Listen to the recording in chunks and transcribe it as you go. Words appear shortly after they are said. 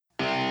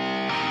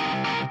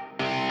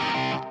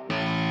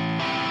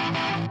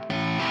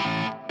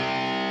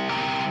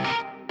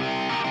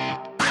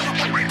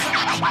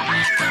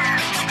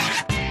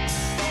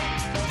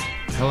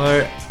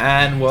Hello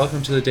and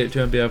welcome to the Deep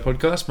 2 NBA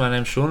podcast. My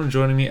name's Sean and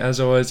joining me as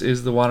always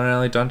is the one and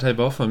only Dante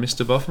Boffa.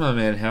 Mr. Boffa, my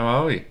man, how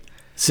are we?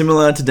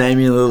 Similar to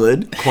Damian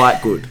Lillard,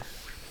 quite good.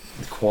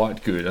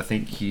 Quite good. I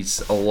think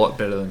he's a lot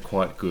better than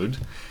quite good.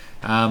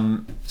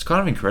 It's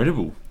kind of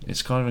incredible.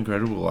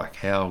 Like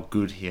how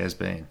good he has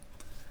been.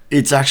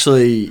 It's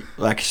actually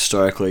like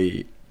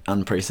historically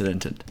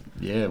unprecedented.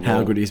 Yeah, well,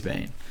 how good he's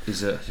been.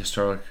 Is it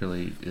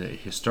historically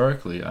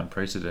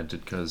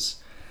unprecedented because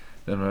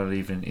they're not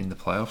even in the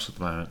playoffs at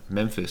the moment.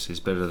 Memphis is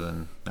better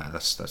than. No,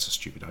 that's a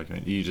stupid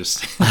argument. You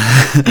just.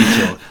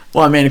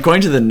 Well, I mean,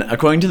 according to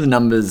the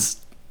numbers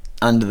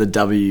under the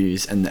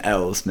W's and the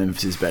L's,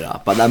 Memphis is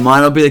better, but that might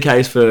not be the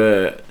case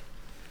for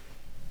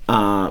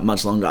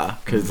much longer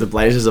because the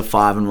Blazers are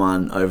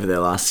 5-1 over their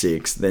last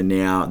 6.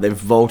 They've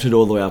vaulted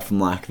all the way up from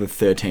like the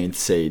 13th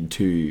seed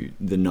to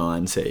the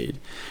 9 seed.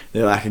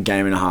 They're like a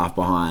game and a half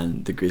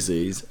behind the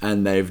Grizzlies,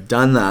 and they've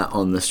done that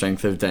on the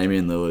strength of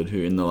Damian Lillard,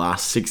 who in the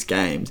last 6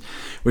 games,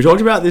 we talked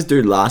about this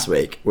dude last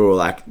week. We were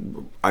like,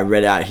 I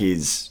read out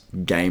his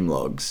game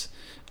logs,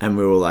 and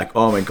we were like,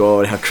 oh my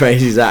god, how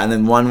crazy is that? And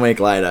then 1 week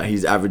later,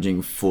 he's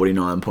averaging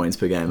 49 points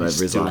per game over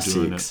his last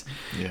 6,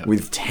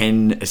 with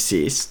 10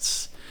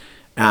 assists.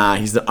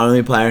 He's the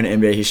only player in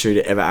NBA history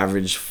to ever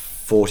average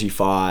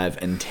 45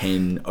 and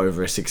 10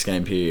 over a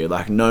 6-game period.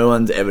 Like, no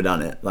one's ever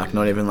done it. Like,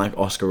 not even like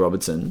Oscar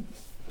Robertson.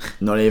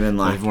 Not even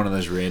like one of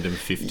those random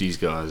 50s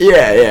guys.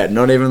 Yeah.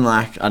 Not even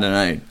like, I don't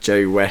know,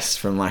 Jerry West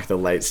from like the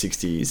late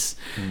 60s.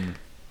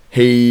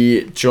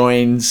 He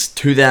joins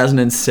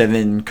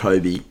 2007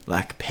 Kobe,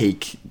 like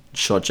peak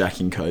shot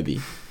jacking Kobe.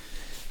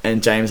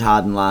 And James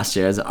Harden last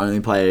year as the only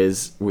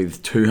players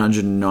with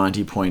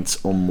 290 points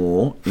or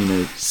more in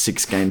a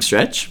 6-game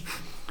stretch.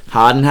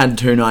 Harden had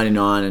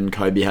 299 and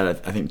Kobe had,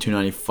 I think,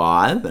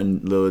 295,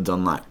 and Lillard's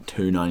on like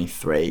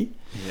 293.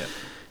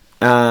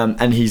 Yeah.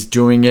 And he's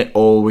doing it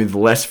all with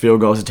less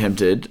field goals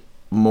attempted,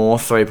 more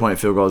 3-point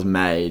field goals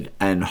made,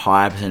 and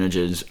higher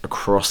percentages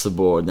across the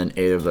board than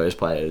either of those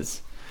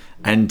players.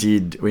 And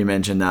did we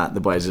mention that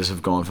the Blazers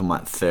have gone from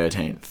like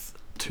 13th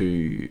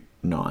to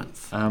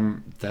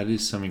 9th? That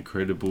is some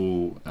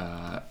incredible.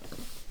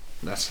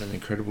 That's an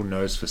incredible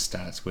nose for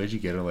stats. Where'd you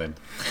get all them?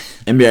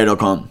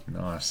 NBA.com.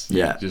 Nice.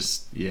 Yeah.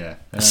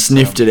 I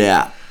sniffed it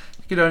out.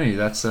 Good on you.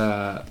 That's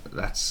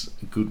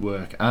good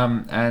work.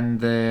 And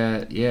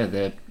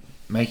they're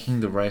making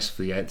the race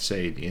for the 8th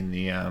seed in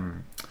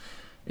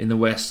the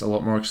West a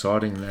lot more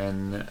exciting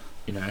than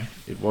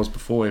it was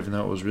before. Even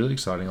though it was really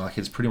exciting, like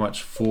it's pretty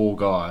much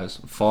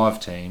 5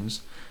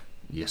 teams.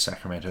 Yeah,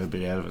 Sacramento a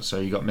bit out of it. So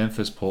you got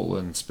Memphis,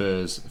 Portland,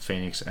 Spurs,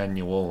 Phoenix, and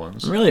New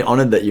Orleans. I'm really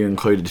honoured that you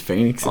included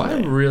Phoenix in I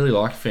there. really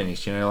like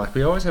Phoenix. Like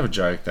we always have a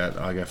joke that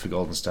I go for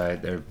Golden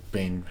State. They've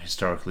been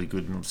historically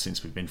good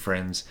since we've been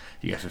friends.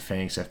 You go for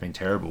Phoenix, they've been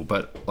terrible.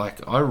 But like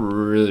I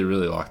really,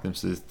 really like them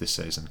this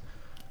season.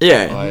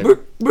 Yeah,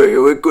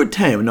 we're a good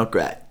team. We're not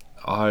great.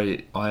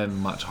 I am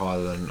much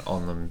higher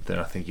on them than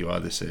I think you are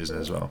this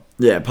season as well.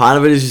 Yeah, part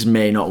of it is just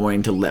me not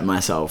wanting to let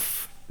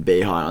myself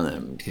be high on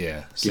them.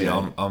 Yeah. See,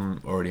 I'm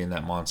already in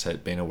that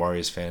mindset. Being a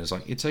Warriors fan is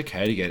like, it's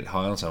okay to get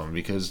high on someone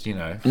because,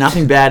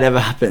 nothing bad ever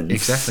happens.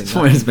 Exactly.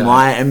 Whereas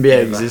my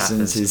NBA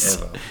existence is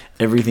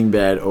everything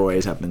bad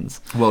always happens.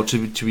 Well,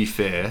 to be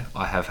fair,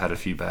 I have had a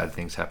few bad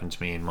things happen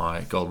to me in my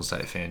Golden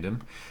State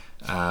fandom.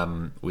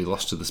 We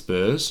lost to the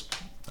Spurs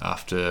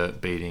after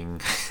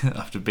beating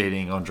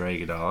Andre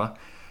Iguodala,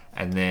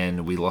 and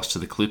then we lost to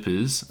the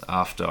Clippers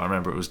after, I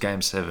remember it was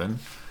Game 7.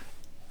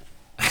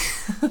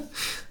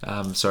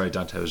 Sorry,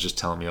 Dante was just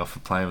telling me off for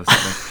playing with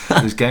something.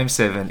 It was Game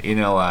 7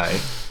 in LA,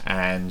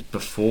 and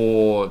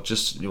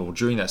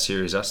during that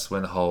series, that's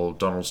when the whole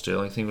Donald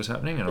Sterling thing was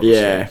happening, and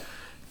obviously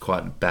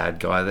quite a bad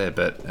guy there.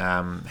 But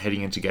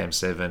heading into Game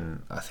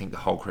 7, I think the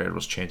whole crowd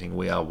was chanting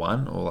 "We are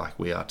one" or like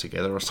 "We are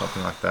together" or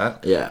something like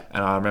that. Yeah.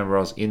 And I remember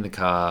I was in the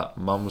car,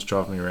 Mum was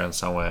driving me around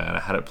somewhere, and I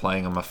had it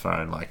playing on my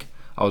phone. Like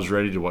I was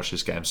ready to watch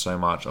this game so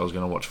much, I was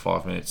going to watch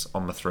 5 minutes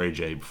on my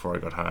 3G before I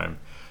got home.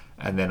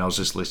 And then I was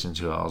just listening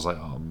to it. I was like,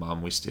 oh,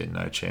 Mum, we stand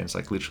no chance.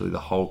 Like, literally, the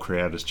whole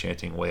crowd is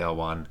chanting, "We are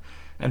one."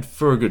 And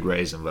for a good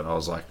reason. But I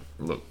was like,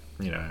 look,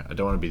 I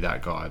don't want to be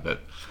that guy,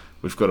 but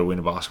we've got to win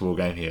a basketball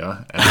game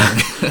here.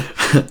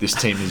 And this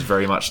team is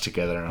very much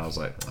together. And I was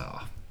like,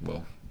 oh,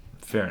 well,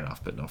 fair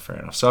enough, but not fair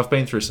enough. So I've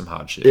been through some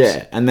hardships.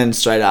 Yeah, and then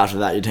straight after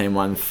that, your team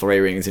won 3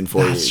 rings in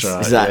 4 years.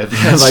 Right, is that, that's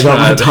have I got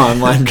my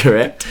timeline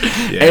correct?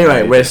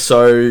 Anyway, we're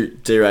so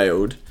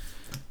derailed.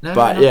 No,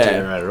 but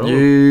yeah,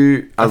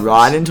 you are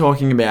right in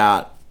talking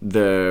about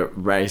the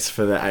race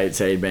for the 8th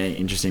seed being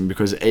interesting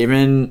because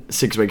even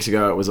 6 weeks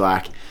ago it was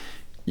like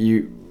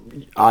I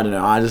don't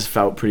know, I just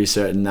felt pretty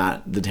certain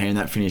that the team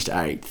that finished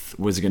 8th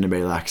was going to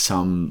be like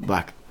some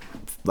like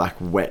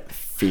wet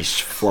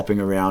fish flopping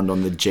around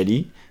on the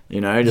jetty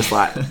just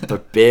like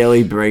but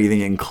barely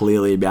breathing and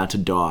clearly about to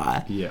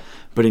die. Yeah.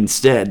 But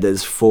instead,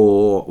 there's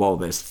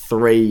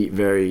three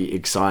very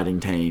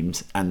exciting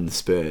teams, and the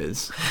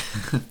Spurs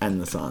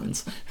and the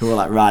Suns, who are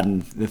like right in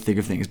the thick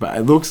of things. But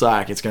it looks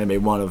like it's going to be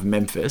one of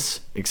Memphis,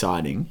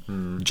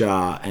 exciting,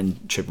 Jar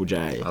and Triple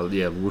J.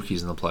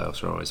 Rookies in the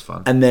playoffs are always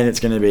fun. And then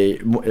it's going to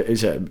be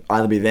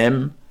either be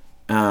them,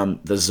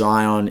 the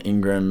Zion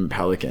Ingram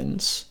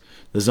Pelicans,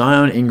 the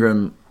Zion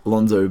Ingram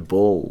Lonzo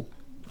Ball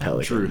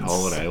Pelicans. Drew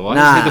Holiday. Why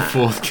is he the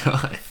fourth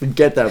guy?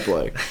 Get that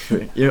bloke.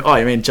 You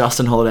mean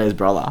Justin Holiday's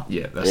brother?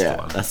 Yeah, that's the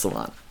one. That's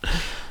the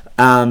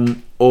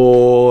one.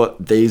 Or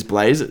these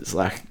Blazers,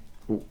 like,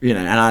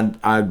 and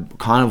I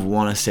kind of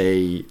want to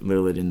see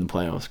Lillard in the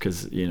playoffs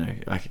because,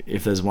 like,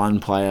 if there's one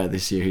player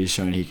this year who's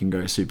shown he can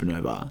go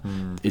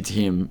supernova, it's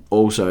him.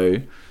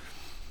 Also,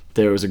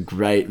 there was a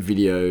great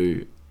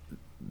video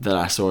that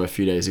I saw a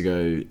few days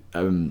ago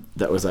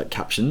that was like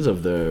captions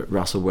of the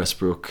Russell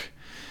Westbrook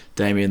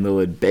Damian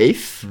Lillard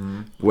beef,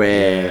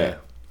 where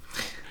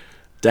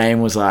Dame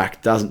was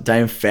like,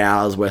 Dame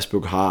fouls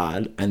Westbrook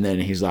hard, and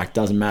then he's like,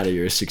 doesn't matter,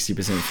 you're a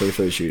 60% free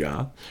throw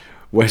shooter.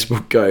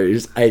 Westbrook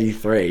goes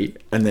 83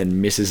 and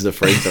then misses the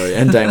free throw,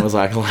 and Dame was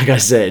like I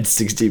said,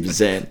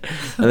 60%.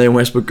 And then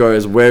Westbrook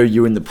goes, where are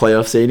you in the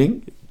playoff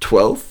seeding?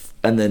 12th.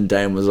 And then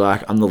Dame was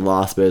like, I'm the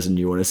last person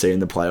you want to see in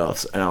the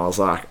playoffs. And I was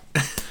like,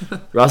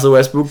 Russell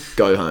Westbrook,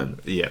 go home.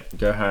 Yeah,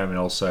 go home and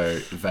also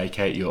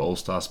vacate your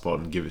all-star spot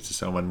and give it to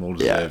someone more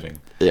deserving.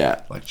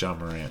 Yeah. Like John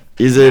Morant.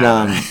 Is it...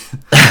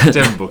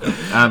 Devin Booker.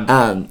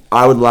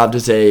 I would love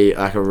to see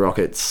like a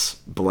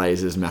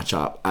Rockets-Blazers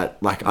matchup.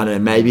 At like, I don't know,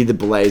 maybe the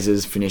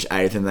Blazers finish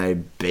 8th and they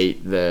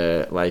beat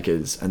the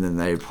Lakers and then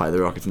they play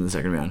the Rockets in the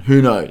second round.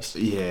 Who knows?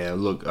 Yeah,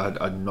 look,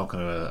 I'm not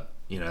going to...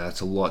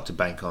 that's a lot to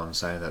bank on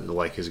saying that the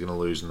Lakers are going to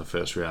lose in the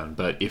first round.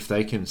 But if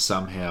they can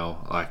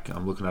somehow, like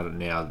I'm looking at it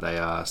now, they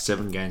are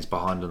 7 games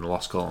behind in the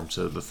loss column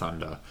to the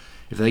Thunder.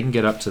 If they can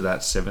get up to that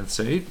 7th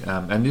seed,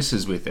 and this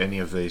is with any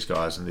of these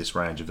guys in this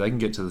range, if they can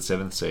get to the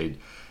 7th seed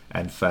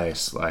and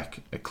face like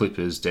a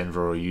Clippers,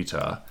 Denver or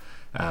Utah,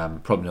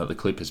 probably not the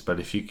Clippers, but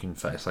if you can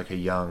face like a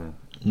young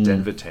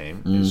Denver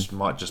team, it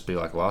might just be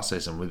like last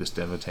season where this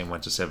Denver team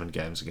went to 7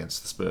 games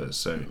against the Spurs.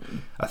 So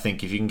I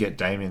think if you can get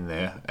Dame in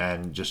there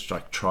and just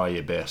like try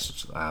your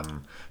best,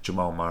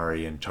 Jamal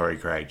Murray and Torrey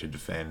Craig to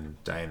defend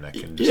Dame, that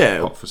can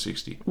just pop for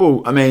 60.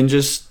 Well, I mean,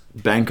 just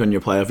bank on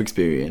your playoff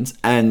experience,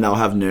 and they'll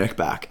have Nurk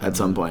back at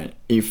some point.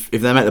 If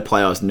they make the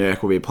playoffs,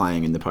 Nurk will be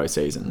playing in the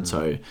postseason.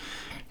 So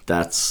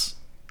that's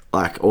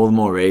like all the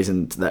more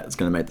reason that's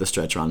going to make the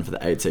stretch run for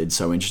the 8 seed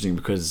so interesting,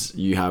 because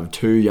you have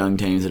 2 young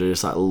teams that are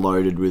just like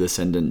loaded with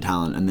ascendant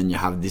talent, and then you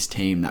have this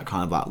team that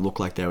kind of like look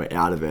like they were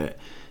out of it,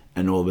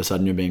 and all of a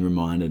sudden you're being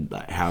reminded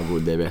like how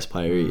good their best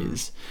player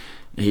is.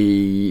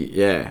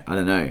 I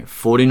don't know,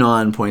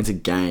 49 points a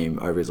game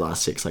over his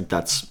last 6, like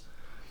that's...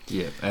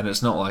 Yeah, and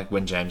it's not like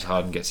when James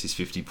Harden gets his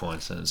 50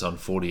 points and it's on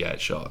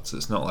 48 shots.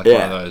 It's not like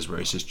one of those where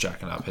he's just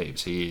jacking up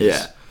heaps. He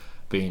is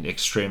being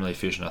extremely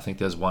efficient. I think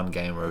there's one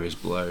game where he's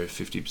below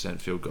 50%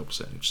 field goal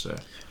percentage. So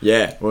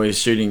he's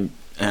shooting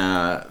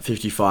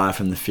 55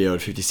 from the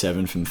field,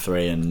 57 from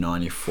 3, and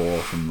 94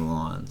 from the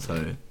line.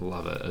 So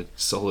love it. A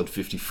solid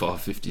 55,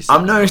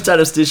 57. I'm no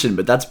statistician,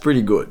 but that's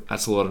pretty good.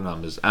 That's a lot of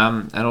numbers.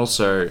 And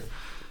also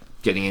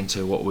getting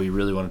into what we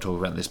really want to talk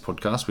about in this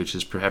podcast, which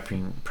is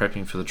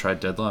prepping for the trade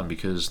deadline,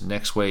 because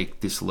next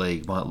week this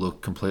league might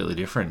look completely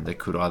different. There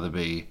could either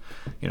be,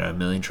 a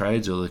million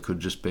trades, or there could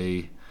just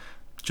be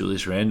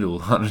Julius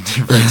Randle on a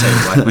different team.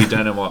 Like, we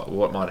don't know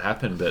what might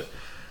happen, but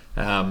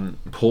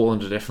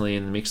Portland are definitely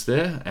in the mix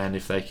there, and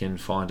if they can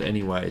find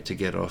any way to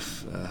get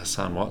off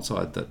Hassan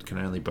Whiteside, that can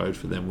only bode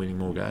for them winning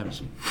more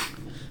games.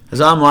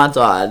 Hassan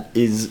Whiteside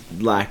is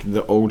like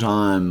the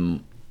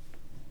all-time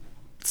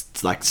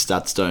like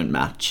stats don't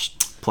match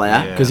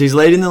player, because he's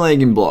leading the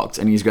league in blocks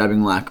and he's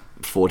grabbing like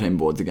 14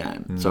 boards a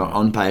game. So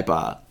on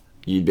paper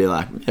you'd be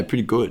like, yeah,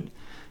 pretty good,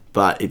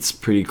 but it's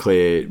pretty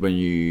clear when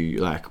you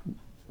like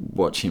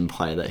watch him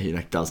play that he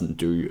like doesn't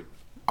do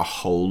a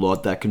whole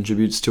lot that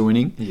contributes to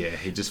winning. Yeah,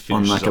 he just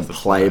on finishes like a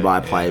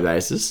play-by-play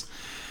basis.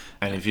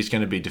 And if he's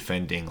going to be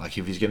defending, like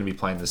if he's going to be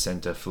playing the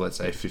centre for, let's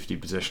say, 50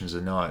 possessions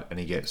a night, and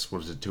he gets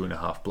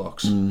 2.5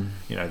 blocks,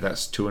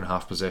 that's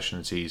 2.5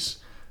 possessions he's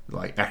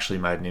like actually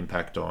made an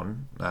impact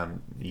on.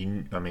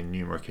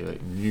 Numerically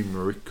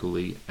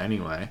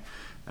anyway.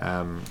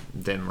 Then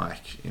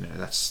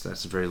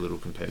that's very little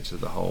compared to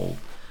the whole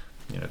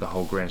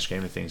grand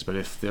scheme of things. But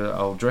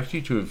I'll direct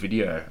you to a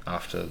video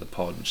after the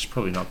pod, which is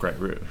probably not great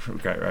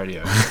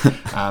radio.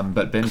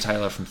 But Ben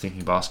Taylor from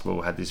Thinking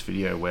Basketball had this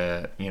video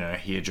where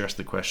he addressed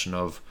the question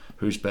of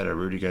who's better,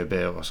 Rudy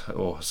Gobert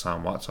or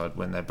Hassan Whiteside,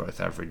 when they both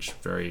average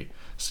very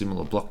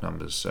similar block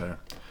numbers. So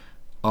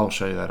I'll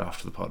show you that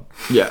after the pod.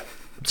 Yeah,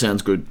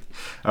 sounds good.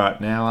 All right,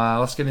 now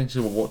let's get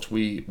into what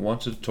we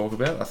wanted to talk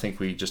about. I think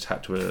we just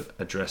had to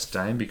address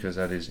Dame, because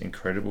that is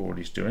incredible what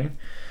he's doing.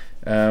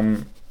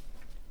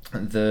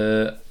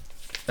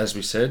 As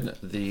we said,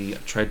 the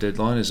trade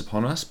deadline is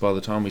upon us. By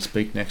the time we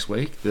speak next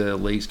week, the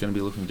league's going to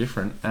be looking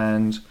different,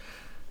 and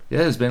Yeah,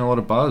 there's been a lot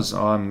of buzz.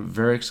 I'm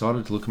very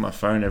excited to look at my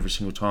phone every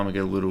single time I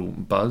get a little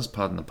buzz,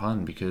 pardon the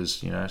pun,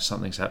 because,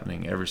 something's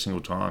happening every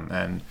single time.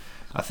 And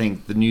I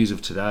think the news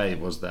of today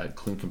was that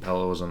Clint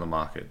Capela was on the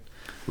market,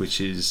 which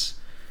is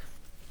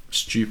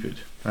stupid.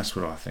 That's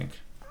what I think.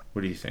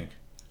 What do you think?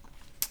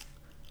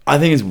 I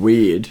think it's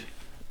weird.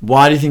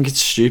 Why do you think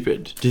it's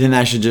stupid? Do you think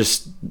they should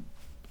just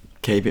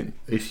keep him?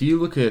 If you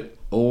look at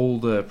all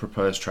the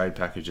proposed trade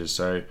packages,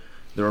 so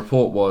the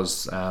report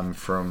was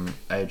from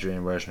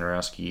Adrian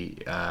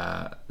Wojnarowski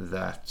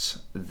that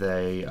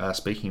they are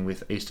speaking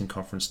with Eastern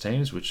Conference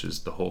teams, which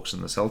is the Hawks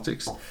and the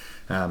Celtics,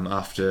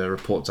 after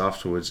reports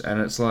afterwards. And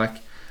it's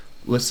like,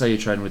 let's say you're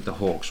trading with the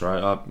Hawks,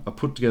 right? I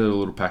put together a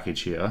little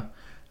package here,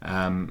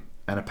 and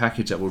a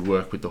package that would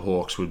work with the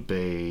Hawks would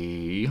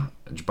be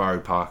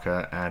Jabari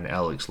Parker and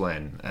Alex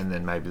Len, and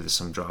then maybe there's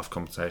some draft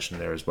compensation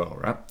there as well,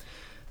 right?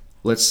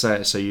 Let's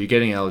say, so you're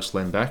getting Alex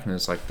Len back, and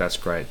it's like, that's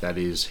great. That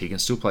is, he can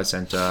still play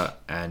centre,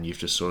 and you've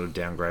just sort of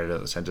downgraded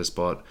at the centre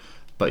spot,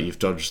 but you've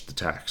dodged the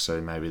tax. So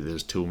maybe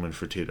there's Tillman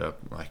for Titter,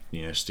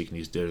 sticking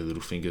his dirty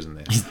little fingers in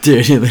there. His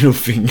dirty little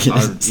fingers.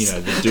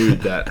 The dude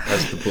that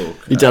has the book.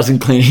 He doesn't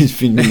clean his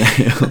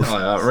fingernails.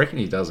 I reckon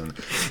he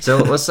doesn't. So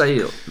let's say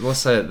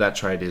that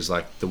trade is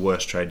like the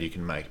worst trade you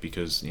can make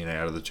because,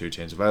 out of the two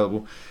teams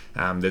available.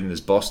 Then there's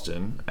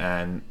Boston,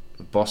 and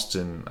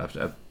Boston,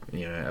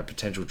 a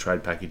potential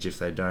trade package if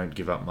they don't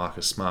give up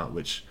Marcus Smart,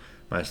 which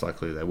most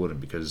likely they wouldn't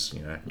because,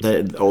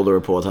 all the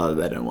reports are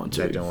that they don't want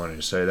to. They don't want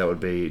to. So that would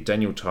be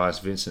Daniel Tice,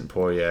 Vincent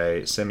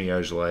Poirier, Semi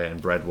Ojeleye, and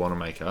Brad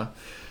Wanamaker.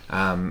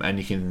 And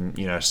you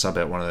can, sub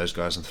out one of those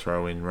guys and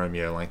throw in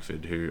Romeo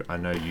Langford, who I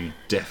know you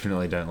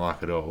definitely don't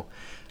like at all.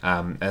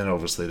 And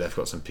obviously they've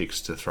got some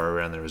picks to throw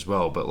around there as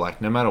well.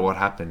 But, no matter what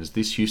happens,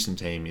 this Houston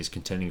team is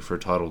contending for a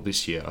title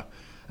this year.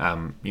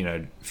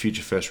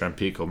 Future first-round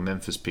pick or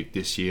Memphis pick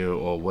this year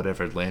or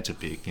whatever Atlanta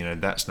pick,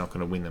 that's not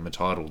going to win them a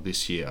title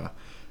this year.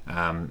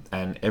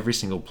 And every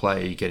single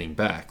player you're getting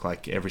back,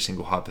 like every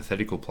single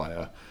hypothetical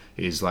player,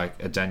 is like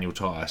a Daniel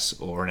Tice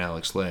or an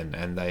Alex Len,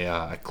 and they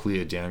are a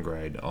clear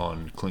downgrade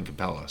on Clint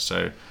Capela.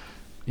 So,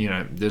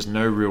 there's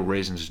no real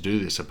reason to do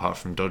this apart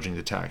from dodging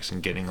the tax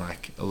and getting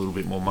like a little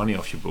bit more money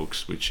off your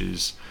books, which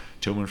is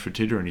Tillman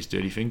Fertitta and his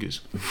dirty fingers.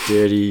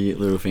 Dirty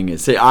little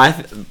fingers. See,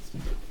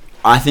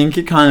 I think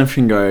it kind of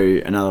can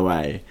go another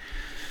way.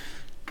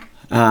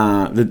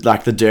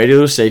 The dirty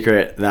little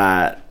secret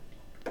that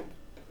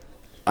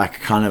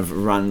kind of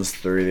runs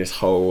through this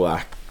whole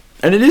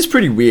and it is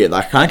pretty weird.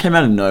 Kind of came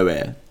out of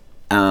nowhere.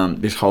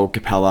 This whole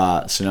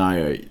Capela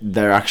scenario.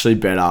 They're actually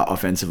better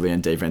offensively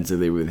and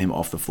defensively with him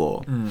off the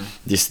floor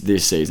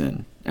this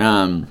season.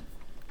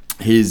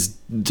 His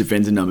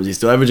defensive numbers, he's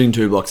still averaging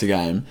 2 blocks a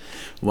game,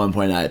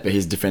 1.8, but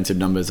his defensive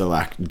numbers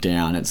are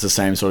down. It's the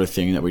same sort of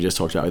thing that we just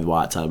talked about with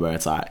Whiteside, where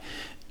it's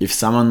if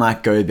someone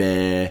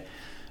Gobert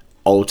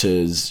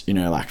alters,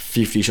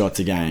 50 shots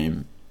a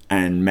game,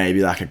 and maybe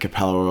a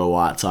Capela or a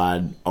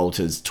Whiteside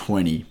alters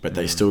 20, but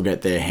they still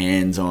get their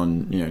hands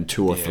on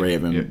 2 or 3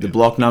 of them. The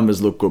block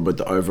numbers look good, but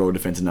the overall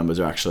defensive numbers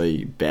are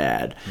actually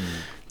bad.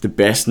 The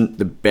best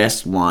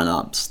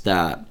lineups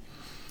that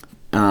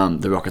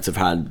the Rockets have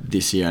had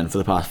this year and for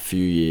the past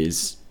few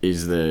years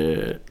is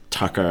the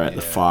Tucker at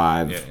the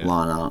 5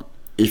 lineup.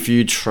 If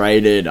you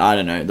traded, I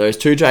don't know, those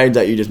 2 trades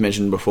that you just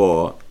mentioned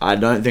before, I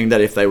don't think that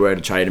if they were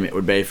to trade him, it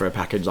would be for a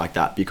package like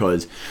that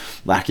because,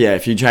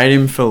 if you trade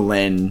him for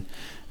Len,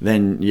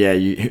 then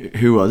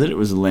who was it? It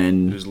was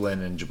Len. It was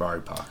Len and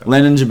Jabari Parker.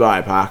 Len and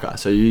Jabari Parker.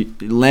 So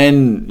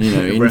Len,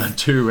 around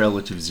 2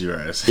 relative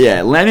zeros.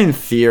 Yeah, Len in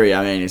theory,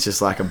 it's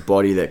just a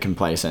body that can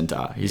play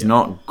center. He's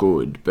not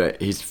good,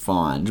 but he's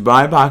fine.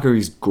 Jabari Parker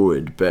is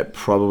good, but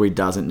probably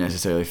doesn't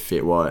necessarily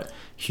fit what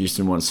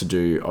Houston wants to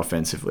do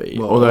offensively.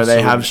 Well, although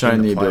they have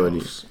shown the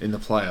ability. In the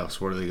playoffs,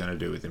 what are they going to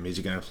do with him? Is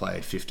he going to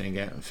play 15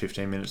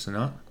 minutes a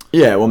night?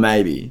 Yeah, well,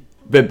 maybe.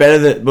 But better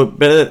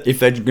that if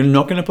they're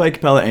not going to play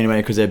Capela anyway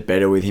because they're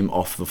better with him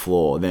off the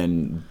floor,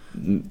 then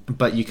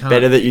but you can't.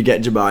 Better that you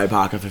get Jabari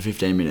Parker for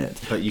 15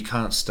 minutes. But you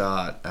can't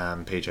start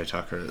PJ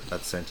Tucker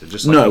at centre.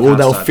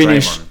 They'll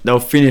finish. Draymond. They'll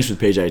finish with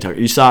PJ Tucker.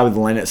 You start with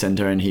Len at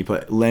centre, and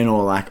Len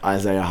or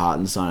Isaiah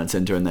Hartenstein at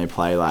centre, and they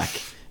play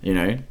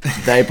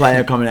they play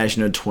a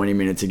combination of 20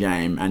 minutes a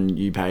game, and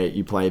you play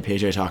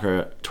PJ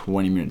Tucker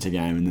 20 minutes a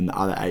game, and then the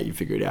other 8 you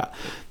figure it out.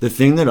 The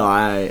thing that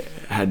I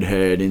had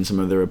heard in some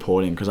of the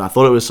reporting, because I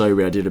thought it was so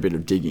weird, I did a bit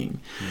of digging.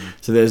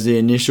 So there's the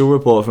initial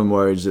report from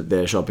Woj that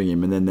they're shopping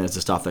him, and then there's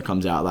the stuff that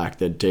comes out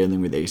they're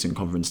dealing with Eastern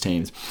Conference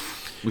teams.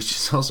 Which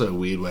is also a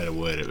weird way to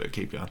word it, but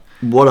keep going.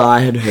 What I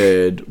had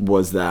heard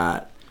was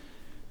that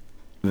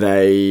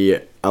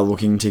they are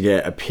looking to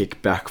get a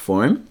pick back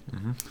for him.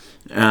 Mm-hmm.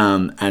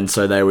 And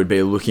so they would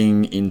be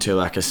looking into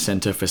a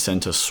centre for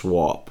centre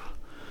swap.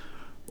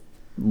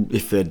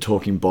 If they're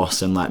talking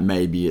Boston,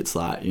 maybe it's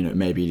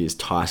maybe it is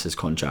Tice's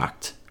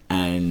contract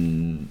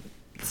and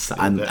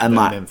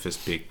Memphis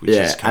pick, which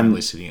is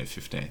currently sitting at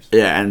 15th.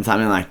 Yeah, and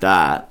something like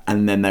that,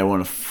 and then they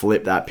want to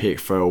flip that pick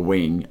for a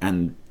wing,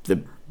 and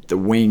the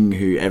wing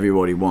who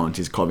everybody wants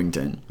is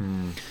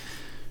Covington.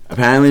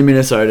 apparently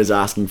Minnesota's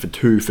asking for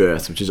 2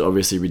 firsts, which is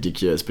obviously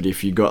ridiculous. But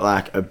if you got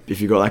like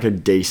a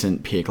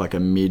decent pick, like a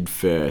mid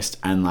first,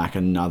 and like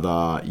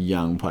another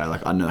young player,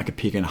 like I don't know, like a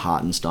pick in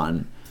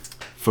Hartenstein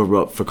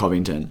for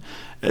Covington,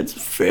 it's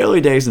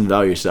fairly decent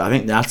value. So I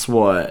think that's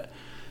what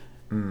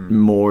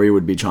Morey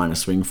would be trying to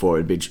swing for.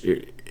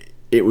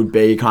 It would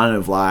be kind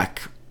of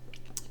like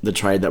the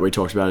trade that we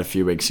talked about a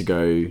few weeks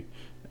ago.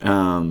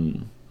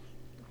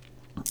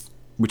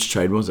 Which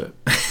trade was it?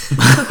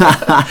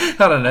 I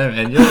don't know,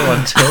 man. You're the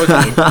one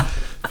talking.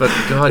 But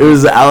God, it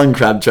was the Alan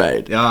Crabb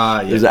trade.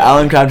 Yeah. It was the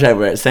Alan Crabb trade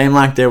where it seemed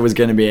like there was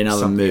going to be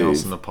another something move.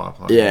 else in the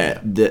pipeline.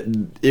 Yeah,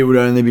 it would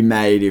only be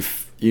made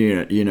if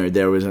you know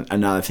there was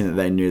another thing that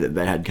they knew that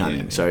they had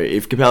coming. Yeah. So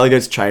if Capela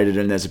gets traded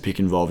and there's a pick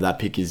involved, that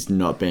pick is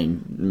not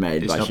being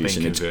made by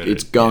Houston.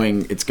 It's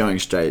going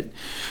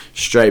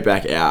straight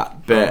back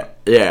out. But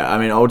yeah, I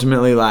mean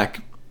ultimately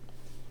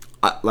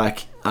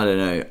I don't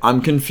know.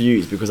 I'm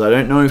confused because I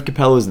don't know if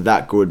Capela's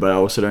that good, but I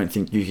also don't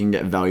think you can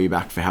get value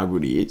back for how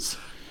good he is.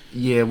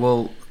 Yeah,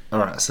 well, all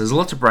right. So there's a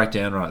lot to break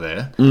down right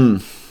there.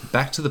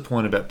 Back to the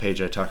point about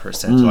PJ Tucker at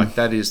centre. Like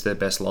that is their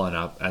best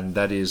lineup, and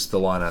that is the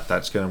lineup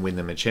that's going to win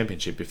them a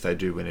championship if they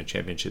do win a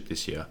championship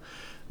this year.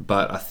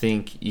 But I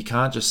think you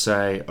can't just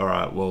say, all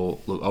right,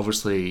 well, look,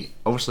 obviously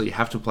you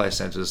have to play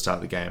centre to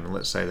start the game, and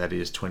let's say that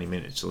is 20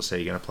 minutes. Let's say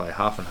you're going to play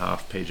half and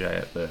half PJ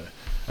at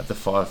the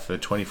 5 for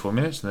 24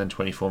 minutes and then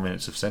 24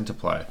 minutes of centre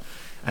play.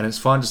 And it's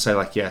fine to say,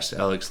 like, yes,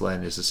 Alex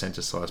Len is a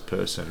centre-sized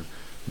person,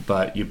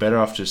 but you're better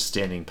off just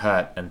standing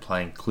pat and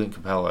playing Clint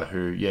Capela,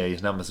 who, yeah,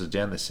 his numbers are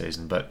down this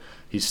season, but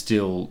he's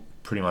still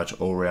pretty much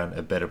all-round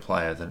a better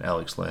player than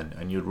Alex Len.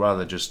 And you'd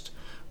rather just,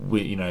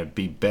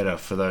 be better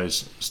for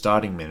those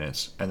starting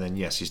minutes, and then,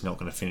 yes, he's not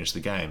going to finish the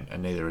game,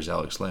 and neither is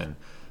Alex Len.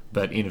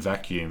 But in a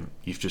vacuum,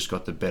 you've just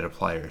got the better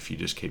player if you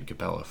just keep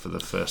Capela for the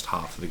first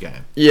half of the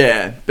game.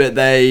 Yeah, but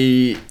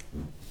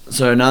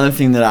So another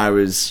thing that I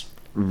was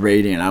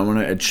reading, and I want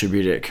to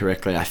attribute it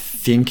correctly, I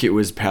think it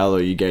was Paolo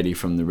Uggetti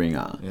from The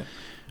Ringer,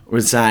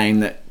 was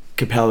saying that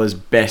Capela's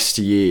best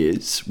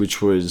years,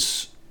 which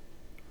was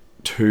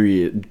 2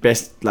 years,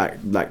 best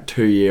like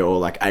 2 year or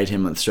like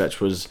 18-month stretch,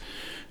 was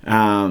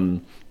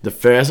the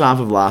first half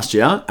of last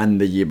year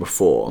and the year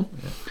before,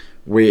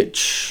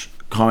 which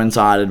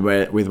coincided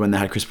with when they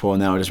had Chris Paul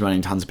and they were just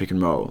running tons of pick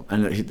and roll,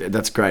 and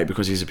that's great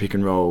because he's a pick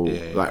and roll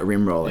like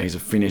rim roller. He's a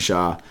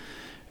finisher.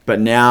 But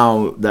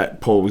now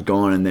that Paul was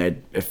gone and they're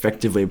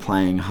effectively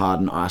playing hard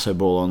and ISO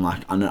ball on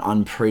like an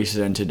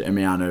unprecedented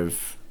amount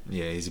of...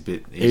 Yeah, he's a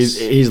bit...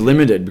 He's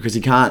limited because he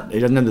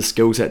doesn't have the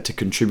skill set to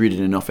contribute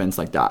in an offense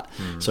like that.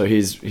 So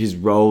his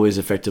role is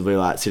effectively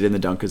like sit in the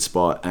dunker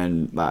spot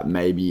and like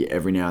maybe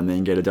every now and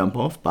then get a dump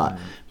off. But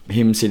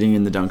him sitting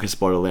in the dunker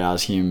spot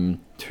allows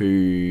him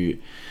to...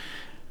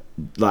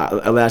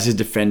 allows his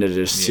defender to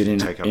just sit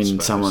in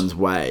someone's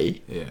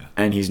way,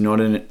 and he's not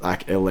an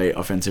like elite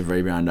offensive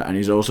rebounder, and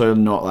he's also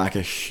not like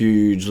a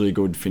hugely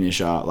good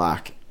finisher,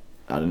 like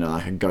I don't know,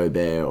 like a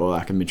Gobert or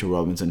like a Mitchell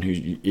Robinson,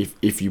 who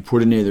if you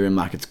put it near the rim,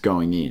 like it's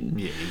going in.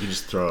 Yeah, you can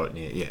just throw it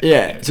near.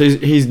 Yeah. So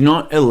he's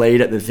not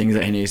elite at the things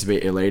that he needs to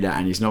be elite at,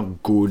 and he's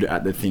not good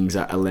at the things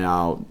that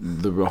allow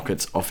the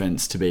Rockets'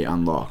 offense to be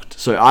unlocked.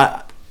 So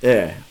I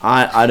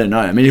don't know.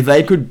 I mean, if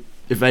they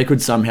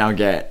could somehow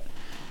get,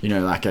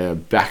 like a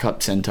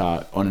backup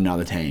centre on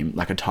another team,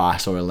 like a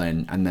Tice or a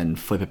Len, and then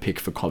flip a pick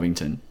for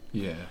Covington.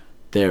 Yeah.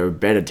 They're a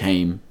better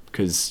team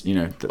because,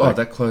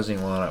 that closing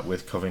lineup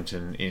with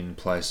Covington in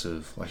place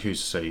of, like, you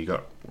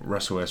got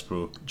Russell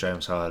Westbrook,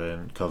 James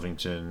Harden,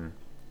 Covington,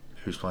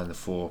 who's playing the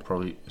 4,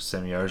 probably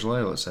Semi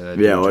Ojeleye, let's say.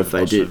 Or if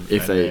they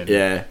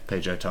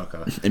PJ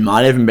Tucker. It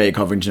might even be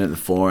Covington at the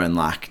 4 and,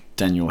 like,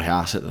 Daniel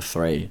House at the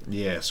 3.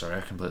 Yeah, sorry,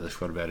 I completely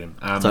forgot about him.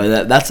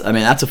 So that's a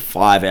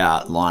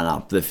 5-out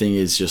lineup. The thing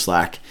is just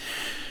like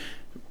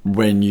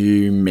when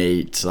you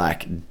meet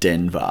like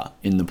Denver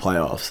in the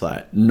playoffs,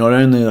 like not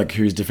only like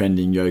who's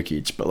defending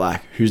Jokic, but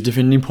like who's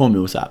defending Paul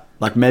Millsap.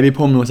 Like maybe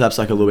Paul Millsap's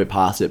like a little bit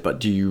past it, but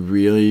do you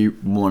really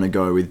want to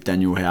go with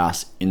Daniel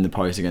House in the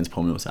post against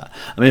Paul Millsap?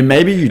 I mean,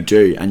 maybe you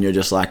do, and you're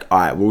just like, all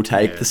right, we'll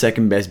take the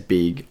second best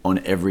big on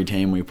every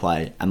team we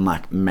play, and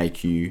like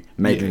make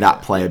that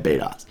player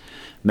beat us.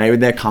 Maybe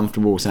they're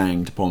comfortable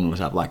saying to Paul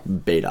Millsap,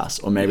 like, beat us.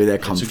 Or maybe they're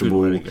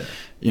comfortable,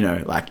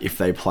 like, if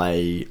they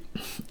play...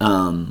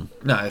 No,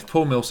 if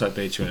Paul Millsap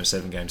beats you in a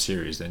 7-game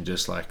series, then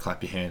just, like,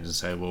 clap your hands and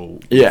say, well,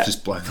 we've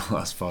just blown the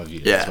last 5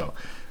 years as well.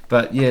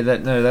 But,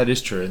 that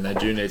is true. And they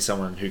do need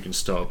someone who can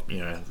stop,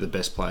 the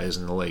best players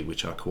in the league,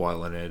 which are Kawhi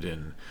Leonard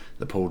and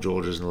the Paul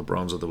Georges and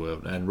LeBrons of the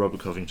world. And Robert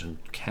Covington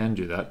can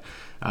do that.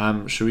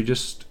 Should we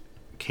just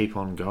keep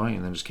on going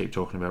and then just keep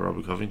talking about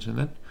Robert Covington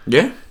then?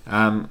 Yeah.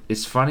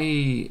 It's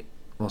funny...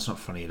 Well, it's not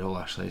funny at all,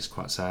 actually. It's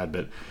quite sad,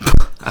 but...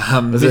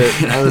 that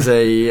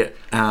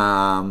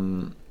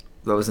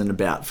was an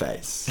about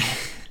face.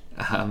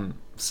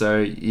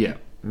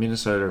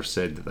 Minnesota have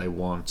said that they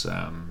want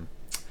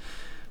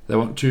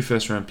 2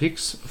 first-round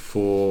picks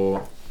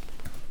for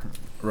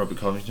Robert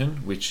Covington,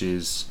 which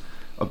is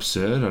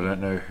absurd. I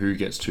don't know who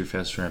gets 2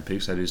 first-round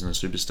picks. That isn't a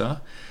superstar.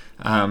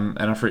 And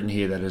I've written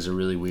here that is a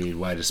really weird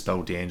way to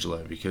spell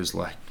D'Angelo because,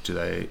 like, do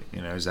they,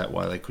 is that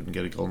why they couldn't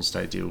get a Golden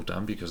State deal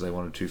done because they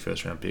wanted 2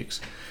 first-round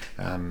picks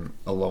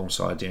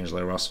alongside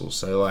D'Angelo Russell?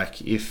 So,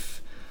 like,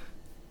 if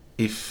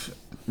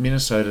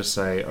Minnesota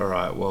say, all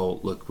right, well,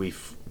 look,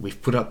 we've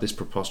put up this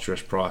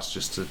preposterous price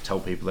just to tell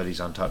people that he's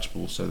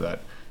untouchable, so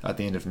that at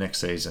the end of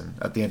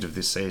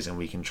this season,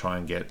 we can try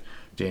and get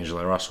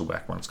D'Angelo Russell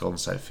back once Golden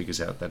State figures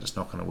out that it's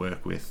not going to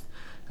work with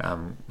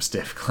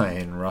Steph, Clay,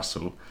 and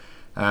Russell.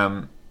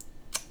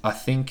 I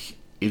think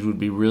it would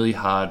be really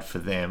hard for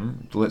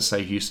them. Let's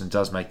say Houston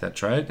does make that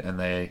trade, and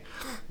they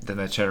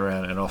turn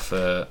around and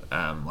offer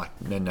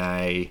like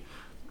Nene.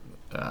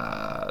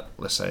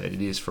 Let's say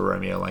it is for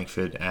Romeo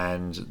Langford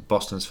and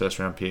Boston's first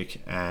round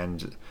pick,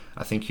 and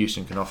I think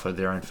Houston can offer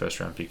their own first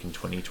round pick in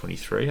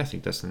 2023. I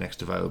think that's the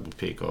next available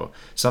pick, or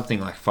something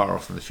like far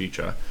off in the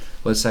future.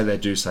 Let's say they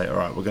do say, all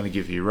right, we're going to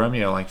give you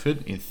Romeo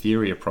Langford, in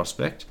theory a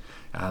prospect,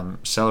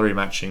 salary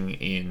matching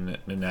in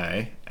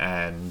Nene,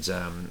 and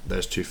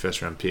those 2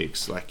 first round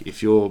picks. Like,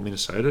 if you're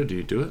Minnesota, do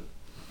you do it?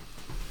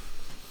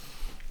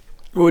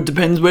 Well, it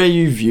depends where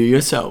you view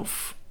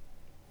yourself,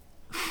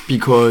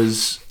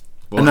 because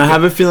and I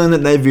have a feeling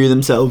that they view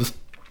themselves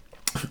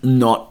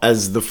not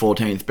as the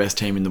 14th best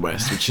team in the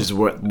West, which is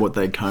what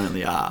they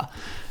currently are.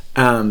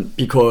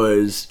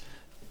 Because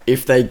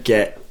if they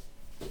get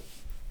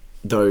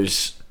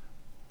those,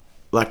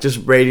 like,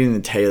 just reading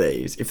the tea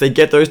leaves, if they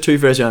get those 2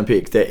 first round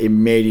picks, they're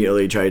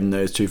immediately trading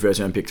those 2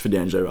 first round picks for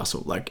D'Angelo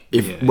Russell. Like,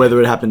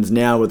 whether it happens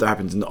now, whether it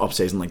happens in the off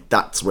season, like,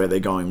 that's where they're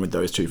going with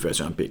those 2 first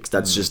round picks.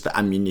 That's just the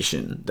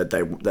ammunition that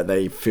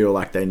they feel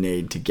like they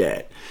need to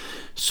get.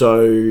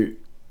 So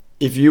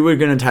if you were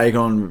going to take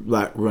on,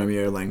 like,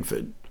 Romeo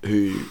Langford,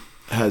 who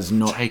has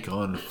not... Take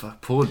on?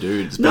 Fuck, poor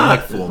dude. It's been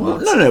like 4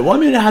 months. No. Well, I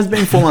mean, it has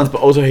been 4 months,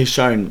 but also he's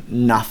shown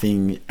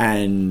nothing,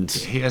 and...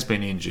 Yeah, he has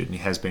been injured, and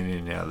he has been in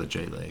and out of the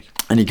G League.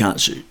 And he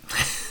can't shoot.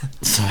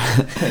 So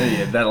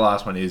yeah, that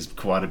last one is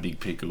quite a big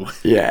pickle.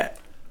 Yeah.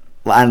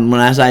 And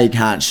when I say he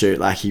can't shoot,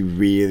 like, he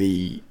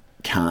really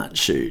can't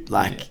shoot.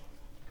 Like,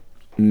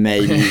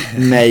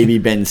 maybe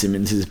Ben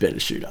Simmons is a better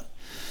shooter.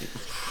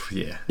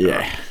 Yeah. Yeah.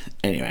 Right.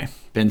 Anyway,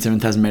 Ben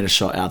Simmons hasn't made a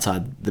shot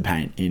outside the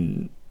paint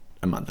in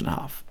a month and a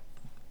half.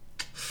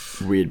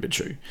 Weird but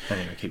true.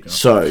 Anyway, keep going.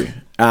 So,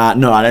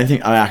 no, I don't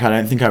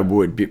think I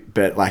would.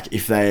 But like,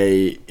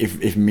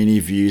 if Mini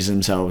views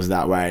themselves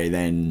that way,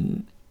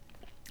 then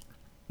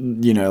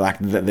like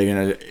they're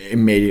gonna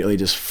immediately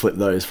just flip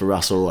those for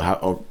Russell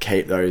or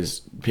keep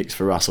those picks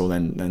for Russell.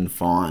 Then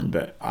fine.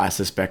 But I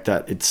suspect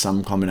that it's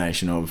some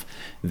combination of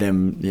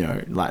them,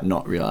 like,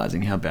 not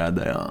realizing how bad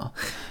they are.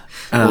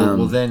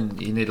 Well, then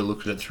you need to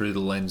look at it through the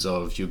lens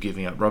of you're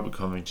giving up Robert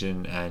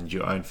Covington and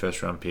your own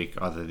first round pick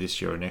either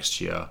this year or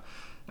next year,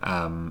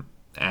 and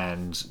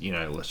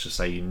let's just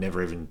say you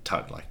never even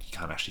touch, like, you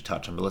can't actually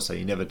touch them, but let's say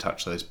you never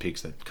touch those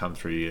picks that come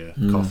through your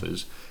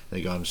coffers. They're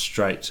going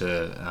straight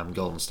to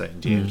Golden State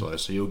and D'Angelo.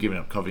 So you're giving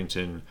up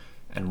Covington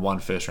and 1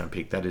 first round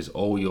pick. That is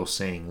all you're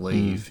seeing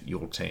leave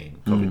your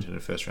team. Covington, a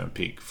first round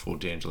pick for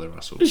D'Angelo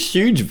Russell. It's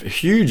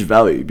huge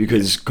value,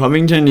 because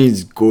Covington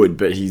is good,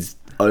 but he's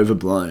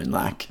overblown.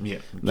 Like,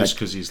 just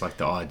because he's like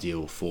the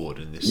ideal forward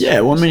in this.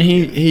 Yeah, well, I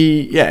mean,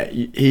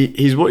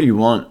 he's what you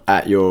want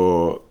at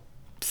your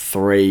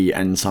 3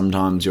 and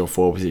sometimes your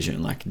 4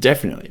 position, like,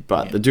 definitely.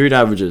 But the dude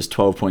averages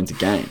 12 points a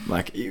game.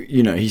 Like,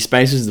 he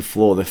spaces the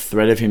floor. The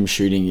threat of him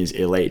shooting is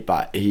elite,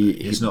 but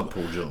he's not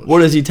Paul George. What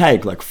does he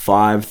take? Like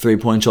 5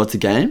 3-point shots a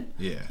game?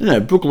 Yeah.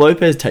 Brook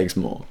Lopez takes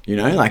more.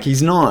 Like,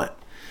 he's not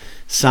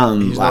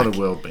he's not a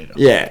world beater.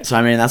 Yeah, so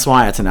I mean, that's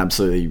why it's an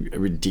absolutely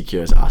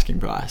ridiculous asking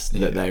price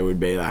that they would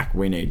be like,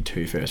 we need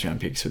 2 first round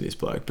picks for this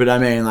bloke. But I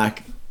mean,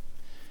 like,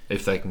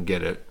 if they can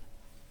get it.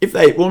 If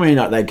they,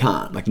 they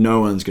can't. Like, no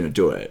one's going to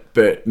do it.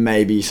 But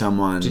maybe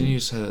someone... Didn't you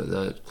say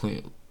that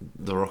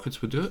the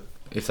Rockets would do it?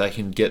 If they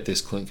can get this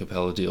Clint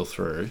Capela deal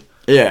through...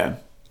 Yeah.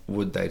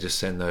 Would they just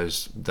send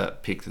that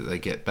pick that they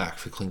get back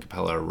for Clint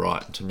Capela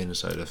right to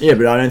Minnesota? Yeah,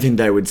 but I don't think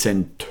they would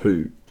send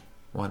 2.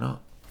 Why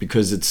not?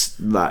 Because it's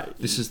like...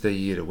 This is their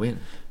year to win.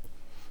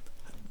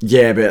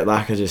 Yeah, but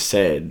like I just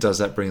said... Does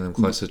that bring them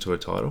closer to a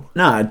title?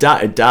 No, it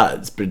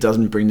does. But it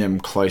doesn't bring them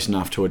close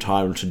enough to a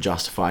title to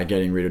justify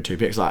getting rid of 2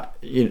 picks. Like,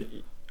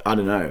 I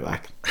don't know,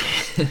 like,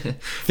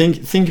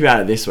 think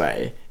about it this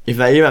way. If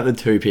they give up the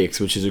 2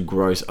 picks, which is a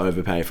gross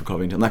overpay for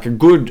Covington, like, a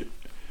good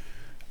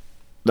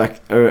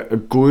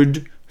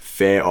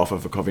fair offer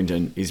for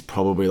Covington is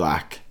probably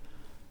like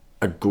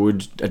a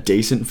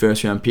decent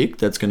first round pick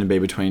that's going to be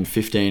between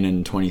 15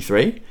 and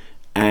 23,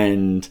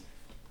 and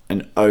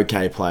an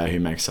okay player who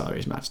makes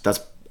salaries match. That's,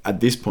 at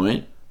this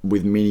point,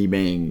 with Mini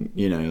being,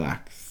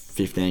 like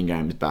 15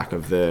 games back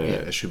of the...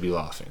 Yeah, they should be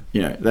laughing.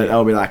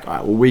 They'll be like, all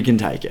right, well, we can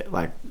take it.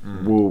 Like,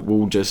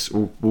 we'll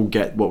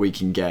get what we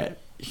can get.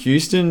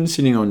 Houston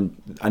sitting on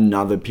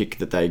another pick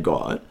that they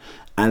got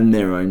and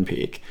their own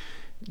pick,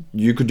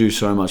 you could do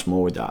so much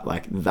more with that.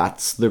 Like,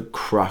 that's the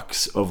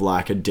crux of,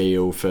 like, a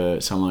deal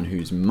for someone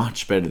who's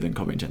much better than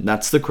Covington.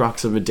 That's the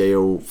crux of a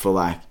deal for,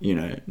 like,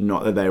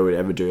 not that they would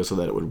ever do so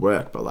that it would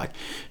work, but, like,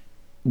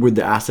 with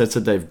the assets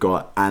that they've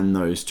got and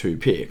those 2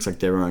 picks, like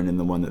their own and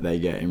the one that they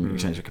get in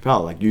exchange for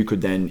Capela, like you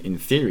could then, in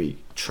theory,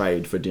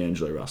 trade for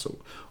D'Angelo Russell,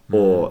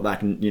 or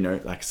like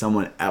like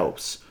someone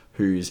else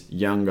who's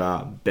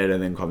younger, better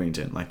than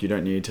Covington. Like you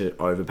don't need to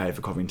overpay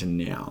for Covington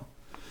now.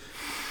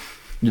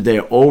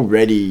 They're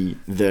already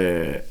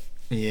the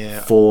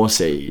 4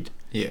 seed.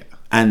 Yeah.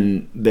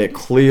 And they're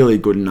clearly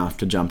good enough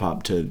to jump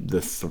up to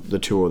the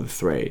 2 or the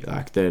 3.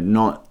 Like they're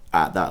not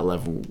at that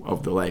level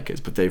of the Lakers,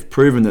 but they've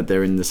proven that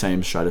they're in the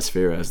same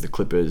stratosphere as the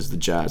Clippers, the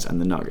Jazz,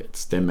 and the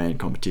Nuggets, their main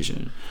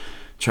competition.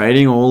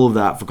 Trading all of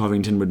that for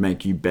Covington would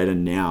make you better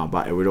now,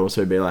 but it would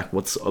also be like,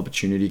 what's the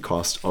opportunity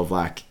cost of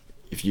like,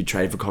 if you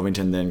trade for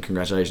Covington, then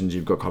congratulations,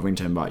 you've got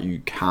Covington, but you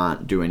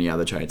can't do any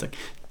other trades. Like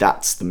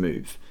that's the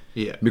move.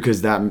 Yeah.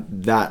 Because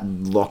that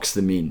locks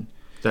them in.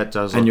 That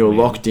does. And you're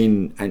locked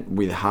in and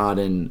with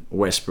Harden,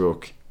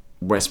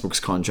 Westbrook's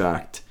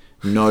contract,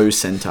 no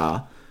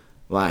center.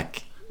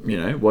 Like, you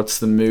know, what's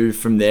the move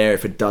from there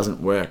if it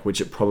doesn't work,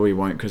 which it probably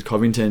won't, because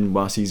Covington,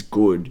 whilst he's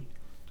good,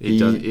 he's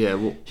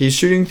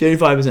shooting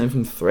 35%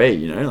 from 3,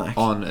 you know, like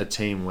on a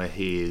team where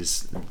he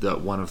is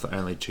one of the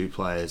only 2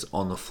 players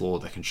on the floor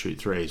that can shoot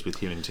threes with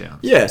him in town.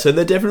 Yeah, so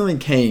they're definitely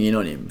keying in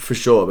on him for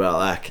sure. But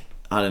like,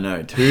 I don't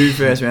know, 2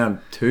 first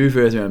round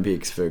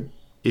picks for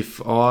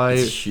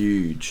it's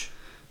huge.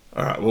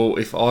 All right. Well,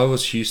 if I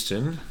was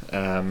Houston,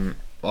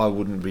 I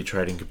wouldn't be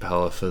trading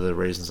Capela for the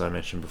reasons I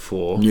mentioned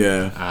before.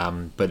 Yeah.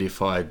 But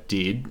if I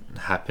did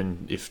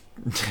if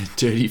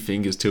Dirty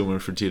Fingers Tillman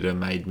Fertitta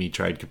made me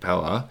trade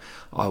Capela,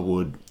 I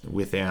would,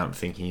 without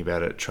thinking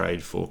about it,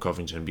 trade for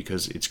Covington,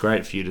 because it's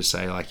great for you to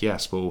say like,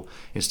 yes, well,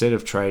 instead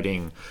of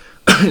trading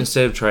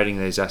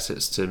these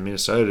assets to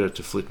Minnesota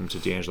to flip them to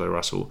D'Angelo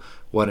Russell,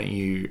 why don't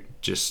you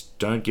just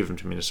don't give them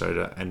to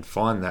Minnesota and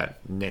find that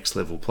next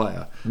level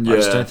player? Yeah. I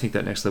just don't think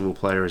that next level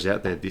player is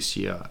out there this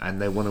year,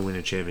 and they want to win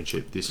a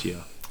championship this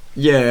year.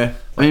 Yeah,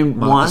 I mean,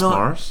 Marcus why not?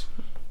 Morris?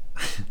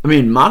 I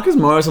mean, Marcus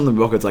Morris on the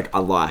Rockets, like, I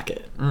like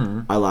it.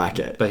 I like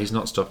it. But he's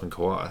not stopping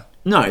Kawhi.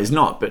 No, he's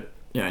not, but,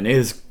 you know,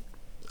 neither's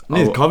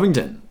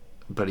Covington.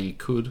 But he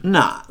could.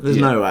 Nah, there's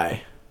no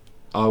way.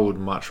 I would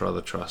much rather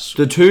trust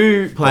the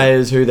 2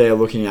 players who they are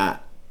looking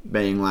at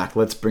being like,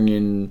 let's bring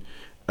in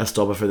a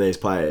stopper for these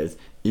players,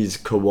 is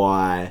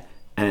Kawhi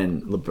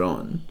and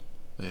LeBron.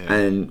 Yeah.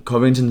 And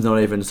Covington's not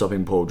even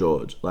stopping Paul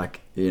George. Like,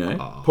 you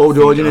know, Paul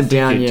George in a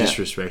down year.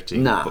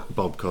 Disrespecting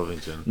Bob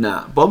Covington.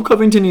 Nah, Bob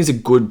Covington is a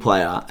good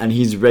player, and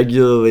he's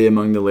regularly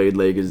among the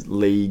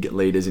league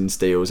leaders in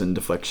steals and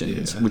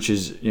deflections, which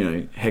is, you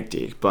know,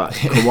 hectic. But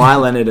Kawhi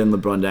Leonard and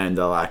LeBron James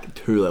are like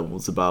 2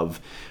 levels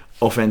above.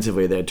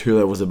 Offensively, they're 2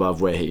 levels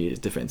above where he is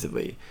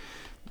defensively.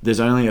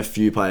 There's only a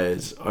few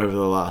players over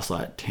the last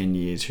like 10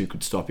 years who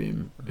could stop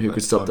him, who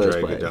could stop those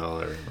players.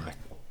 Iguodala and like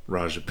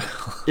Raja Bell.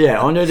 Yeah,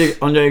 Andre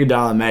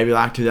Iguodala, maybe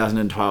like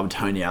 2012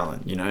 Tony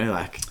Allen. You know,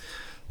 like.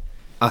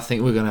 I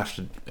think we're gonna have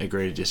to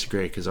agree to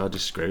disagree, because I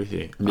disagree with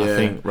you. Yeah. I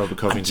think Robert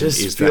Covington is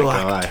that guy. I just feel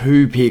like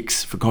 2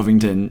 picks for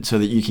Covington so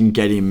that you can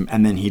get him,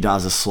 and then he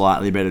does a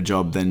slightly better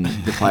job than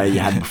the player you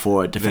had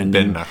before at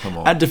defending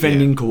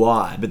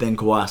Kawhi. But then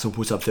Kawhi still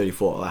puts up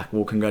 34. Like,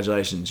 well,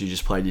 congratulations, you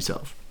just played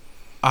yourself.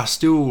 I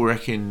still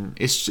reckon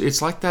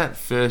it's like that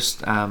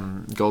first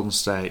Golden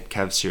State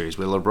Cavs series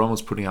where LeBron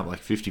was putting up like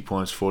 50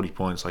 points, 40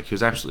 points. Like he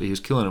was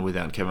killing it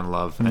without Kevin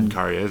Love and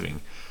Kyrie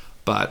Irving.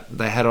 But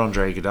they had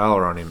Andre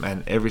Iguodala on him,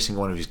 and every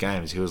single one of his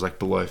games he was like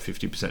below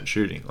 50%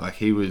 shooting. Like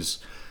he was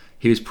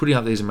putting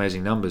up these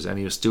amazing numbers, and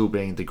he was still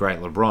being the great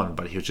LeBron,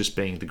 but he was just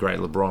being the great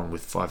LeBron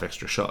with 5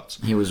 extra shots.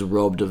 He was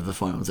robbed of the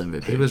Finals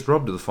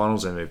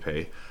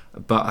MVP.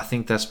 But I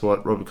think that's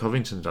what Robert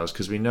Covington does,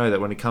 because we know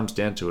that when it comes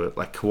down to it,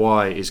 like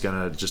Kawhi is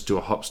going to just do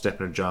a hop, step,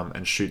 and a jump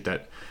and shoot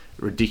that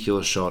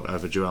ridiculous shot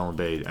over Joel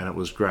Embiid, and it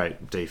was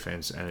great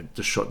defense, and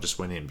the shot just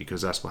went in,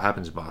 because that's what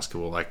happens in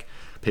basketball. Like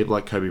people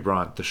like Kobe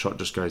Bryant, the shot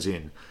just goes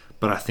in.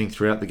 But I think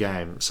throughout the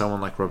game,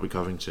 someone like Robert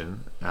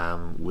Covington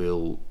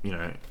will, you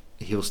know,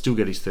 he'll still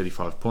get his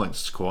 35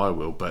 points, Kawhi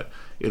will, but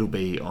it'll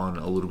be on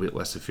a little bit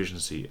less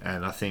efficiency.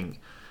 And I think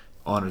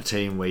on a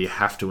team where you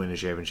have to win a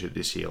championship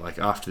this year, like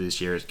after this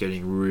year, it's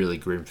getting really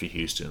grim for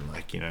Houston.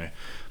 Like, you know,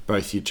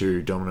 both your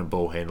 2 dominant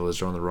ball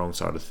handlers are on the wrong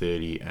side of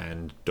 30,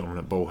 and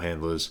dominant ball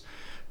handlers,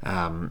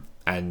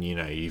 and you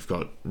know, you've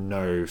got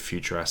no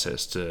future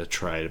assets to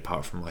trade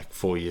apart from like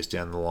 4 years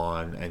down the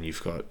line, and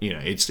you've got, you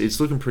know, it's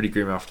looking pretty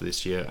grim after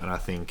this year. And I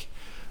think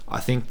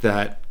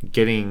that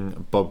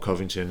getting Bob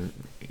Covington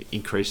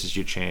increases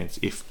your chance,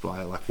 if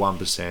by like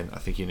 1%. I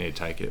think you need to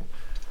take it.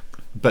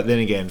 But then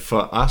again,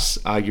 for us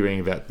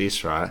arguing about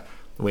this, right,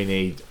 we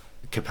need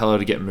Capela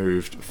to get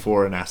moved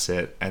for an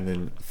asset, and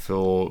then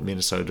for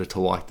Minnesota to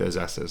like those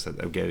assets that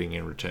they're getting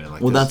in return.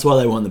 Like, well, that's why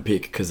they want the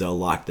pick, because they'll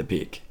like the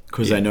pick,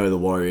 because they know the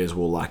Warriors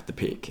will like the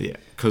pick. Yeah,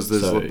 because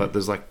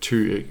there's like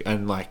 2,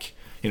 and like,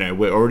 you know,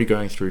 we're already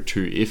going through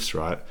 2 ifs,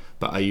 right?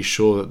 But are you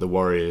sure that the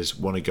Warriors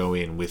want to go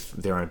in with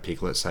their own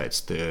pick? Let's say it's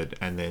 3rd,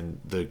 and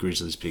then the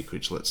Grizzlies pick,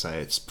 which let's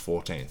say it's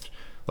 14th.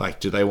 Like,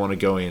 do they want to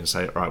go in and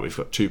say, all right, we've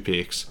got 2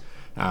 picks,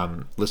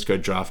 let's go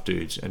draft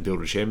dudes and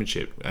build a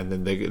championship. And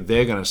then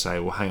they're going to say,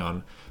 well, hang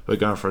on, we're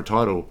going for a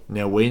title.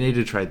 Now we need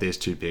to trade these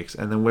 2 picks.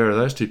 And then where are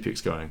those 2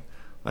 picks going?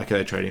 Like, are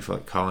they trading for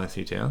like Carl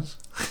Anthony Towns?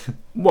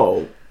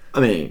 Well, I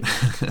mean,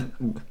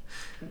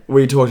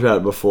 we talked about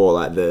it before,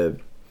 like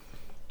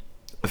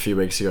a few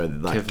weeks ago,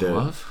 like Kevin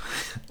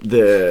Love?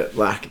 the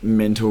like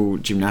mental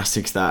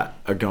gymnastics that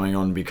are going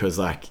on because,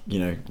 like, you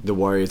know, the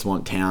Warriors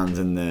want Towns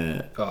and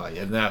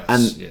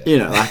you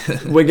know,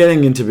 like, we're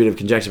getting into a bit of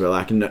conjecture,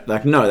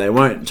 but no, they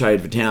won't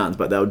trade for Towns,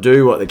 but they'll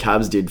do what the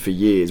Cavs did for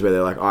years, where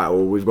they're like, all right,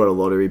 well, we've got a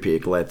lottery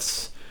pick,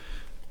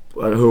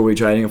 who are we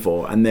trading it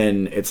for? And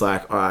then it's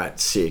like, all right,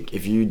 sick.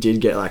 If you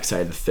did get, like,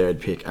 say, the 3rd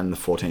pick and the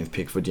 14th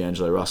pick for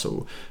D'Angelo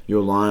Russell,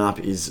 your lineup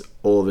is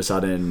all of a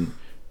sudden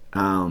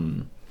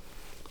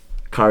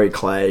Curry,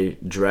 Clay,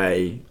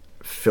 Dre,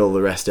 fill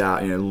the rest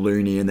out, you know,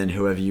 Looney, and then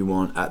whoever you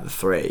want at the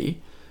 3.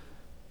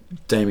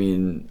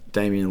 Damian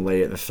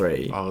Lee at the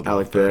 3.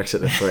 Alec Burks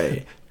at the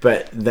 3.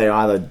 But they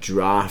either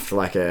draft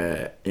like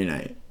a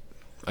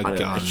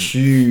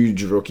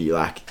huge rookie,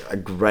 like a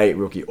great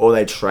rookie, or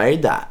they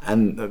trade that.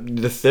 And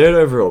the 3rd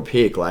overall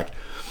pick, like,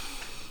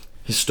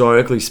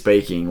 historically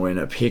speaking, when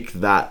a pick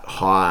that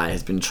high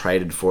has been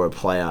traded for a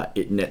player,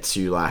 it nets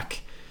you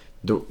like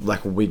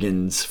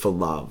Wiggins for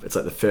Love. It's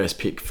like the first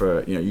pick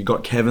for, you know, you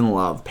got Kevin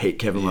Love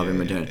in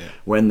return. Yeah.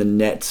 When the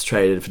Nets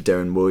traded for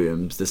Deron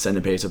Williams, the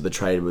centerpiece of the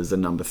trade was the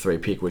number 3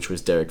 pick, which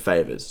was Derek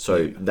Favors.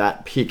 So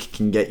that pick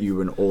can get you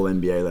an all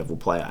NBA level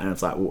player. And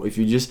it's like, well, if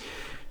you just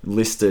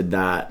listed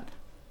that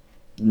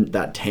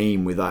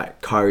team with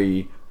like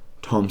Curry,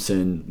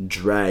 Thompson,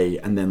 Dre,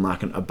 and then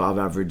like an above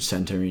average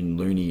center in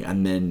Looney,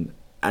 and then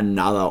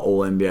another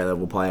all NBA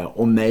level player,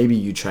 or maybe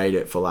you trade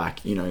it for,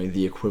 like, you know,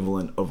 the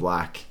equivalent of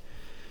like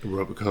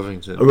Robert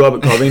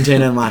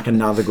Covington and like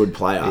another good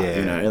player,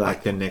 you know,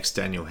 like the next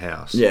Daniel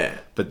House. Yeah.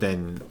 But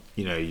then,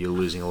 you know, you're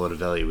losing a lot of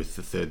value with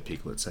the 3rd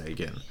pick, let's say,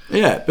 again.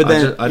 Yeah, but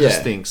then I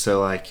just think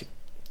so, like,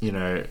 you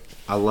know,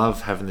 I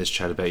love having this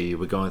chat about you.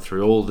 We're going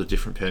through all the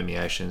different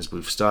permeations.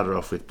 We've started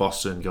off with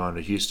Boston, going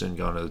to Houston,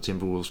 going to the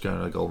Timberwolves,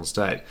 going to Golden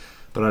State.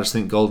 But I just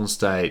think Golden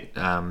State,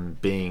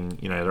 being,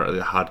 you know, they're at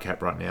the hard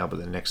cap right now, but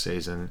the next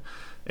season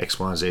X,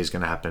 Y, and Z is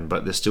going to happen.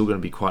 But they're still going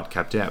to be quite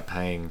capped out,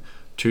 paying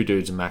 2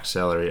 dudes a max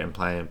salary and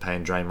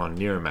paying Draymond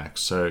near a max.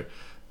 So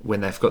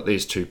when they've got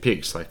these 2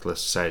 picks, like,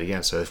 let's say it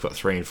again, so they've got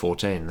 3 and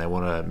 14, and they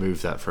want to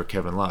move that for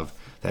Kevin Love.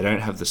 They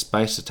don't have the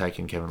space to take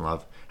in Kevin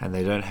Love, and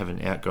they don't have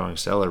an outgoing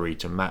salary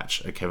to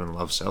match a Kevin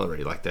Love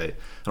salary. And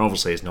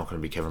obviously it's not going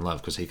to be Kevin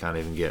Love because he can't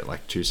even get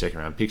like 2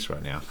 second-round picks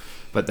right now.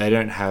 But they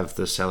don't have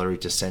the salary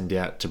to send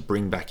out to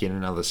bring back in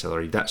another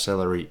salary. That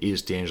salary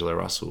is D'Angelo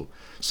Russell,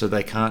 so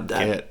they can't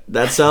get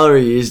that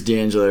salary is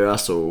D'Angelo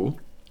Russell.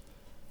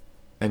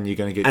 And you're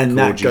going to get and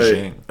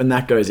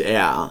that goes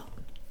out.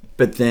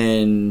 But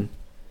then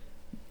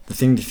the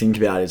thing to think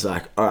about is,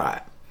 like, all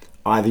right,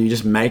 either you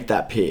just make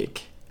that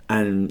pick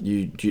and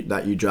you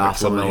draft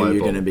someone who you're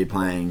going to be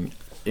paying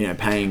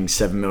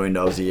 $7 million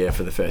a year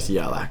for the first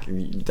year, like,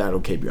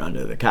 that'll keep you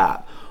under the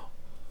cap,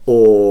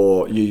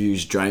 or you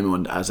use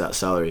Draymond as that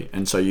salary,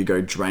 and so you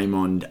go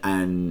Draymond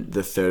and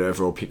the 3rd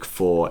overall pick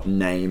for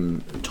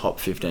name top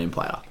 15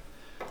 player,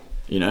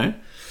 you know.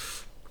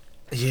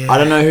 Yeah. I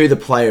don't know who the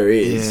player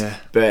is,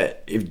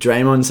 but if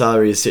Draymond's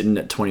salary is sitting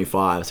at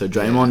 25, so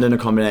Draymond and a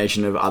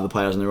combination of other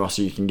players on the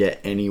roster, you can get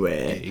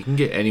anywhere. Yeah, you can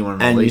get anyone in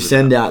the and league. You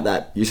send out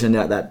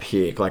that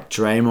pick, like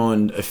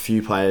Draymond, a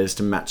few players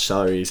to match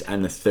salaries,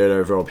 and the 3rd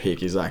overall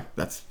pick is like,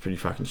 that's pretty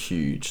fucking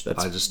huge.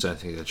 I just don't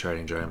think they're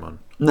trading Draymond.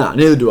 No,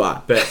 neither do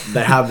I. But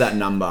they have that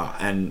number,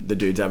 and the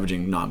dude's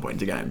averaging 9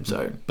 points a game.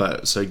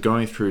 So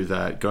going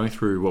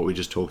through what we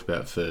just talked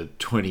about for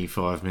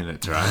 25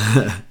 minutes,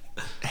 right?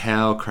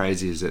 How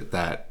crazy is it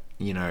that,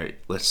 you know,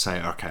 let's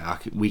say, okay,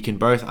 we can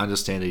both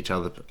understand each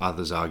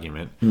other's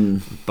argument,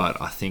 but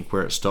I think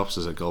where it stops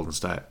is at Golden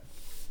State.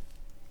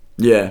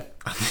 Yeah.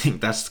 I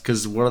think that's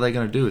because what are they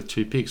going to do with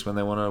 2 picks when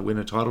they want to win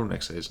a title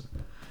next season?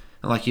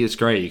 And, like, it's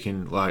great. You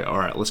can, like, all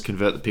right, let's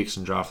convert the picks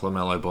and draft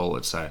LaMelo Ball,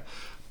 let's say.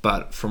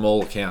 But from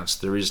all accounts,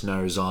 there is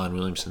no Zion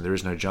Williamson, there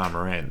is no Ja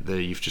Morant.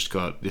 You've just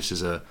got, this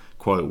is a,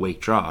 quote, weak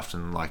draft.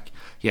 And, like,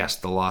 yes,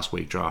 the last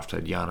week draft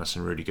had Giannis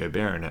and Rudy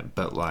Gobert in it,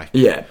 but, like,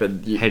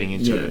 heading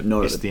into it,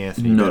 it's the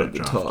Anthony Bennett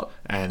draft. Top.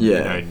 And, you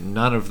know,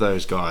 none of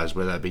those guys,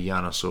 whether that be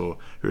Giannis or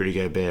Rudy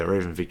Gobert or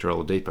even Victor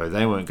Oladipo,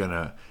 they weren't going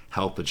to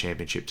help a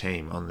championship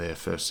team on their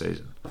first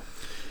season.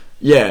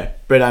 Yeah,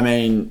 but, I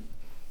mean,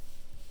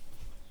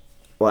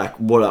 like,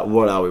 what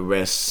are we?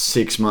 We're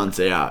 6 months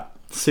out.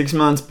 6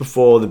 months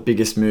before the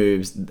biggest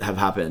moves have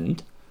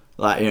happened,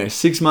 like, you know,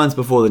 6 months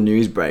before the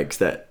news breaks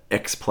that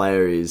X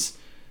player is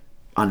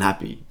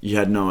unhappy, you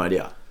had no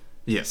idea.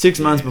 Yeah.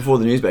 6 months before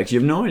the news breaks, you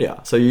have no idea.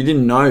 So you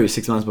didn't know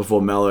 6 months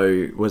before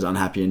Melo was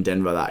unhappy in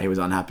Denver that he was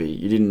unhappy.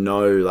 You didn't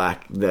know,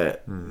 like,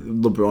 that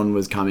LeBron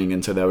was coming,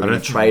 and so they were going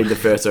to trade the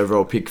first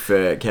overall pick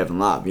for Kevin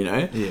Love, you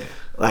know? Yeah.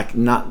 Like,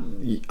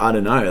 I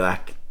don't know,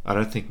 like, I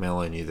don't think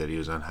Melo knew that he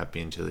was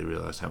unhappy until he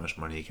realised how much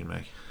money he can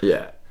make.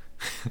 Yeah.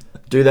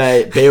 Do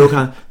they Beal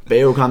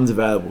comes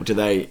available? Do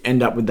they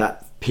end up with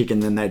that pick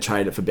and then they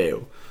trade it for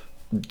Beal?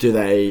 do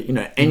they,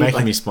 You're any,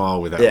 making me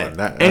smile with that one.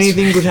 That's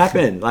anything could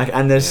happen. Like,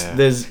 and Yeah.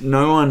 there's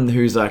no one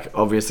who's like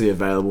obviously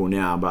available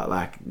now, but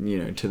like,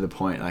 to the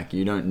point, like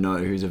you don't know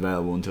who's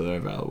available until they're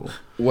available.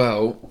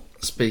 Well,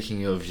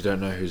 speaking of you don't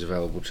know who's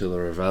available till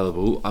they're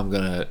available, I'm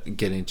going to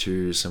get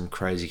into some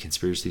crazy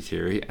conspiracy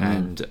theory.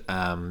 And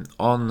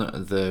on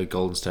the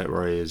Golden State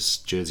Warriors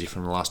jersey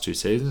from the last 2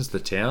 seasons, the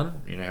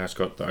town, how it's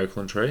got the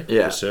Oakland tree,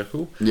 Yeah. the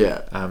circle.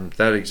 Yeah.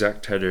 That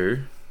exact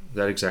tattoo,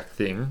 that exact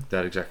thing,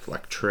 that exact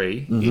like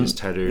tree is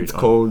tattooed. It's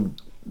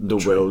called the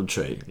World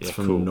Tree. It's Yeah,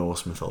 from cool.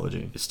 Norse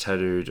mythology. It's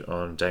tattooed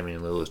on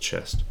Damian Lillard's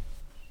chest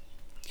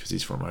because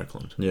he's from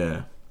Oakland.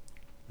 Yeah.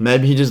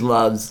 Maybe he just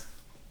loves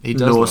He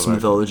does Norse love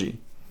mythology.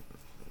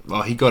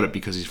 Well, he got it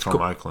because he's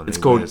from Oakland. It's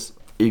He called wears-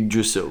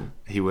 Yggdrasil.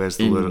 He wears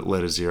the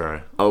letter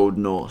 0. Old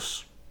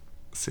Norse.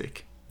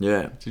 Sick.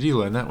 Yeah. Did you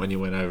learn that when you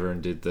went over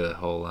and did the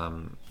whole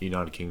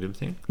United Kingdom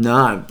thing?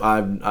 No,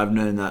 I've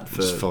known that for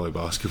Just follow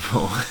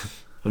basketball.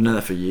 I've known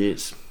that for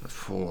years.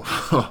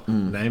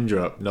 Name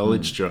drop,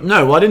 knowledge drop.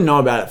 No, well, I didn't know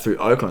about it through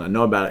Oakland. I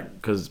know about it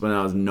because when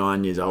I was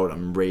 9 years old,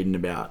 I'm reading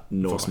about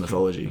Norse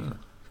mythology.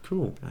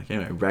 Cool. Like,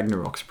 anyway,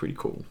 Ragnarok's pretty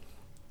cool.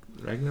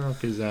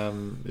 Ragnarok is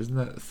isn't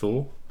that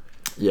Thor?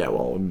 Yeah,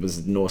 well, it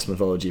was Norse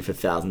mythology for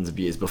thousands of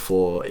years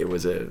before it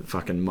was a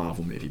fucking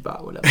Marvel movie,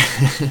 but whatever.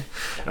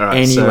 All right.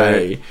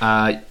 Anyway.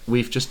 So,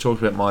 we've just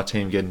talked about my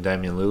team getting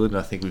Damian Lillard, and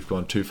I think we've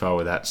gone too far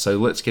with that. So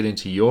let's get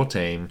into your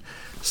team.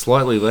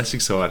 Slightly less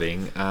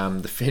exciting.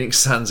 The Phoenix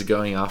Suns are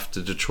going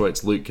after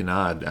Detroit's Luke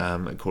Kennard,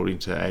 according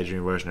to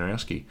Adrian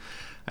Wojnarowski.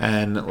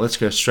 And let's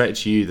go straight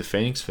to you, the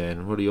Phoenix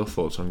fan. What are your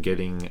thoughts on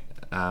getting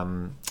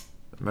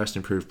most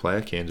improved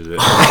player candidate?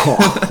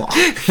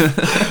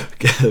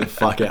 Get the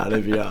fuck out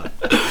of here.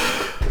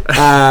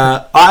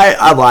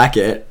 I like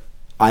it.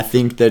 I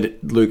think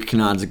that Luke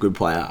Kennard's a good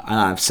player, and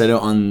I've said it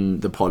on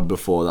the pod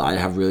before that I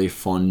have really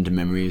fond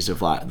memories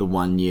of like the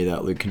 1 year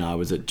that Luke Kennard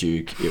was at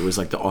Duke. It was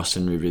like the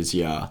Austin Rivers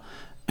year,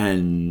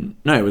 and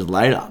no, it was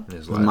later. It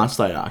was much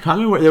later. I can't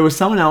remember. There was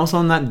someone else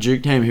on that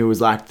Duke team who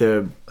was like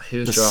the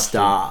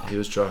star. He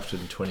was drafted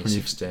in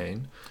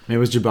 2016. It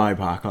was Jabari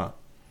Parker.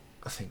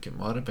 I think it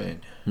might have been.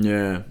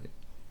 Yeah.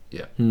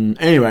 Yeah.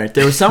 Anyway,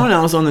 there was someone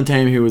else on the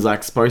team who was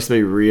like supposed to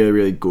be really,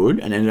 really good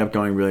and ended up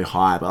going really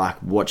high. But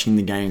like watching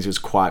the games, it was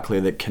quite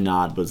clear that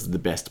Kennard was the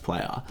best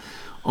player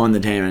on the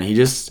team, and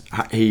he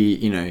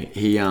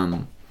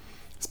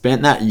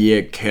spent that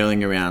year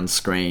curling around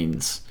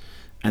screens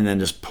and then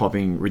just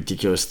popping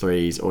ridiculous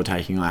threes or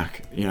taking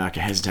like a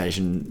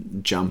hesitation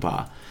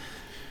jumper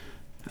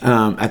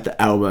at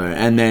the elbow,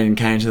 and then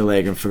came to the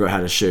league and forgot how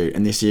to shoot.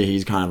 And this year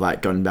he's kind of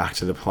like gotten back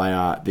to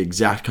the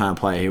exact kind of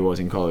player he was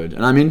in college,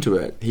 and I'm into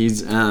it.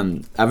 He's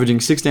averaging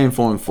 16,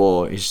 4 and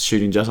 4. He's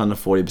shooting just under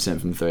 40%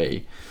 from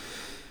 3.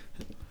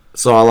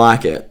 So I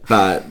like it,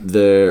 but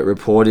the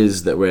report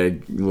is that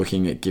we're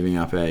looking at giving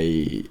up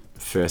a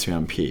first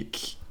round pick,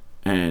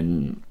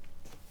 and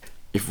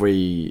if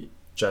we...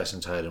 Jason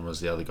Tatum was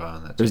the other guy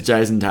on that team. It was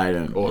Jason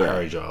Tatum. Or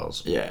Harry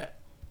Giles. Yeah.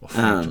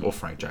 Or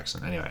Frank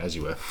Jackson. Anyway, as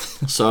you were.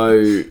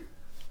 So,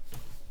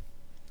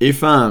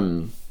 if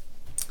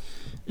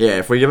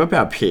we give up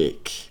our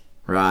pick,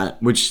 right,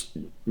 which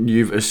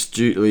you've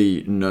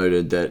astutely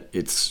noted that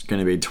it's going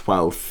to be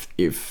 12th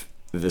if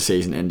the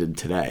season ended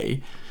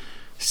today,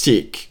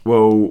 sick.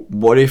 Well,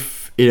 what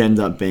if it ends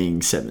up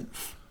being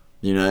 7th?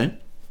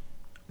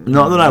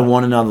 Not that I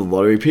want another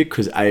lottery pick,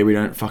 because A, we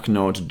don't fucking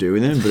know what to do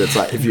with him, but it's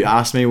like, if you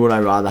ask me, would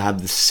I rather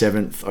have the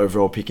 7th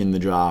overall pick in the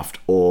draft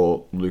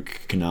or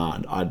Luke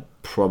Kennard, I'd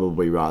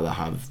probably rather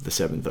have the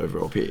 7th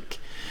overall pick.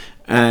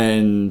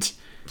 And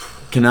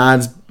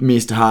Kennard's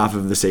missed half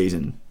of the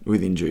season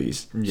with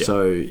injuries. Yeah.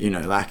 So,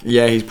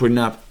 he's putting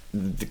up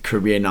the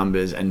career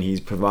numbers and he's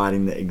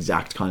providing the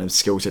exact kind of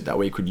skill set that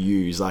we could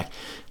use. Like,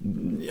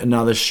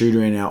 another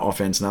shooter in our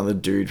offense, another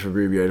dude for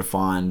Rubio to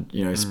find,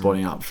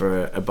 spotting up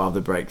for above the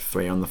break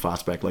 3 on the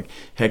fast break, like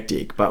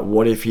hectic. But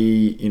what if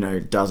he,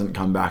 doesn't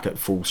come back at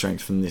full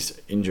strength from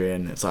this injury?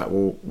 And it's like,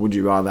 well, would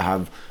you rather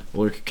have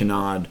Luke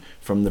Kennard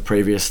from the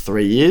previous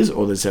 3 years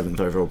or the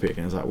 7th overall pick?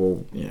 And it's like,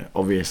 well,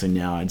 obviously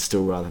now I'd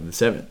still rather have the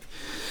 7th.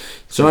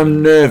 So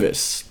I'm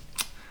nervous.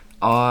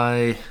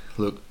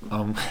 Look,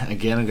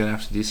 again, I'm going to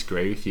have to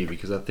disagree with you,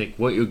 because I think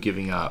what you're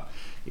giving up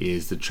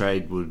is the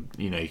trade would,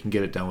 you can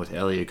get it done with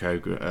Elie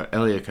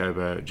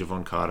Okobo,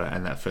 Javon Carter,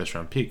 and that first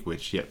round pick,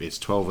 which, it's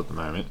 12 at the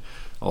moment.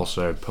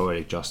 Also,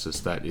 Poetic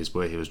Justice, that is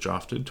where he was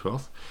drafted,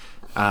 12th.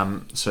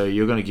 So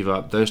you're going to give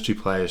up those 2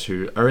 players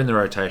who are in the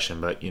rotation,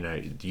 but,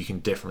 you can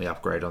definitely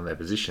upgrade on their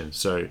position.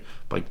 So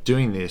by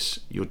doing this,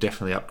 you're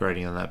definitely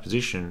upgrading on that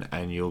position,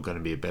 and you're going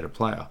to be a better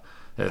player.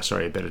 A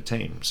better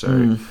team.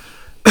 So...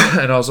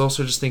 And I was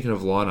also just thinking of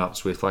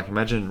lineups with, like,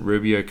 imagine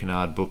Rubio,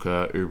 Kennard,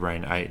 Booker, Oubre,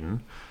 and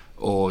Ayton,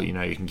 or you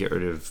can get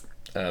rid of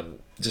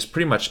just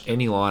pretty much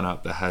any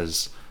lineup that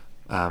has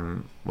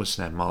what's his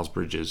name, Miles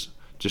Bridges,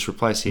 Just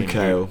replace him.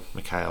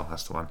 Mikhail,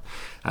 that's the one.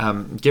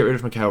 Get rid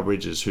of Mikhail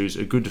Bridges, who's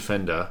a good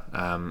defender,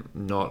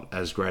 not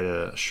as great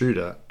a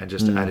shooter, and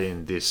just add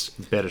in this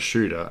better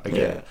shooter.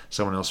 Again,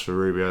 someone else for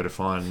Rubio to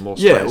find more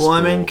space. Yeah, well,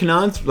 I mean,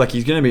 Kennard's, like,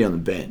 he's going to be on the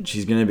bench.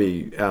 He's going to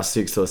be our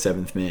 6th or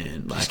 7th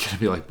man. Like, he's going to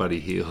be like Buddy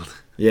Hield.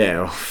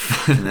 Yeah,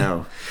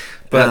 no.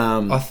 But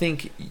I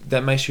think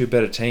that makes you a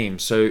better team.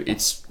 So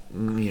it's,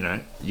 you're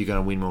going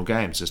to win more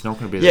games. It's not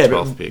going to be the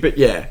 12th pick. But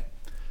yeah.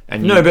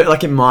 And but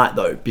like it might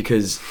though,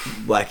 because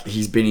like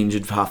he's been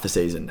injured for half the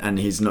season, and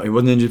he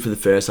wasn't injured for the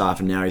first half,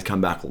 and now he's come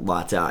back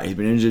lights out. He's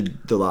been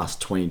injured the last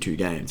 22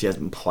 games. He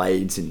hasn't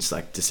played since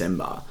like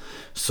December.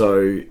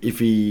 So if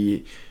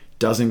he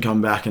doesn't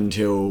come back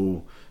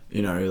until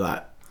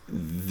like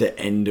the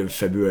end of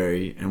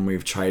February, and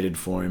we've traded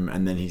for him,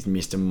 and then he's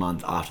missed a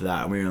month after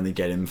that, and we only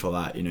get him for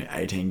like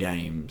 18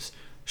 games.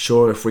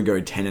 Sure, if we go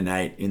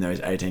 10-8 in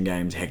those 18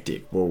 games,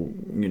 hectic. Well,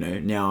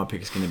 now our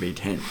pick is going to be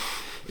 10.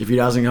 If he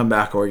doesn't come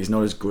back or he's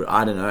not as good,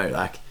 I don't know.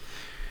 Like,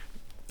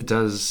 it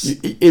does.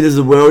 There's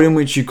a world in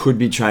which you could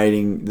be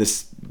trading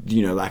this,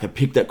 like a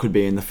pick that could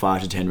be in the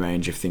 5 to 10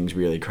 range if things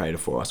really crater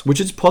for us,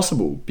 which is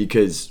possible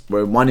because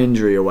we're one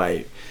injury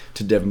away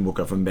to Devin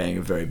Booker from being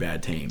a very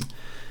bad team.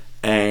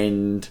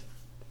 And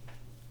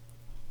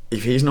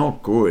if he's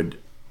not good,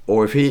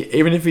 or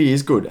even if he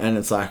is good, and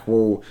it's like,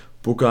 well,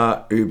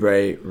 Booker,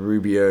 Oubre,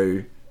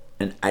 Rubio,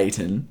 and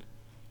Ayton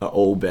are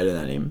all better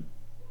than him.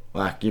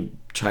 Like, you're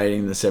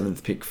trading the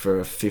 7th pick for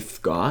a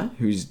 5th guy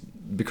who's,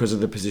 because of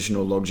the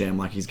positional logjam,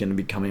 like he's going to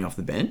be coming off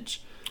the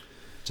bench.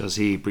 Does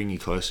he bring you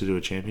closer to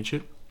a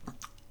championship?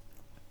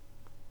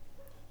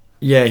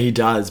 Yeah, he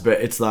does,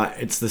 but it's like,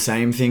 it's the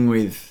same thing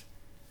with...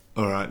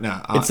 All right,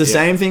 no. It's the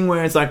same thing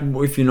where it's like,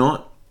 if you're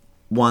not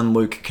one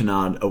Luke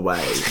Kennard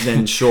away,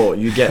 then sure,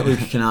 you get Luke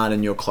Kennard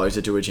and you're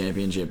closer to a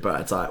championship,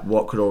 but it's like,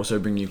 what could also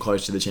bring you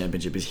close to the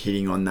championship is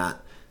hitting on that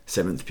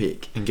 7th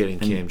pick. And getting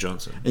Cam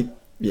Johnson.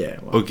 Yeah.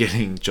 Well, or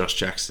getting Josh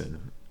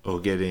Jackson. Or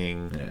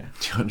getting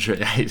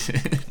DeAndre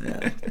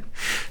Ayton.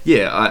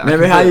 Yeah.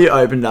 Remember how you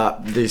opened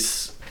up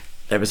this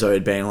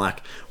episode being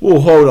like, well,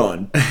 hold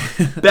on.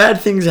 Bad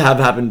things have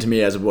happened to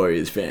me as a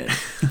Warriors fan.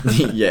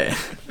 Yeah.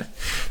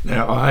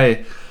 Now,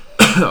 I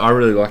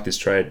really like this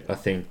trade. I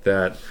think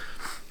that,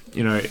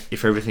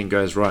 if everything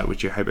goes right,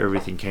 which you hope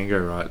everything can go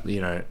right,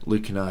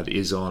 Luke Kennard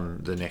is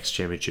on the next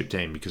championship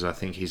team, because I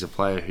think he's a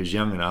player who's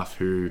young enough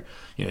who,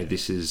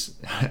 this is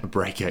a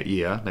breakout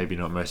year, maybe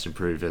not most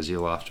improved, as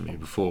you laughed at me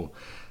before.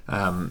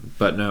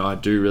 But no, I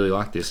do really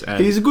like this.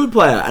 And he's a good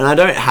player, and I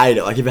don't hate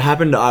it. Like, if it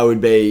happened,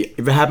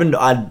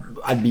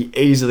 I'd be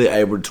easily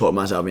able to talk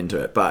myself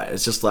into it. But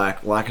it's just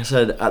like I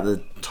said at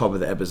the top of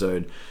the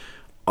episode,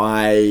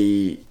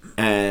 I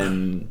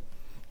am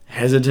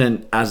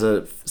hesitant as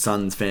a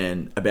Suns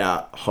fan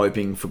about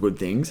hoping for good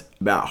things,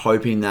 about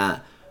hoping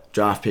that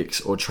draft picks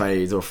or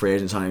trades or free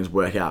agent signings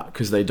work out,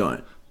 because they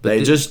don't.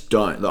 They just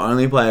don't. The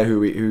only player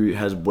who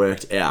has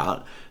worked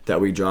out that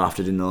we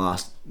drafted in the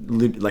last,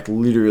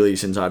 literally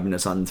since I've been a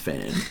Suns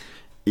fan,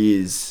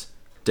 is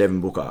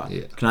Devin Booker.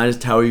 Yeah. Can I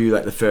just tell you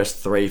the first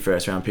 3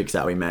 first-round picks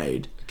that we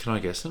made? Can I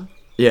guess them?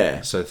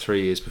 Yeah. So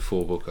 3 years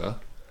before Booker.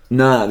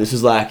 No, this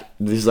is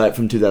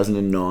from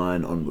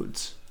 2009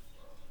 onwards.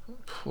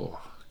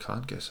 Oh,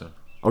 can't guess them.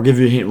 I'll give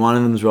you a hint. One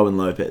of them is Robin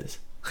Lopez.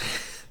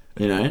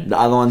 The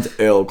other one's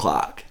Earl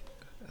Clark.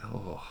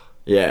 Oh.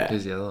 Yeah.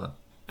 Who's the other one?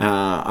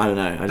 I don't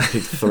know. I just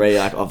picked 3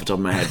 off the top of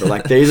my head.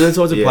 But these are the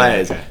sorts of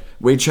players. Okay.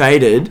 We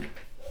traded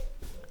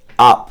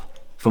up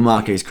for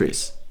Marquise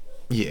Chris.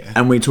 Yeah.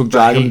 And we took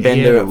Dragan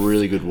Bender. He had a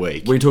really good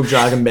week. We took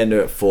Dragan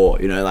Bender at 4.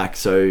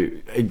 So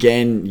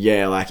again,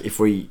 if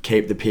we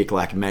keep the pick,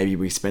 maybe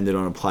we spend it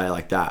on a player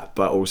like that.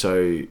 But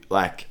also,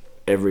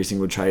 every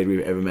single trade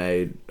we've ever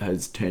made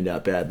has turned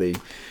out badly.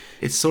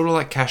 It's sort of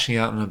like cashing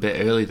out on a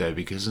bit early, though,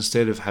 because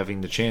instead of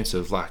having the chance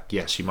of,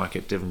 yes, you might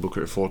get Devin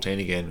Booker at 14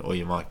 again, or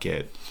you might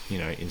get,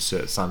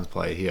 insert Suns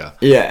player here.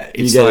 Yeah,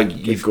 it's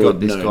you've got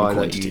this guy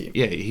quantity.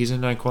 He's a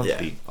known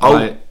quantity.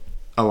 Yeah.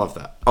 I love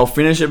that. I'll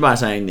finish it by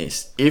saying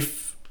this.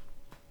 If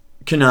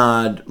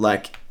Kennard,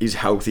 is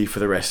healthy for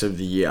the rest of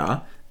the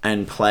year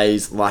and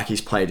plays like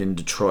he's played in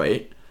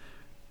Detroit,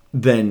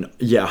 then,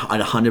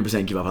 I'd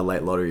 100% give up a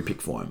late lottery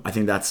pick for him. I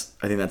think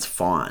that's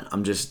fine.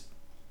 I'm just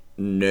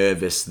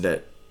nervous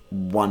that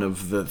one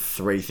of the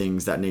 3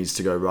 things that needs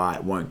to go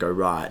right won't go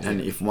right. Yeah.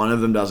 And if one of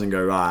them doesn't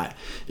go right,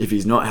 if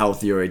he's not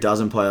healthy or he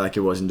doesn't play like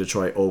he was in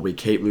Detroit, or we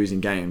keep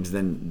losing games,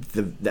 then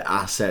the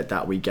asset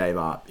that we gave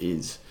up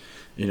is,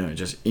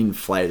 just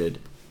inflated.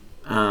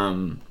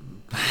 But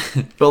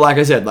like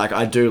I said,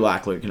 I do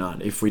like Luke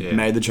Kennard. If we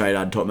made the trade,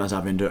 I'd talk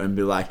myself into it and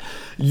be like,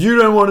 you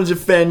don't want to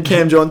defend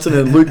Cam Johnson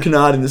and Luke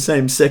Kennard in the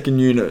same second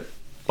unit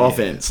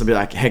offense. I'd be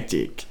like,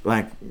 hectic.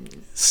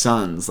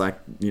 Suns, the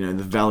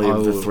value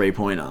of the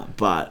 3-pointer.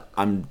 But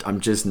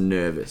I'm just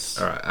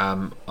nervous. All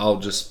right, I'll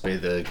just be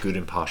the good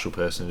impartial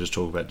person and just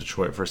talk about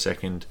Detroit for a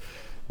second.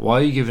 Why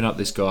are you giving up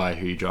this guy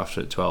who you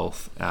drafted at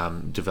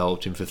 12th,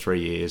 developed him for 3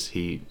 years,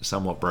 he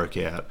somewhat broke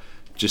out,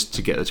 just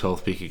to get the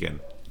 12th pick again?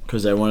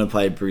 Because they want to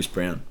play Bruce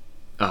Brown.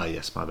 Oh,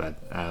 yes, my bad.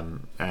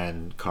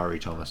 And Kyrie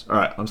Thomas. All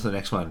right, on to the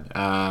next one.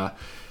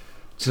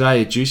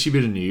 Today, a juicy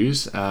bit of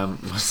news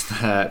was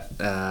that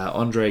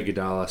Andre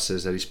Iguodala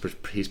says that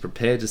he's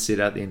prepared to sit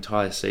out the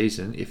entire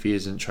season if he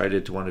isn't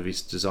traded to one of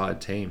his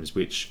desired teams,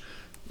 which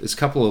there's a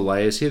couple of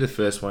layers here. The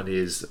first one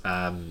is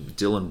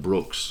Dylan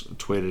Brooks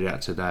tweeted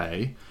out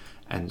today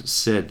and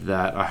said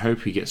that I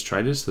hope he gets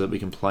traded so that we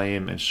can play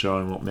him and show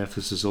him what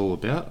Memphis is all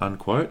about,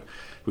 unquote,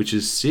 which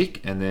is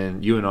sick. And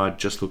then you and I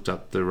just looked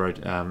up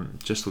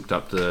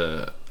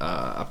the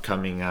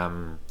upcoming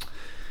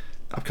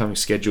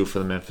schedule for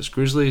the Memphis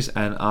Grizzlies,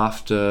 and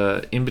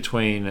in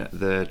between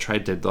the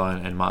trade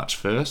deadline and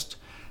March 1st,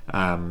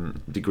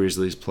 the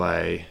Grizzlies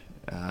play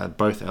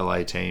both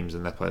LA teams,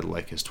 and they play the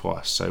Lakers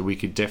twice. So we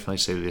could definitely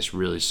see this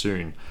really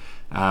soon.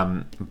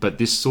 But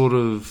this sort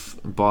of,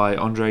 by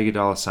Andre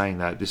Iguodala saying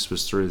that this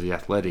was through The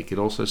Athletic, it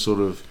also sort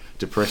of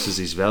depresses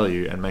his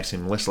value and makes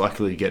him less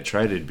likely to get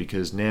traded,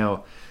 because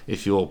now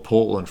if you're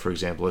Portland, for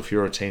example, if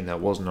you're a team that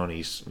wasn't on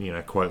his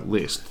quote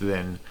list,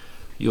 then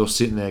you're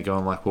sitting there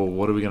going like, well,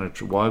 why are we going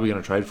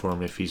to trade for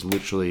him if he's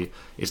literally,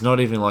 it's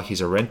not even like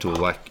he's a rental,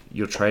 like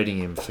you're trading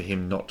him for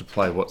him not to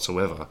play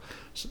whatsoever.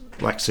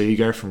 Like, so you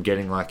go from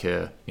getting like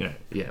a,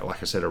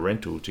 like I said, a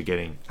rental to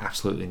getting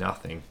absolutely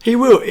nothing. He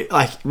will,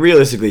 like,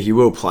 realistically, he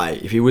will play.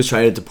 If he was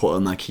traded to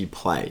Portland, like, he'd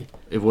play.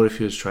 What if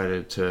he was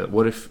traded to,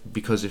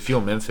 because if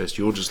you're Memphis,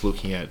 you're just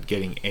looking at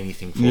getting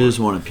anything for him. You just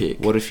want to pick.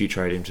 What if you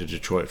trade him to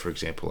Detroit, for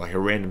example, like a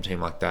random team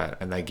like that,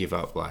 and they give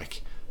up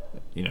like,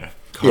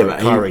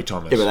 Kyrie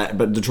Thomas. Yeah,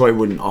 but Detroit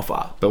wouldn't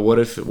offer. But what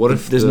if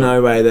there's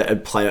no way that a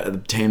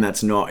team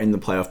that's not in the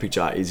playoff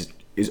picture is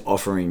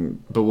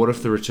offering? But what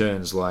if the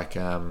returns like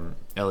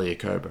Elie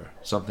Okobo,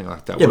 something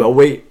like that? Yeah, but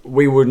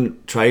we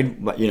wouldn't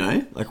trade.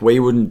 Like we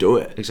wouldn't do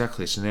it.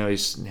 Exactly. So now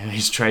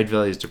his trade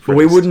value is depressed. But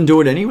we wouldn't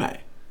do it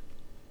anyway.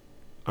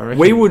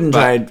 We wouldn't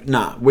trade.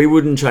 We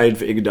wouldn't trade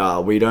for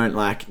Iguodala. We don't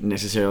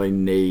necessarily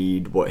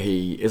need what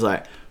he is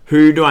like.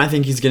 Who do I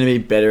think is going to be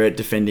better at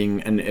defending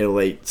an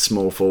elite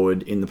small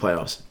forward in the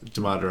playoffs?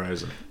 DeMar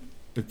DeRozan.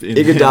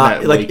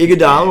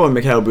 Iguodala or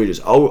Mikal Bridges.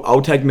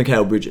 I'll take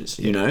Mikal Bridges.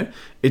 Yeah.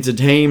 It's a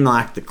team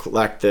like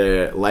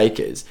the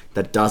Lakers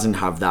that doesn't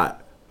have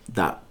that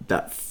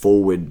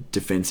forward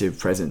defensive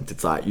presence.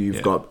 It's like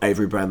you've got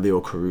Avery Bradley or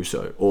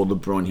Caruso or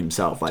LeBron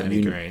himself. Like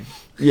Danny Green.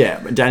 Yeah,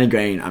 but Danny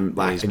Green.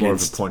 He's more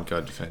of a point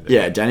guard defender.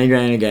 Yeah, Danny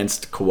Green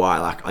against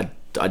Kawhi.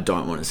 I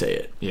don't want to see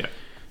it. Yeah.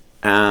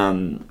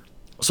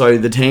 So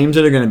the teams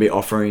that are going to be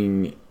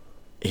offering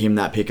him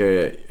that pick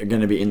are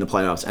going to be in the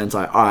playoffs. And it's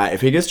like, all right, if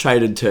he gets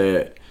traded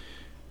to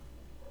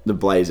the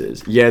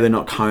Blazers, they're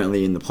not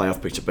currently in the playoff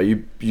picture, but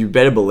you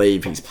better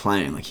believe he's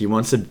playing. Like, he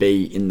wants to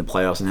be in the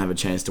playoffs and have a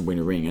chance to win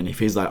a ring. And if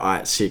he's like, all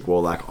right, sick,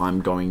 well,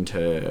 I'm going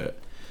to,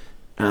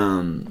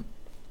 I'm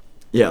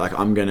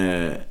going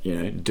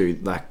to, do,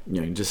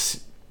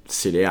 just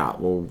sit out.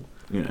 Well,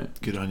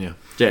 good on you.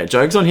 Yeah,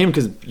 joke's on him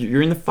because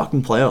you're in the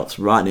fucking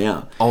playoffs right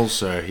now.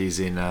 Also, he's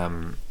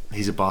in,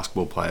 he's a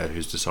basketball player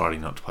who's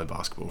deciding not to play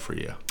basketball for a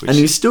year. And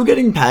he's still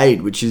getting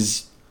paid, which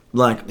is he's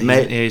not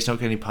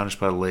getting punished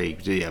by the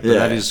league. Yeah, but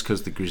that is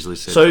because the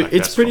Grizzlies said. So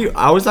it's pretty. Fine.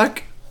 I was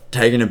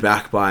taken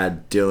aback by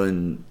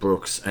Dylan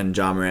Brooks and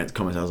Ja Morant's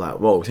comments. I was like,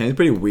 whoa, it seems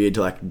pretty weird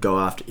to go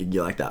after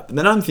Iggy like that. But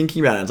then I'm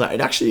thinking about it. It's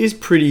it actually is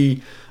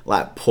pretty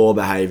poor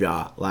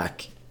behavior,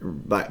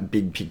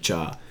 big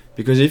picture.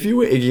 Because if you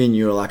were Iggy and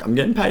you were I'm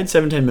getting paid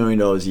 $17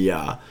 million a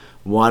year.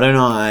 Why don't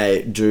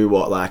I do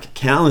what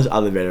countless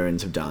other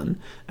veterans have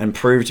done and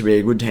prove to be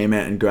a good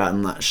teammate and go out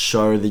and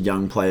show the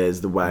young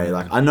players the way?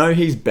 I know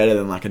he's better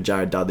than a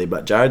Jared Dudley,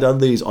 but Jared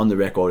Dudley is on the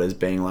record as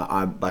being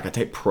I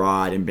take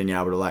pride in being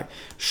able to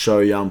show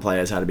young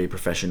players how to be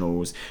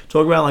professionals.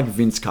 Talk about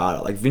Vince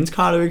Carter. Vince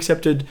Carter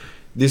accepted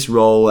this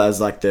role as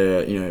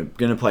the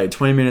going to play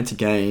 20 minutes a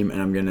game, and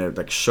I'm going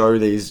to show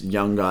these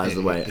young guys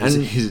the way.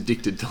 And he's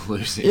addicted to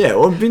losing. Yeah,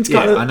 well, Vince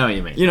Carter. I know what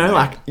you mean. You're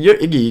Iggy.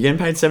 You're getting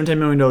paid $17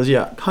 million a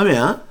year. Come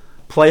out,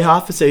 play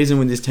half a season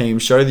with this team,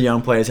 show the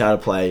young players how to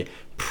play,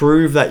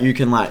 prove that you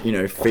can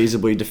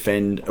feasibly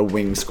defend a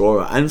wing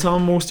scorer, and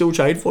someone will still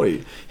trade for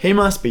you. He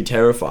must be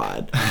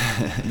terrified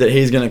that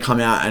he's going to come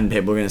out and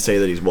people are going to see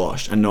that he's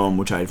washed, and no one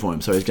will trade for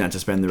him. So he's going to have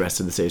to spend the rest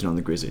of the season on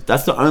the Grizzlies.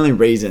 That's the only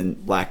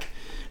reason.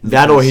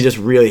 That, or he just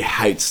really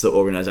hates the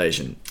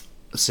organization.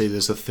 See,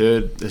 there's a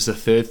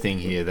third thing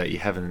here that you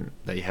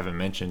haven't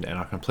mentioned, and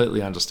I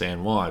completely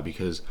understand why,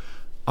 because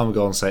I'm a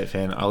Golden State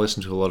fan. I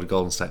listen to a lot of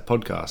Golden State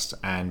podcasts,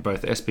 and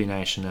both SB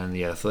Nation and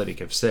The Athletic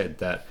have said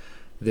that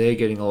they're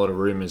getting a lot of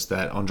rumors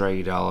that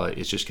Andre Iguodala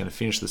is just going to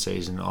finish the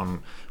season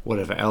on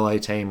whatever LA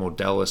team or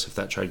Dallas, if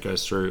that trade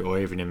goes through, or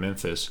even in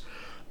Memphis,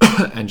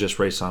 and just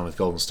re-sign with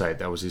Golden State.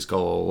 That was his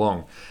goal all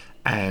along.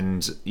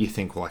 And you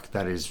think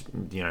that is,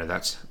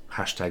 that's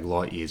hashtag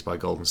light years by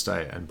Golden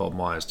State and Bob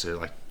Myers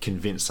to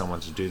convince someone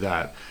to do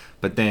that.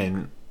 But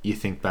then you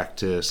think back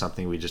to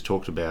something we just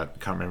talked about,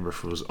 can't remember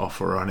if it was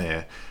off or on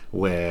air,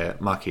 where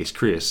Marquise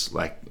Chris,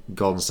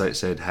 Golden State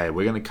said, hey,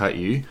 we're going to cut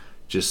you,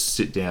 just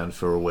sit down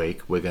for a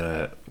week. We're going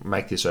to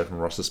make this open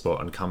roster spot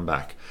and come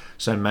back.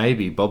 So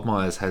maybe Bob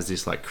Myers has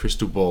this like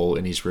crystal ball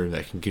in his room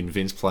that can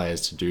convince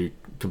players to do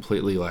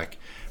completely like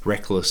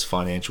reckless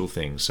financial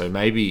things. So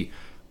maybe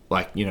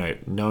like, you know,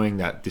 knowing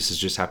that this has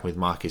just happened with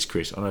Marcus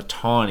Chris on a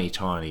tiny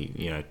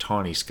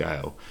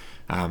scale,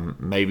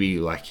 maybe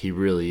like he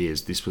really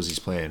is. This was his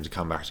plan to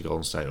come back to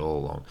Golden State all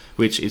along,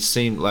 which it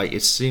seems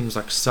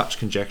like such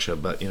conjecture,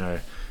 but you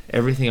know,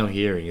 everything I'm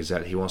hearing is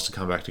that he wants to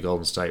come back to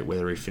Golden State,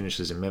 whether he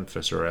finishes in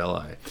Memphis or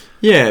LA.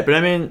 Yeah, but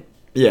I mean,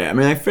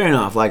 like, fair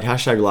enough. Like,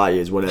 hashtag light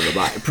years, whatever.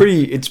 But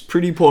it's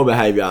pretty poor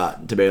behaviour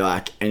to be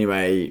like,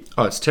 anyway.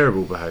 Oh, it's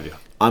terrible behaviour.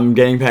 I'm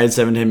getting paid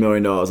 $17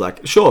 million.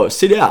 Like, sure,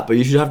 sit out, but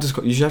you should have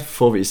to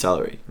forfeit your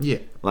salary. Yeah.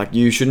 Like,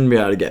 you shouldn't be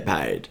able to get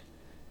paid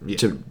Yeah.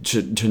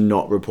 to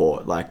not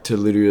report. Like, to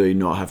literally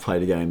not have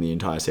played a game the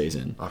entire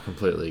season. I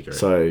completely agree.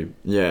 So,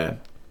 yeah.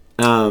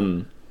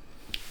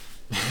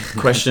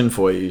 Question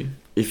for you.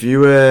 If you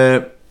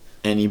were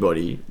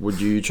anybody,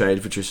 would you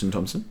trade for Tristan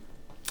Thompson?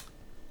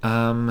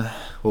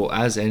 Well,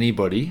 as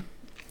anybody,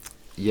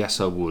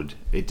 yes, I would.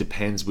 It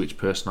depends which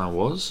person I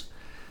was.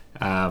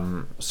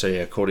 So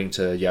yeah, according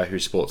to Yahoo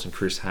Sports and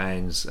Chris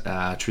Haynes,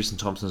 Tristan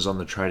Thompson's on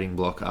the trading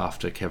block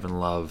after Kevin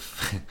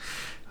Love.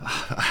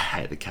 I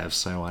hate the Cavs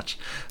so much.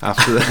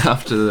 After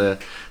the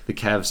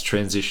Cavs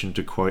transition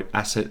to quote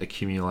asset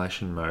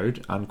accumulation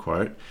mode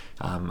unquote,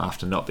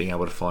 after not being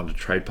able to find a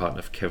trade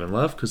partner for Kevin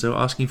Love because they were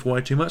asking for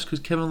way too much because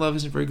Kevin Love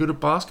isn't very good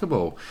at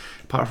basketball,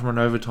 apart from an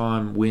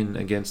overtime win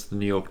against the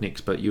New York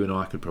Knicks. But you and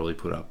I could probably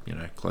put up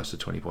close to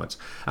 20 points.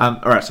 All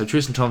right, so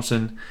Tristan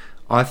Thompson.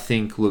 I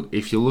think, look,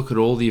 if you look at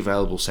all the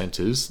available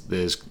centres,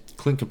 there's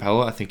Clint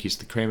Capela. I think he's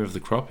the cream of the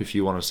crop if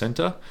you want a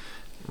centre,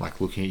 like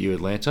looking at you,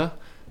 Atlanta.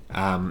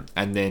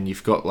 And then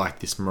you've got like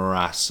this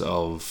morass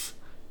of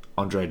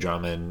Andre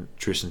Drummond,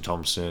 Tristan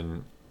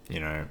Thompson,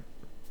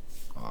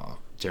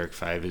 Derek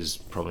Favors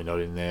probably not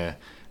in there.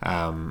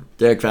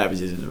 Derek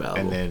Favors isn't available.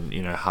 And then,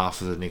 half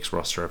of the Knicks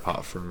roster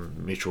apart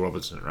from Mitchell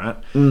Robertson, right?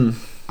 Mm.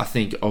 I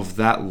think of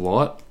that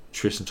lot,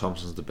 Tristan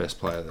Thompson's the best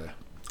player there.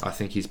 I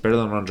think he's better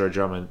than Andre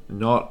Drummond,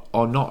 not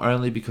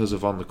only because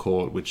of on the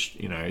court, which,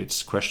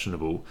 it's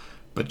questionable,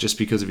 but just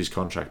because of his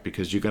contract,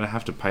 because you're going to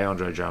have to pay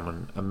Andre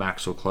Drummond a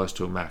max or close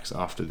to a max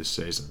after this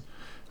season.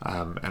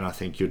 And I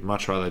think you'd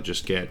much rather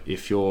just get,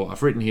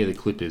 I've written here the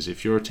Clippers,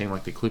 if you're a team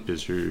like the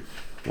Clippers who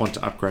want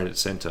to upgrade at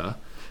centre,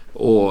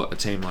 or a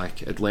team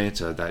like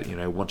Atlanta that,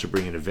 want to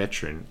bring in a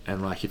veteran,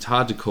 and like it's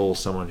hard to call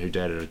someone who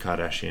dated a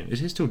Kardashian. Is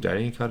he still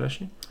dating a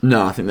Kardashian?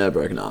 No, I think they're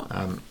broken up.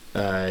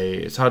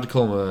 It's hard to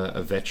call him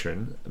a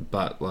veteran,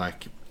 but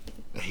like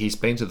he's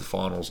been to the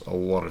finals a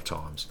lot of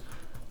times,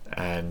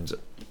 and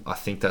I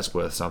think that's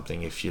worth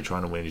something if you're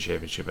trying to win a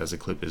championship as the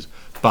Clippers.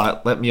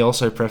 But let me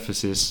also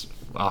preface this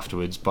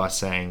afterwards by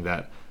saying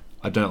that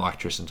I don't like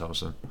Tristan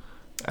Thompson.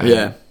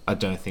 And I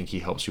don't think he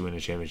helps you win a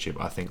championship.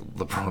 I think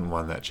LeBron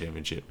won that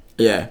championship.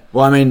 Yeah.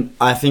 Well, I mean,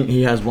 I think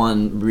he has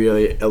one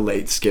really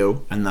elite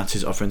skill, and that's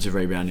his offensive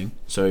rebounding.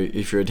 So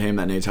if you're a team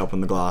that needs help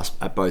on the glass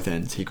at both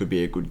ends, he could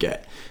be a good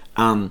get.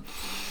 In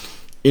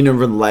a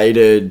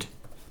related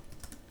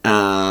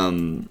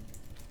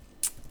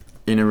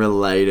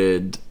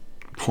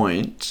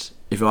point,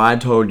 if I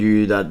told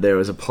you that there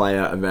was a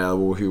player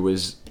available who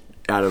was,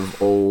 out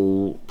of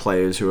all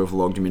players who have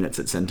logged minutes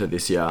at centre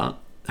this year,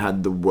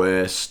 had the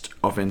worst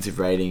offensive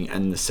rating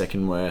and the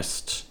second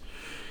worst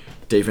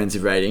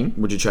defensive rating,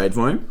 would you trade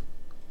for him?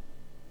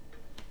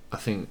 I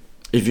think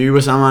if you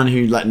were someone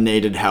who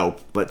needed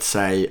help, let's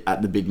say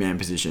at the big man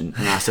position,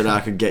 and I said I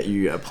could get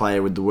you a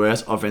player with the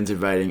worst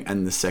offensive rating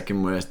and the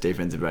second worst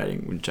defensive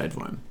rating, would you trade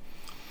for him?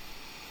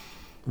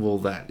 Well,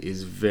 that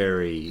is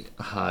very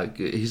hard.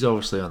 He's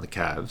obviously on the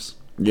Cavs.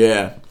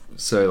 Yeah.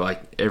 So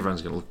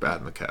everyone's going to look bad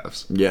in the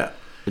Cavs. Yeah,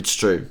 it's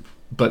true.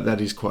 But that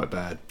is quite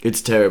bad.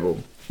 It's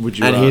terrible. Would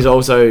you? And he's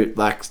also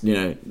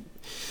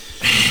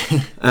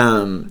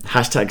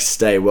hashtag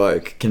stay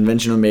woke.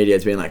 Conventional media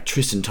has been like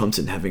Tristan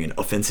Thompson having an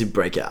offensive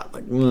breakout.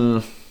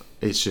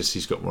 It's just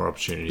he's got more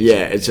opportunities.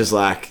 Yeah, it's just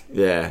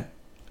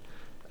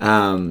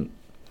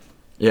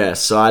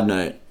side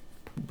note,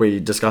 we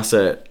discussed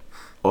it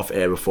off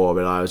air before,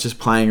 but I was just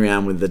playing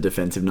around with the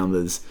defensive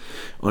numbers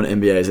on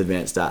NBA's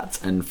advanced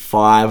stats, and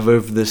 5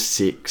 of the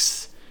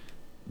 6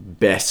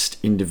 best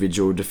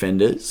individual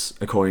defenders,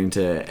 according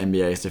to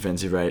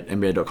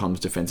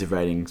NBA.com's defensive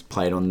ratings,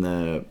 played on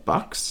the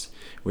Bucks,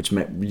 which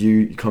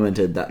you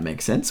commented that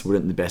makes sense.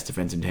 Wouldn't the best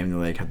defensive team in the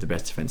league have the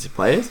best defensive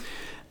players?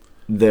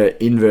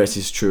 The inverse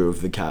is true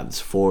of the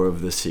Cavs. 4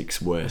 of the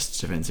 6 worst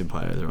defensive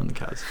players are on the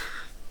Cavs.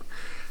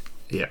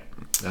 Yeah.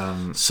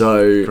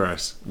 So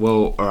gross.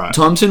 Well, all right.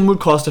 Thompson would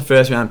cost a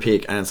first round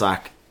pick, and it's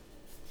like,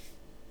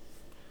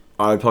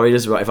 I would probably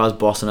just, if I was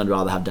Boston, I'd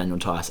rather have Daniel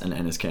Tice and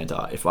Enes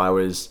Kanter. If I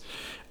was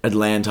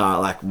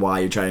Atlanta, why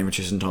are you trading for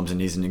Tristan Thompson?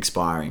 He's an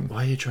expiring.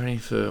 Why are you trading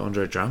for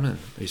Andre Drummond?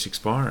 He's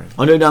expiring.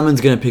 Andre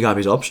Drummond's going to pick up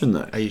his option,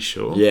 though. Are you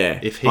sure? Yeah.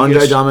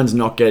 Andre Drummond's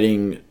not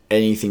getting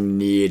anything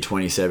near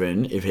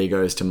 27 if he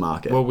goes to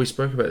market. Well, we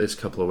spoke about this a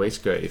couple of weeks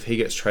ago. If he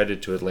gets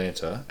traded to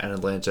Atlanta, and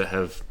Atlanta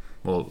have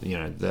well,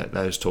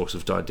 those talks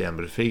have died down.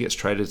 But if he gets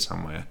traded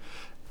somewhere,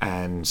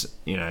 and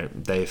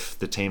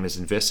the team has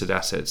invested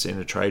assets in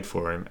a trade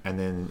for him, and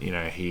then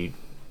he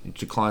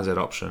declines that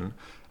option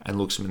and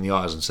looks him in the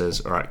eyes and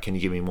says, "All right, can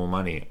you give me more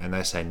money?" And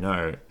they say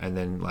no, and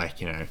then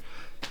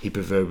he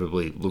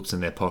proverbially looks in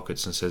their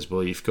pockets and says,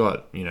 "Well, you've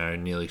got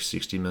nearly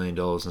 $60 million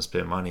in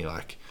spare money.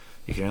 Like,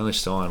 you can only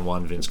sign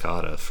one Vince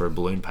Carter for a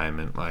balloon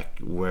payment. Like,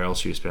 where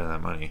else are you spending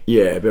that money?"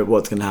 Yeah, but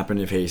what's going to happen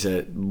if he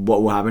says?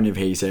 What will happen if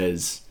he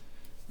says,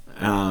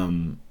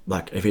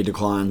 if he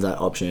declines that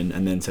option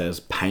and then says,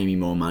 "Pay me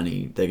more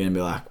money"? They're going to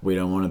be like, "We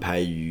don't want to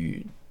pay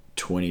you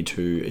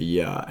 22 a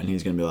year," and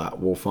he's going to be like,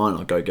 "Well, fine,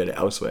 I'll go get it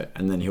elsewhere."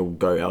 And then he'll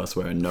go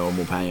elsewhere, and no one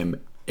will pay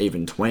him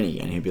even 20,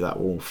 and he'll be like,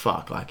 "Well,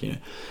 fuck,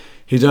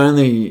 He's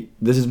only...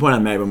 This is the point I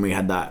made when we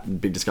had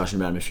that big discussion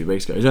about him a few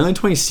weeks ago. He's only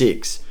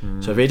 26.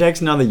 So if he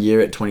takes another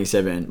year at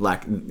 27,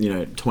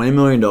 $20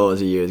 million a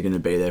year is going to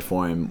be there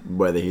for him,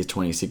 whether he's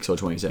 26 or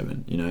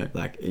 27.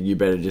 You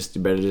better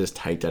just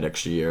take that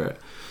extra year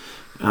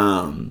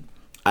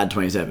at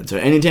 27. So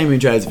any team who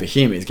trades for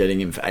him is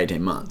getting him for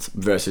 18 months.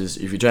 Versus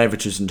if you trade for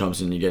Tristan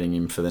Thompson, you're getting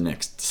him for the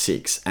next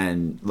 6.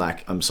 And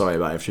I'm sorry,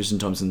 but if Tristan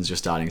Thompson's your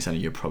starting center,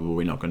 you're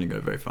probably not going to go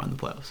very far in the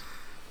playoffs.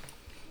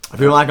 I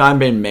feel like I'm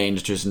being mean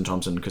to Tristan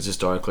Thompson because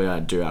historically I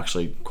do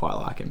actually quite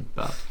like him.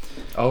 But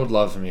I would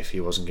love him if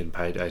he wasn't getting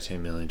paid $18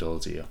 million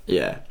a year.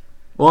 Yeah.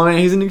 Well, I mean,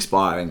 he's an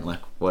expiring,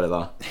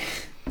 whatever.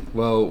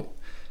 Well,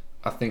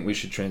 I think we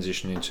should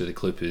transition into the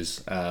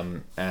Clippers.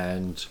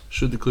 And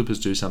should the Clippers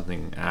do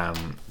something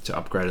to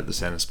upgrade at the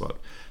center spot?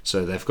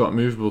 So they've got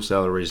movable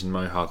salaries in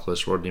Mo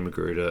Harkless, Rodney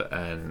Magruder,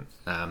 and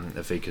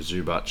Ivica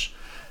Zubac.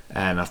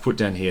 And I've put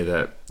down here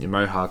that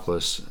Mo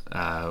Harkless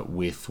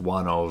with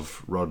one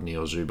of Rodney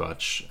or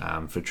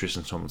Zubac for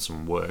Tristan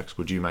Thompson works.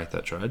 Would you make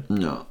that trade?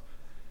 No.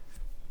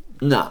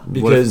 No,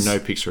 because... What if no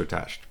picks are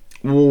attached?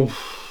 Well...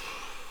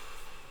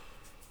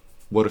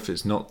 What if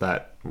it's not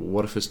that?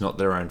 What if it's not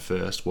their own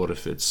first? What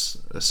if it's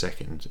a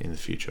second in the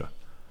future?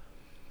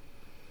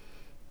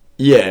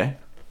 Yeah.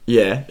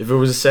 If it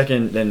was a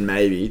second, then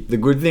maybe. The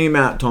good thing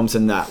about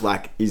Thompson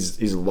that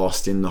is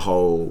lost in the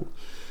whole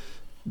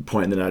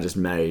point that I just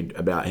made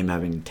about him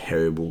having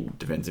terrible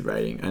defensive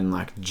rating and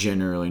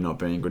generally not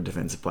being a good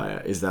defensive player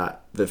is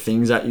that the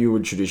things that you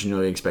would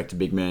traditionally expect a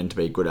big man to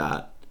be good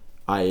at,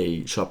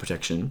 i.e. shot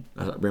protection,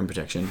 rim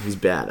protection, he's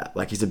bad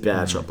at. He's a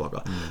bad shot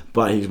blocker.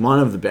 But he's one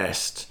of the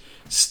best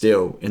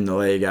still in the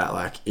league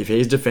at if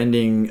he's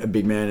defending a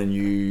big man and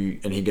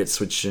he gets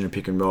switched in a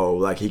pick and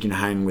roll, he can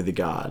hang with the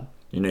guard.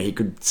 He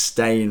could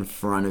stay in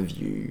front of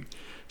you.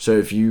 So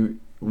if you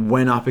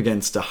went up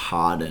against a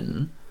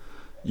Harden,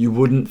 you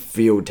wouldn't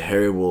feel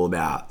terrible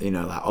about,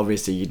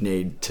 obviously you'd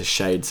need to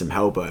shade some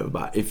help over,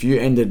 but if you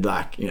ended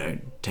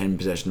 10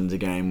 possessions a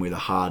game with a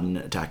Harden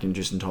attacking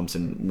Tristan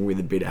Thompson with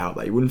a bit of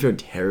help, you wouldn't feel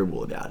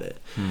terrible about it.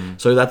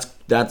 So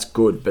that's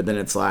good, but then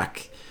it's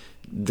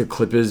the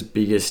Clippers'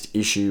 biggest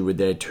issue with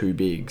their two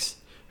bigs,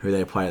 who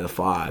they play at the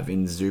 5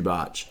 in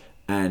Zubac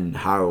and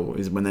Harrell,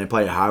 is when they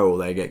play Harrell,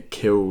 they get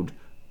killed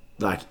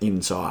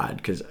inside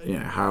because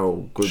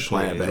Harrell good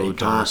player, but he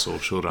can't.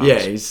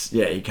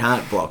 He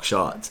can't block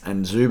shots.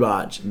 And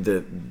Zubac,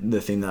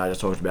 the thing that I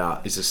just talked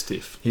about, is a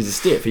stiff. He's a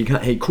stiff.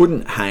 He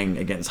couldn't hang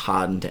against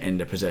Harden to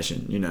end a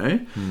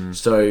possession.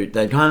 So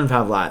they kind of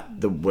have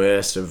the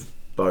worst of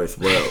both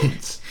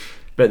worlds.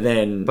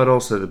 But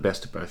also the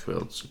best of both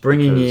worlds.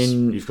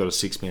 You've got a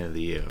 6 man of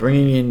the year.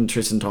 Bringing in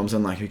Tristan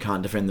Thompson, who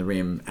can't defend the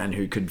rim and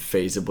who could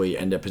feasibly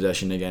end a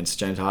possession against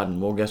James Harden.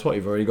 Well, guess what?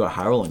 You've already got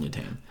Harrell on your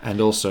team. And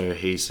also,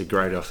 he's a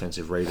great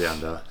offensive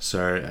rebounder.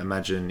 So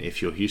imagine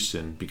if you're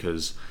Houston,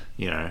 because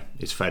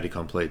it's fait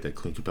accompli that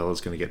Clint Capela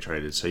is going to get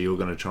traded. So you're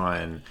going to try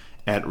and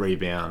out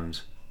rebound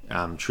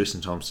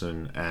Tristan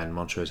Thompson and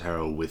Montrezl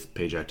Harrell with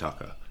PJ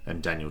Tucker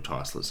and Daniel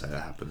Tice. Let's say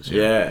that happens.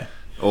 Yeah.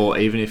 Or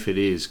even if it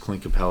is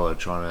Clint Capela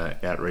trying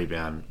to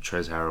out-rebound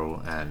Trez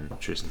Harrell and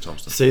Tristan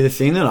Thompson. See, the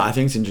thing that I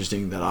think is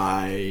interesting that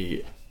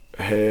I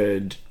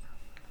heard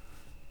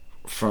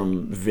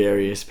from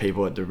various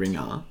people at The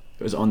Ringer,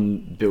 it was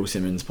on Bill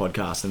Simmons'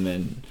 podcast, and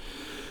then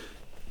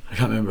I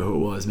can't remember who it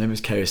was. Maybe it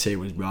was KOC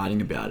was writing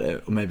about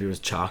it, or maybe it was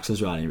Charks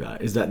was writing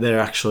about it, is that they're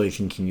actually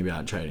thinking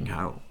about trading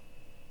Harrell.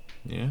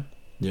 Yeah?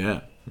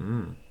 Yeah.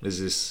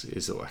 Is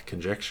it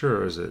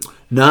conjecture or is it?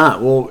 Nah,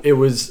 well, it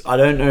was. I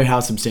don't know how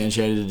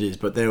substantiated it is,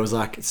 but there was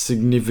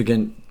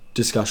significant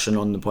discussion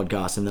on the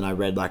podcast, and then I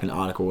read an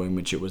article in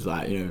which it was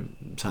something.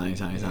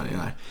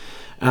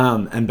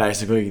 And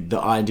basically the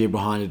idea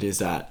behind it is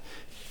that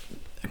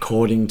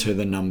according to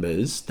the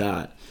numbers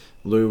that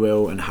Lou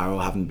Will and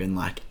Harrell haven't been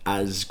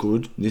as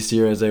good this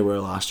year as they were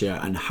last year,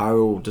 and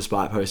Harrell,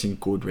 despite posting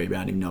good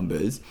rebounding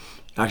numbers,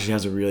 actually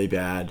has a really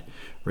bad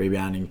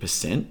rebounding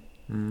percent,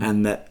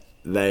 and that.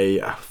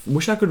 I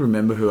wish I could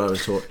remember who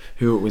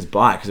it was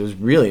by, because it was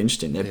really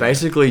interesting. They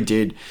basically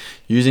did,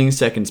 using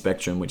Second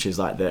Spectrum, which is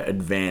the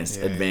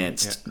advanced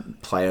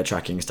player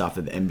tracking stuff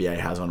that the NBA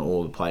has on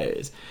all the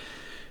players,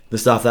 the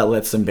stuff that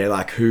lets them be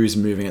who's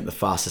moving at the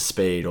fastest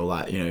speed, or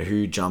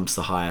who jumps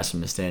the highest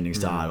from a standing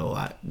start,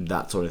 or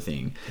that sort of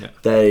thing.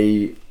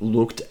 They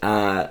looked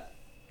at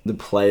the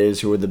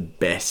players who are the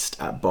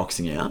best at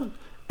boxing out.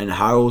 And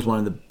Harrell's one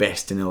of the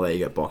best in the league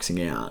at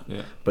boxing out.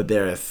 Yeah. But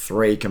there are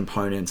 3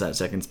 components that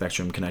second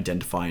spectrum can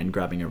identify in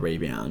grabbing a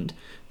rebound.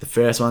 The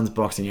first one's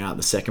boxing out.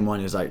 The second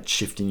one is like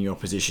shifting your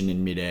position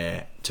in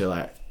midair to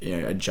like, you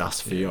know,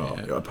 adjust for your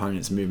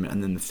opponent's movement.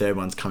 And then the third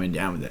one's coming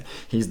down with it.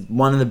 He's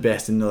one of the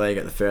best in the league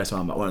at the first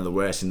one, but one of the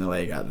worst in the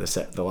league at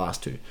the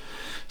last 2.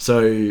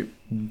 So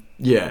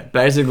yeah,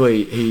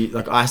 basically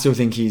I still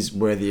think he's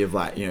worthy of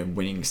like, you know,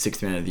 winning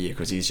 6th man of the year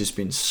because he's just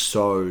been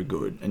so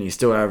good, and he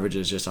still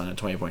averages just under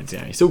 20 points a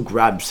game. He still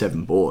grabs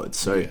 7 boards,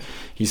 so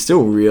he's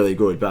still really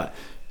good. But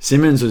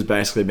Simmons was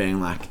basically being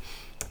like,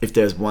 if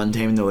there's one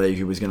team in the league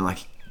who was gonna like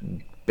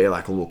be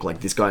like, look,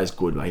 like this guy's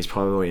good, but he's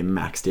probably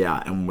maxed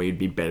out, and we'd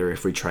be better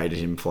if we traded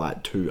him for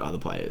like 2 other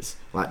players,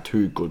 like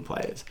 2 good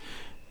players.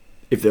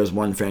 If there was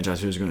one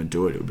franchise who was going to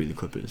do it, it would be the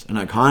Clippers, and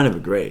I kind of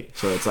agree.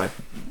 So it's like,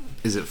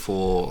 is it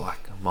for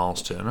like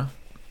Miles Turner?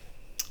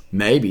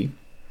 Maybe.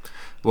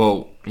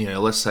 Well, you know,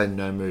 let's say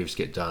no moves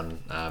get done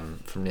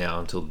from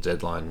now until the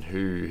deadline.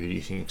 Who do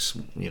you think's,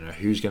 you know,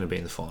 who's going to be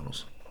in the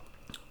finals?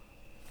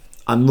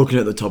 I'm looking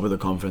at the top of the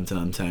conference and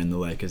I'm saying the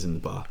Lakers and the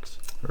Bucks.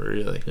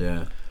 Really?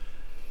 Yeah.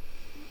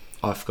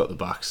 I've got the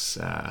Bucks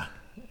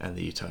and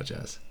the Utah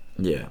Jazz.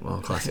 Yeah,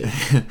 well, classic.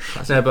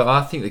 No, but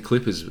I think the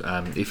Clippers.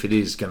 If it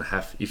is going to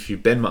have, if you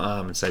bend my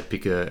arm and say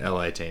pick a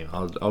LA team,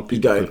 I'll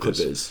pick the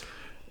Clippers.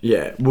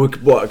 Yeah, what?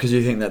 Because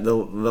you think that the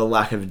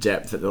lack of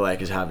depth that the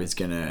Lakers have is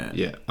gonna.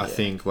 Yeah, I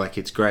think like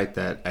it's great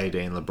that AD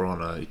and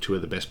LeBron are 2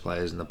 of the best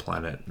players in the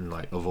planet and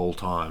like of all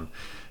time,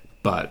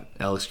 but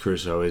Alex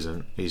Caruso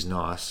isn't. He's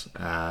nice.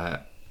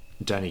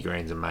 Danny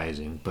Green's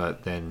amazing,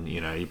 but then,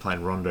 you know, you're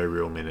playing Rondo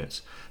real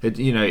minutes.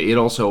 It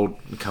also all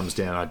comes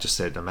down. I just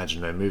said,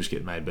 imagine no moves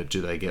get made, but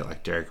do they get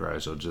like Derrick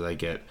Rose, or do they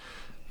get,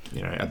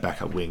 you know, a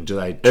backup wing? Do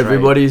they?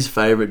 Everybody's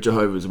favorite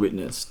Jehovah's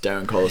Witness,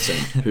 Darren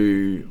Collison,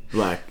 who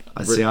like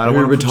I don't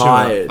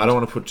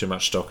want to put too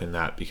much stock in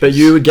that, because. But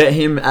you would get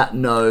him at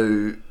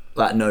no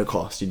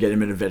cost. You'd get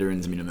him at a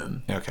veteran's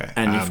minimum. Okay.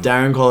 And if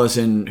Darren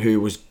Collison, who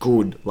was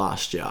good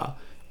last year,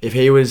 if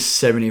he was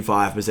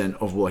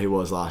 75% of what he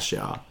was last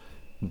year,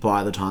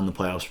 by the time the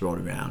playoffs rolled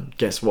around,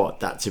 guess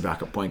what? That's your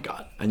backup point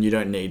guard, and you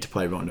don't need to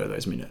play Rondo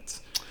those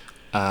minutes.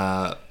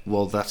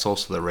 Well, that's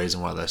also the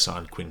reason why they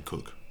signed Quinn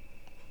Cook,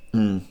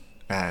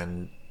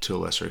 and to a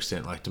lesser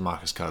extent, like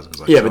DeMarcus Cousins.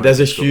 Like, yeah, but there's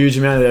a huge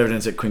amount of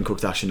evidence that Quinn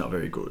Cook's actually not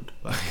very good.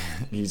 Like,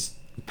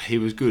 he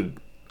was good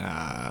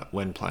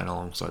when playing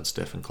alongside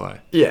Steph and Clay.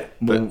 Yeah,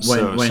 when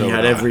he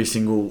had every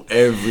single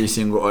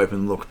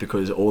open look,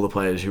 because all the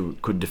players who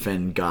could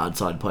defend guard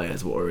side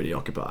players were already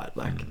occupied.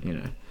 Like, you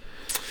know.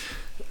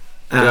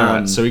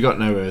 Alright, so we got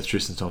nowhere with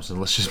Tristan Thompson.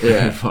 Let's just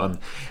move on.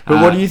 But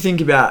what do you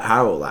think about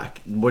Harrell? Like,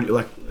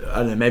 I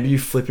don't know. Maybe you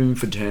flip him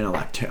for Turner.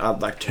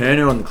 Like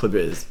Turner on the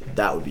Clippers,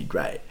 that would be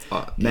great.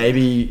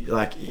 Maybe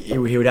like he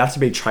would have to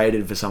be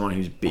traded for someone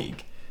who's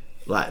big.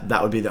 Like,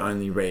 that would be the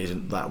only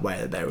reason, that way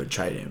that they would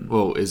trade him.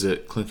 Well, is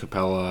it Clint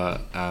Capela,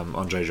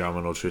 Andre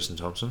Drummond, or Tristan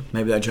Thompson?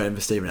 Maybe they trade him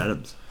for Steven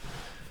Adams.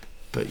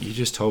 But you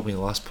just told me in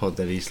the last pod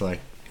that he's like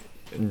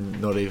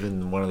not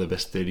even one of the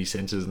best 30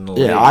 centers in the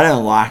league. Yeah, I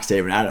don't like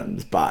Steven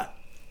Adams, but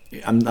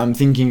I'm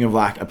thinking of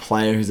like a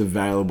player who's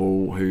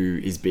available who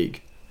is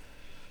big.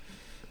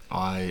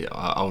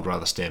 I would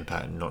rather stand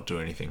pat and not do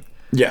anything.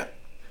 Yeah,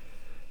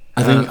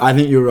 I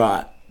think you're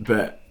right,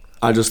 but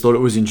I just thought it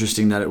was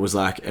interesting that it was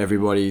like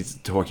everybody's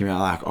talking about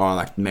like, oh,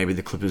 like maybe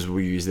the Clippers will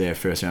use their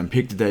first round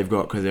pick that they've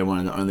got because they're one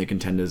of the only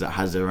contenders that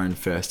has their own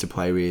first to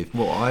play with.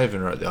 Well, I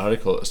even wrote the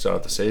article at the start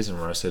of the season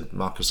where I said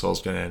Marc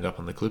Gasol's going to end up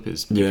on the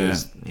Clippers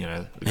because you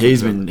know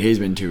he's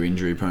been too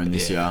injury prone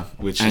this year,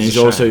 and he's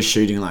also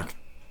shooting like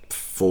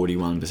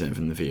 41%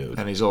 from the field,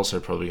 and he's also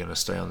probably going to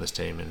stay on this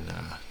team. And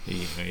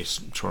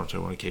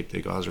Toronto want to keep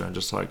their guys around.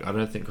 Just like I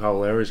don't think Kyle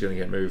Lowry is going to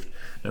get moved,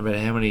 no matter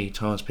how many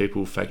times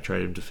people fake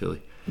trade him to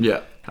Philly.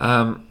 Yeah.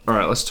 All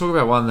right, let's talk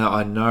about one that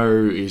I know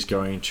is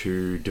going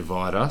to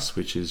divide us,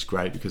 which is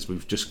great because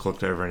we've just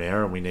clocked over an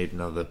hour and we need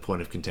another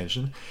point of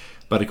contention.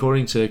 But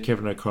according to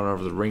Kevin O'Connor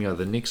of The Ringer,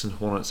 the Knicks and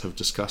Hornets have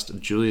discussed a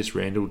Julius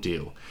Randle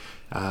deal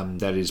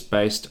that is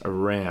based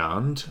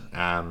around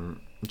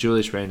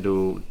Julius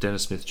Randle,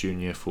 Dennis Smith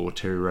Jr. for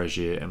Terry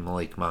Rozier and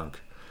Malik Monk.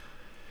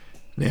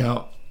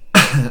 Now,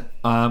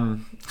 I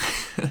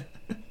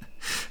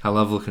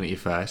love looking at your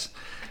face.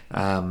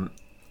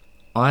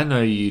 I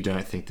know you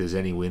don't think there's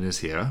any winners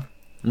here.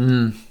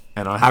 And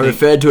I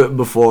referred to it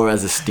before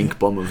as a stink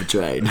bomb of a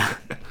trade.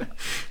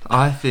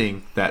 I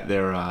think that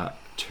there are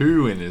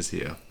 2 winners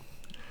here,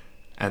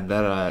 and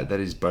that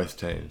is both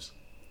teams.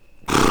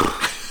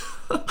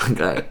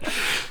 Okay.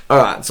 All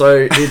right.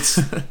 So it's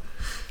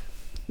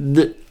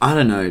I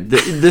don't know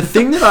the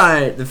thing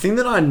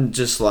that I'm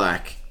just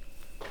like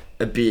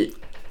a bit.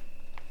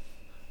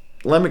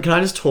 Can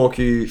I just talk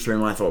you through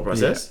my thought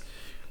process?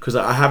 Because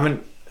I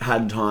haven't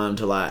had time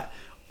to like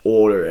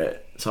order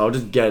it, so I'll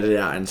just get it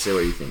out and see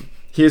what you think.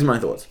 Here's my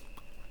thoughts.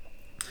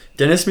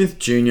 Dennis Smith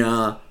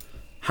Jr.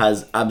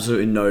 has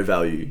absolutely no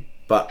value,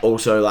 but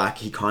also like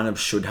he kind of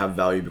should have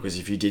value, because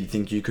if you did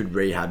think you could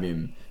rehab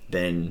him,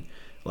 then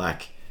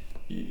like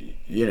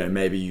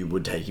maybe you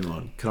would take him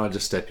on. Can I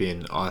just step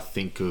in? I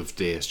think of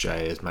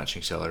DSJ as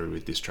matching salary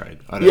with this trade.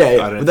 I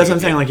But that's what I'm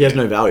saying. Like, he has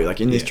no value.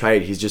 Like, in this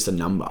trade, he's just a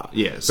number.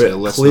 Yeah, so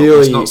let's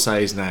not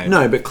say his name.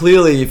 No, but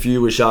clearly, if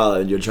you were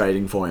Charlotte and you're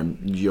trading for him,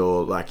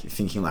 you're like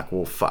thinking like,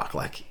 well, fuck,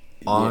 like.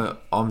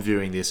 I'm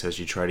viewing this as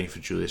you're trading for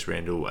Julius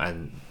Randle,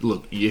 and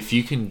look, if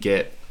you can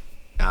get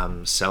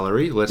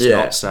salary, let's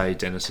not say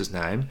Dennis's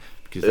name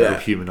because that'll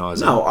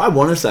humanise it. No, I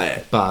want to say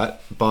it.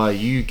 But by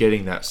you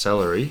getting that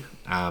salary,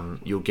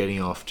 you're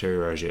getting off Terry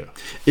Rozier.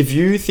 If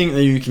you think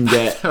that you can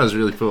get... That was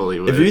really poorly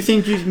worded. If you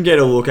think you can get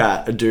a look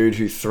at a dude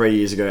who 3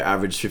 years ago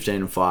averaged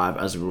 15-5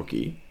 as a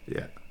rookie...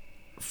 Yeah.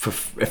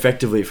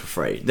 Effectively for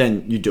free,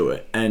 then you do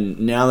it. And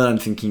now that I'm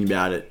thinking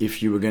about it,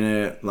 if you were going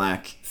to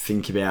like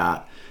think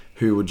about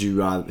who would you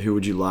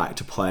like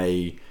to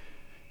play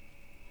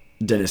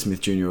Dennis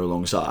Smith Jr.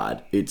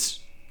 alongside, it's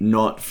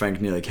not Frank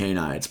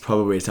Ntilikina. It's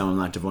probably someone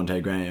like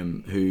Devontae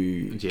Graham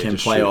who can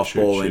play off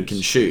ball and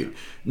can shoot.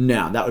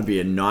 Now, that would be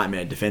a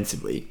nightmare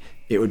defensively.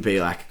 It would be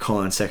like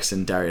Colin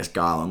Sexton, Darius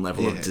Garland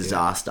level of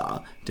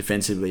disaster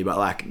defensively, but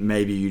like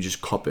maybe you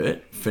just cop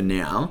it for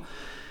now.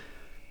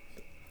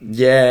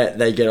 Yeah,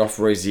 they get off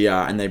Rozier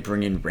and they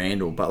bring in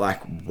Randall, but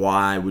like,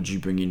 why would you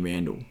bring in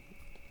Randall?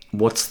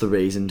 What's the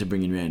reason to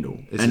bring in Randall?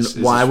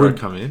 Why would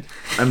come in?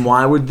 And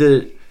why would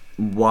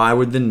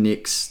the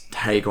Knicks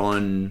take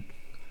on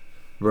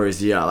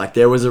Rozier? Like,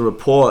 there was a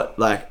report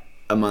like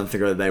a month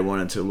ago that they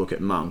wanted to look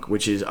at Monk,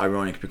 which is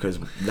ironic because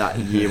that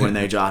year when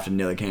they drafted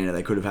Ntilikina,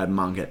 they could have had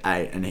Monk at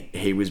 8, and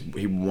he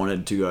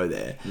wanted to go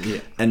there.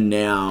 Yeah. And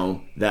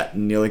now that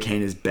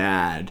Ntilikina's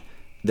bad,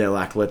 they're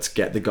like, let's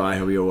get the guy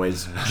who we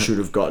always should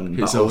have gotten.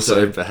 He's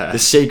also bad. The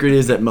secret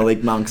is that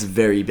Malik Monk's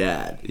very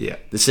bad. Yeah.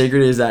 The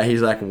secret is that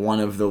he's like one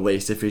of the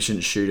least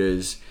efficient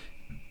shooters.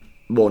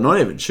 Well, not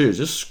even shooters,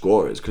 just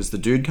scorers, because the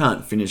dude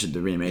can't finish at the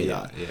rim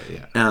either.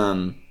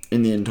 Yeah.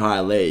 In the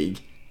entire league.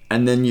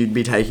 And then you'd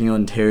be taking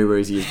on Terry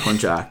Rozier's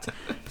contract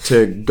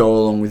to go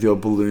along with your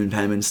balloon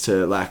payments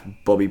to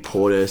like Bobby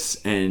Portis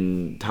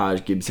and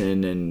Taj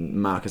Gibson and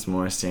Marcus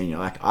Morris Sr.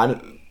 Like,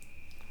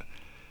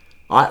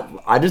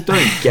 I just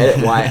don't get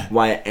it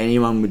why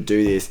anyone would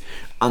do this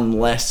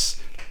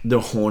unless the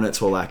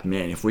Hornets were like,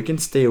 man, if we can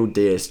steal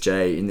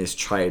DSJ in this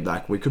trade,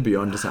 like, we could be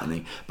onto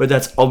something. But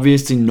that's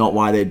obviously not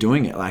why they're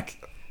doing it. Like,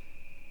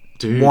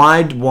 dude,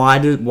 why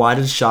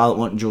does Charlotte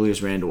want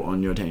Julius Randle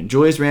on your team?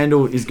 Julius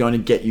Randle is going to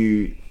get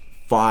you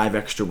 5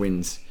 extra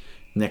wins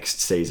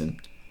next season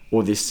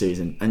or this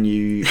season, and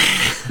you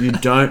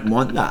don't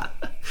want that.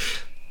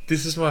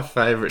 This is my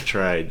favourite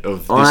trade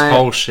of this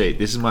whole sheet.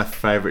 This is my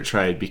favourite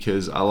trade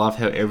because I love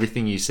how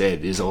everything you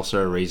said is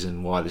also a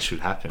reason why this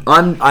should happen.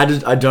 I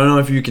don't know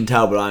if you can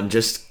tell, but I'm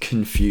just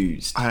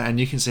confused. And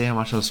you can see how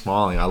much I'm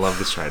smiling. I love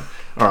this trade.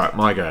 All right,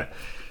 my go.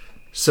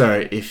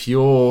 So if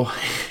you're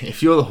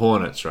the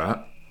Hornets, right?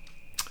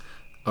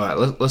 All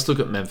right, let's look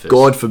at Memphis.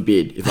 God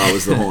forbid if I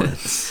was the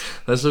Hornets.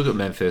 Let's look at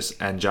Memphis,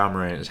 and Ja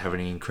Morant is having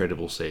an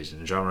incredible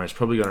season. Ja Morant's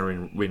probably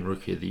going to win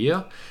Rookie of the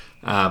Year.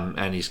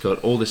 And he's got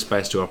all this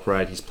space to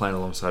operate. He's playing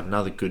alongside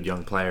another good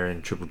young player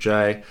in Triple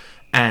J.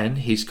 And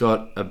he's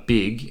got a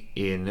big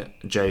in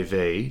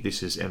JV.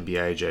 This is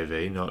NBA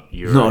JV, not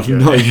Euro. Not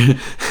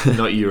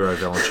Euro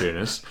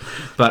Valanciunas.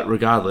 But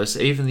regardless,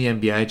 even the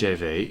NBA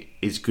JV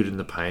is good in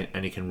the paint,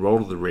 and he can roll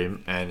to the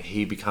rim, and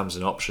he becomes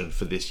an option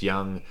for this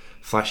young,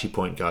 flashy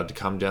point guard to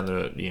come down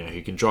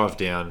he can drive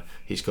down.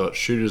 He's got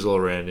shooters all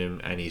around him,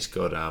 and he's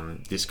got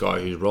this guy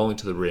who's rolling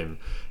to the rim.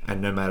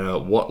 And no matter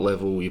what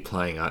level you're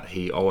playing at,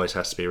 he always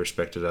has to be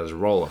respected as a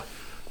roller.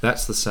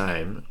 That's the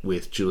same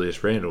with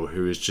Julius Randle,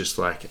 who is just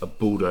like a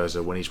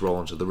bulldozer when he's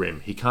rolling to the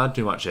rim. He can't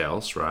do much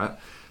else, right?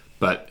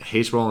 But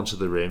he's rolling to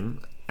the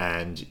rim,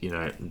 and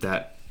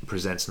that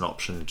presents an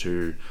option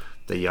to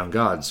the young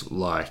guards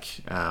like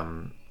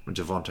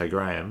Devontae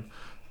Graham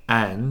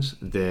and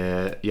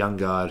their young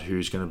guard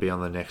who's going to be on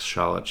the next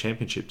Charlotte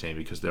championship team,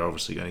 because they're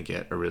obviously going to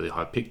get a really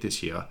high pick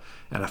this year.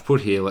 And I've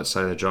put here, let's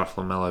say they draft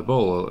LaMelo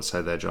Ball, or let's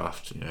say they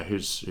draft,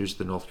 who's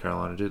the North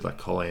Carolina dude, like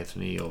Cole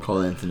Anthony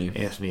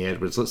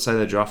Edwards. Let's say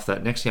they draft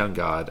that next young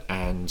guard,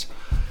 and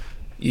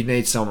you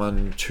need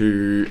someone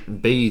to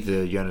be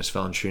the Jonas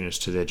Valanciunas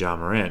to their Ja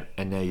Morant,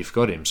 and now you've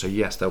got him. So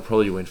yes, they'll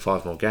probably win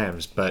 5 more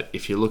games, but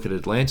if you look at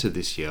Atlanta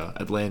this year,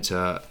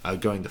 Atlanta are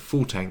going the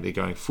full tank. They're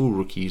going full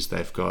rookies.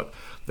 They've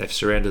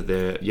surrounded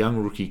their young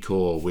rookie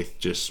core with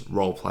just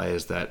role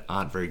players that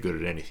aren't very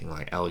good at anything,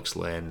 like Alex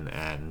Len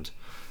and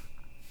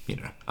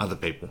other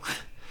people.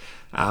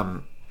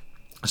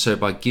 So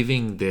by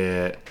giving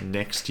their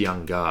next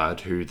young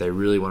guard, who they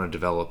really want to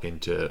develop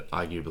into,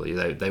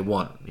 arguably they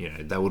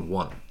would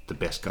want the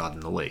best guard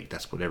in the league.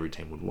 That's what every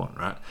team would want,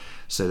 right?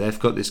 So they've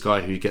got this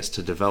guy who gets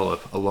to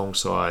develop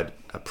alongside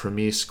a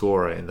premier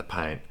scorer in the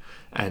paint.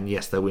 And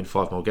yes, they win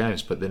 5 more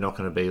games, but they're not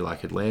going to be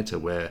like Atlanta,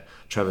 where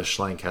Travis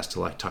Schlenk has to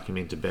like tuck him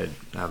into bed,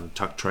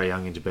 tuck Trae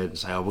Young into bed, and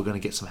say, "Oh, we're going to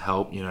get some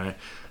help."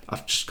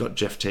 I've just got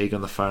Jeff Teague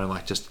on the phone,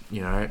 like, just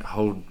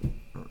hold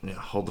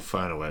hold the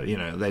phone away.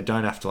 They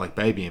don't have to like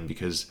baby him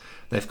because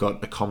they've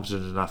got a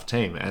competent enough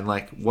team. And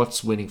like,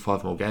 what's winning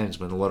 5 more games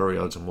when the lottery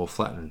odds are more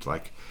flattened?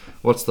 Like,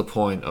 what's the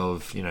point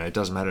of it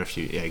doesn't matter if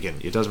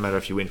it doesn't matter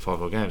if you win 5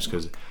 more games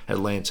because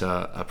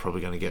Atlanta are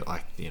probably going to get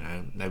like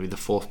maybe the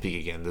 4th pick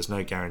again. There's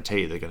no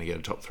guarantee they're going to get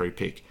a top 3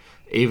 pick,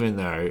 even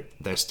though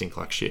they stink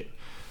like shit.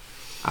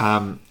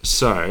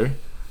 So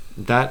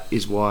that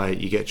is why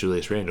you get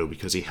Julius Randle,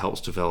 because he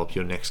helps develop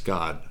your next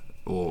guard.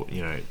 Or,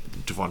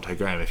 Devontae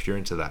Graham, if you're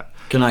into that.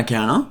 Can I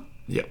counter?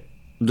 Yep.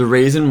 The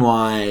reason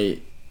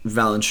why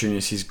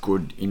Valanciunas is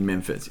good in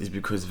Memphis is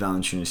because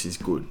Valanciunas is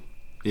good.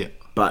 Yeah.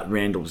 But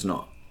Randall's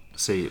not.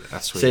 See,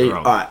 that's where you're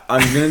wrong. Alright,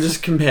 I'm going to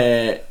just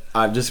compare...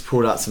 I've just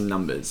pulled out some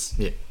numbers.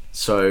 Yeah.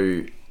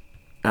 So,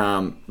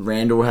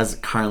 Randall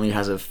currently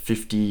has a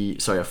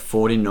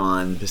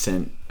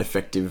 49%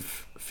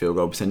 effective field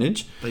goal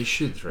percentage. They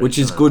should. Which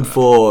is good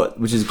for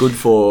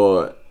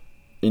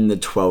in the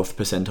 12th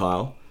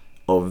percentile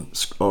of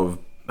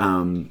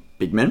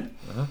big men.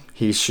 Uh-huh.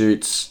 He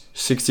shoots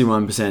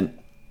 61%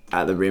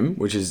 at the rim,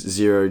 which is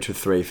 0 to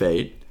 3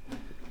 feet,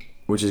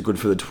 which is good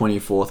for the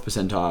 24th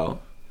percentile.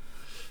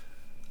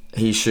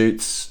 He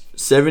shoots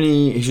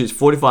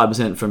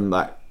 45% from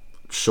like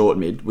short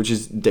mid, which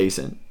is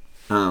decent.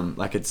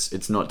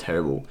 It's not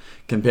terrible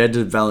compared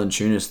to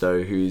Valanciunas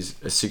though, who's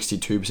a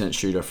 62%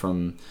 shooter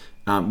from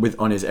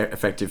on his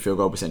effective field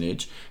goal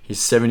percentage. He's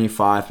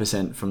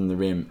 75% from the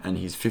rim and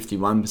he's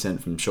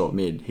 51% from short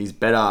mid. He's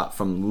better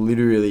from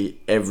literally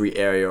every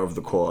area of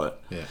the court.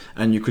 Yeah.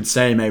 And you could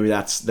say maybe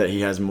that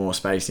he has more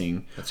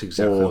spacing. That's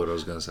exactly what I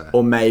was going to say.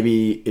 Or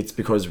maybe it's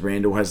because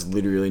Randall has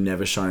literally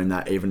never shown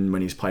that, even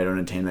when he's played on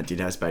a team that did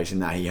have spacing,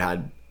 that he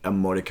had a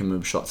modicum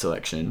of shot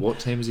selection. What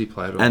team has he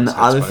played on? And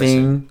the other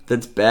thing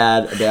that's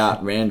bad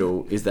about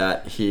Randall is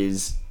that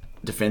his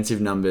defensive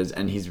numbers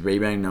and his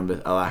rebounding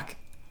numbers are like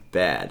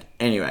bad.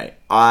 Anyway,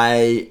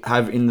 I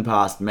have in the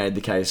past made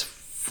the case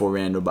for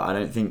Randall, but I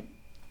don't think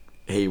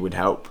he would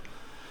help.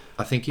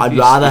 I think I'd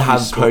rather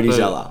have Cody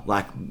Zeller.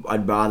 Like,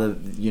 I'd rather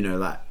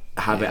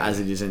have it as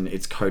it is, and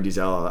it's Cody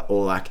Zeller,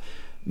 or like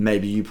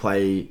maybe you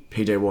play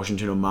PJ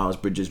Washington or Miles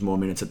Bridges more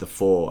minutes at the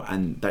 4,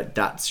 and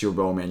that's your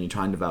role, man. You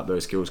try and develop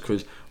those skills,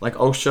 because like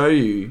I'll show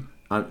you.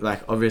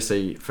 Like,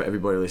 obviously, for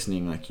everybody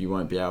listening, like, you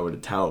won't be able to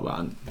tell, but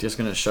I'm just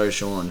going to show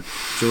Sean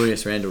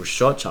Julius Randle's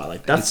shot chart.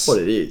 Like, that's what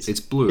it is. It's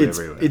blue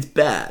everywhere. It's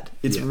bad.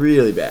 It's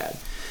really bad.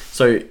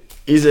 So,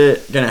 is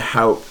it going to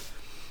help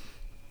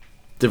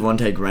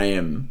Devontae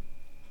Graham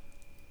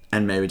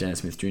and maybe Dennis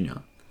Smith Jr.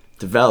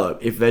 develop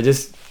if they're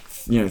just,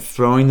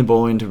 throwing the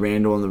ball into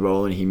Randle on the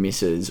roll and he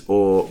misses?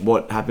 Or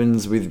what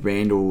happens with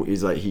Randle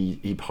is, like,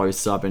 he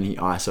posts up and he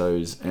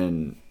ISOs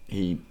and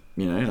he,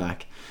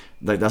 like,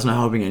 that's not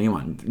helping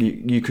anyone.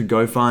 You could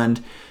go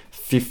find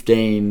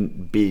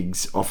 15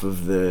 bigs off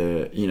of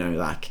the,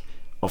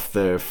 off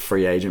the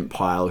free agent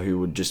pile who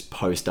would just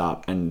post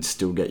up and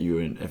still get you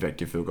an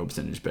effective field goal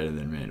percentage better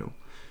than Randall.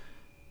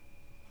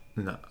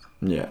 No.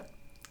 Yeah.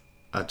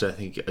 I don't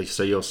think...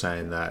 So you're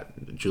saying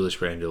that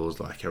Julius Randle is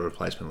like a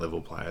replacement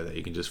level player that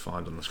you can just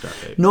find on the scrap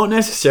heap? Not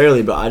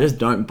necessarily, but I just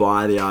don't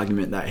buy the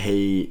argument that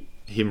him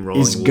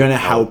is going to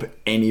help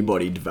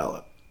anybody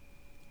develop.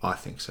 I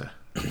think so.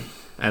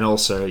 And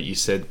also, you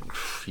said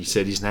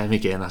his name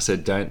again. I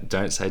said,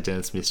 don't say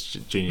Dennis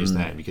Smith Jr.'s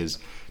name, because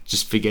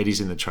just forget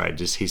he's in the trade.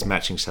 Just his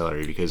matching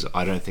salary, because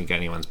I don't think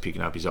anyone's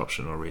picking up his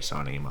option or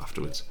re-signing him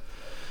afterwards.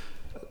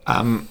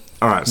 All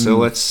right, so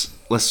let's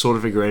sort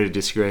of agree to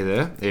disagree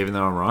there, even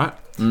though I'm right.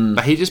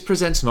 But he just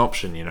presents an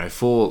option,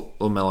 for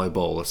LaMelo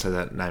Ball. Let's say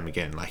that name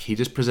again. Like, he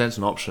just presents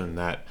an option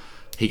that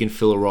he can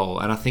fill a role.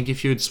 And I think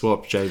if you would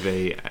swap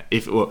JV,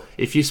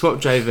 if you swap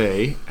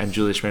JV and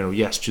Julius Randle,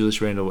 yes, Julius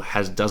Randle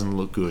doesn't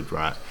look good,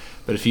 right?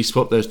 But if you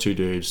swap those two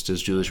dudes,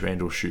 does Julius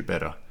Randle shoot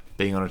better,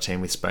 being on a team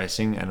with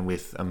spacing and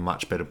with a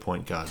much better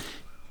point guard?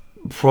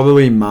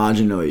 Probably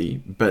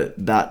marginally, but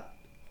that,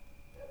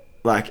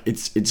 like,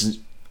 it's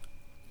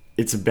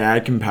a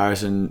bad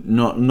comparison.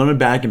 Not a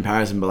bad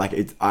comparison, but like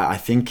I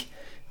think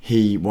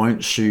he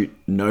won't shoot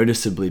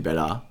noticeably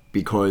better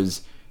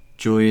because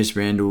Julius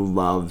Randle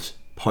loves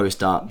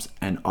post-ups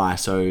and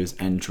ISOs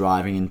and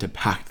driving into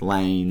packed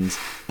lanes,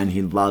 and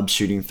he loves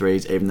shooting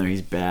threes even though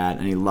he's bad,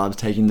 and he loves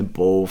taking the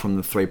ball from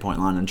the three-point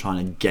line and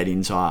trying to get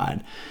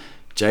inside.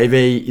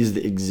 JV is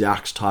the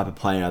exact type of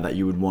player that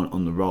you would want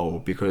on the roll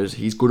because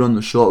he's good on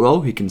the short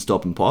roll. He can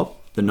stop and pop.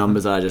 The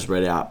numbers that I just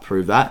read out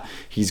prove that.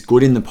 He's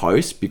good in the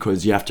post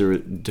because you have to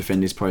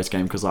defend his post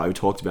game because, like we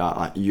talked about,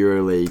 like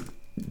EuroLeague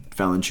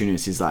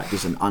Valanciunas is like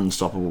just an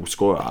unstoppable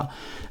scorer,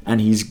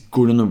 and he's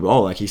good on the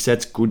roll. Like, he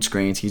sets good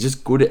screens. He's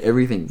just good at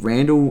everything.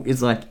 Randle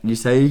is like, you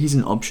say he's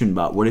an option,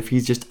 but what if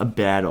he's just a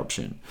bad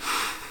option?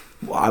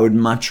 I would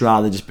much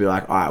rather just be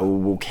like, all right,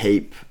 we'll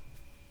keep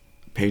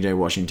PJ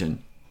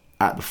Washington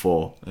at the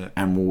 4,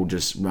 and we'll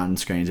just run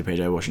screens of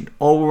PJ Washington,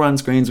 or we'll run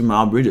screens with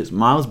Miles Bridges.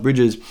 Miles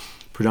Bridges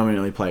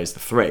predominantly plays the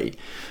 3.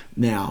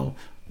 Now,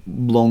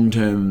 long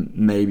term,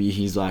 maybe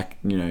he's like,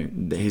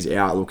 his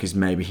outlook is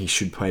maybe he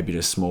should play a bit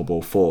of small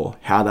ball 4.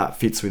 How that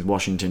fits with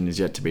Washington is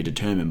yet to be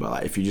determined. But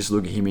like, if you just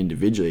look at him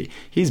individually,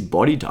 his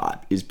body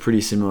type is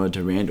pretty similar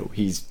to Randall.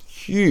 He's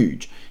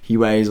huge. He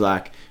weighs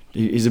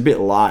he's a bit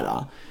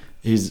lighter.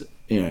 He's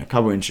a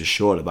couple inches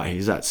shorter, but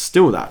he's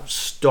still that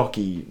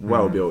stocky,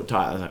 well-built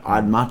type. Like,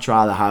 I'd much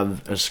rather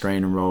have a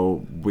screen and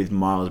roll with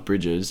Miles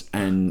Bridges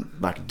and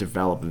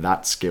develop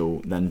that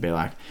skill than be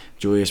like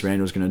Julius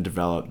Randle's going to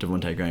develop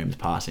Devontae Graham's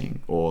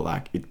passing,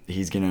 or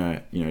he's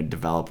going to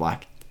develop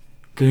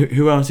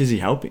who else is he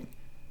helping?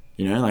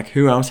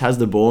 Who else has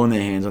the ball in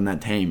their hands on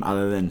that team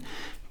other than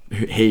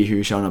he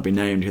who shall not be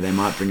named, who they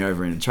might bring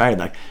over in a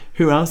trade?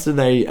 Who else are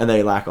they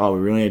we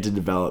really need to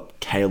develop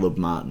Caleb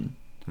Martin?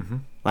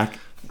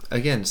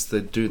 Against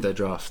the dude they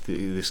draft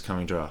this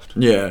coming draft.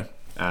 Yeah.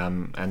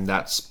 And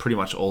that's pretty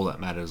much all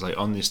that matters.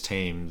 On this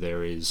team,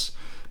 there is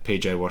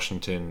PJ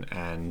Washington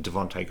and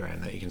Devontae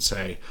Graham that you can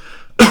say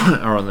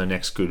are on the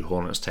next good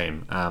Hornets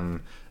team.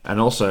 And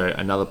also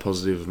another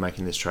positive of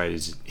making this trade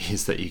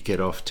is that you get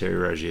off Terry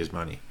Rozier's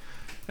money.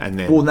 And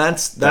then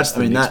that's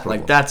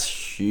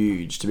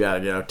huge to be able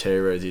to get off Terry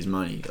Rozier's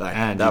money.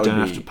 And you don't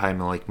have to pay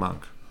Malik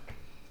Monk.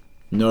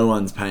 No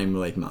one's paying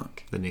Malik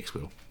Monk. The Knicks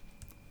will.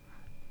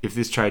 If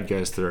this trade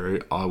goes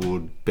through, I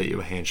would bet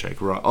you a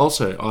handshake. Right.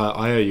 Also,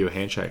 I owe you a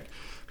handshake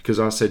because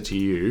I said to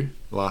you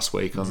last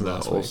week on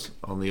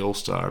the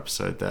All-Star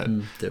episode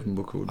that Devin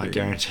Booker would I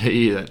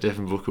guarantee you that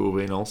Devin Booker will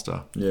be an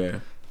All-Star. Yeah.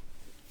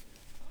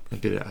 A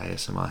bit of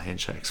ASMR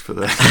handshakes for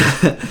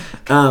that.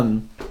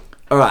 All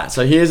right.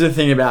 So here's the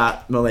thing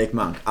about Malik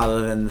Monk,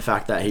 other than the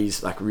fact that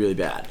he's really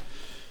bad.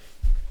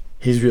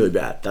 He's really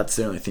bad. That's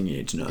the only thing you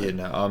need to know. Yeah,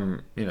 no,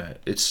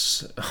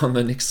 it's on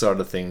the Knicks side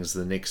of things.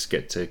 The Knicks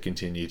get to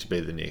continue to be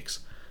the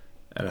Knicks,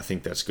 and I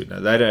think that's good. No,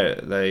 they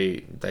don't.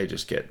 They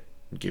just get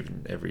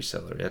given every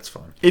salary. That's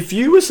fine. If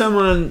you were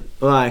someone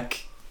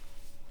if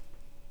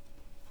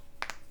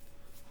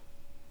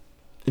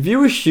you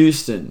were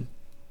Houston,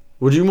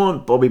 would you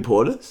want Bobby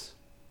Portis?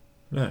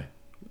 No.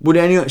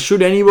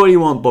 Should anybody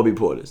want Bobby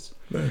Portis?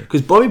 No.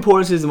 Because Bobby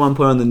Portis is the one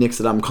player on the Knicks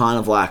that I'm kind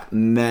of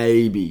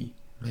maybe.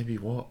 Maybe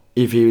what?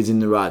 If he was in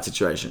the right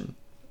situation.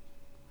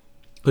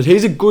 Because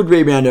he's a good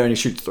rebounder and he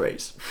shoots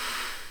threes.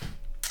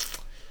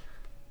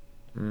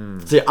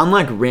 See,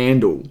 unlike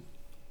Randall,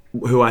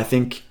 who I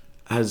think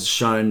has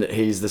shown that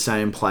he's the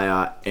same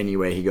player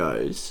anywhere he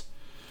goes,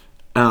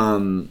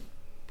 what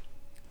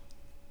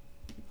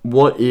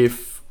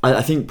if...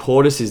 I think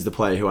Portis is the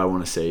player who I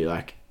want to see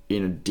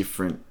in a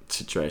different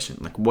situation.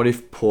 What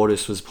if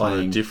Portis was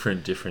playing... a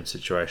different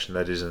situation.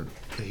 That isn't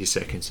his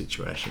second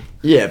situation.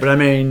 Yeah, but I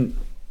mean...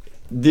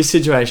 This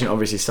situation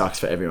obviously sucks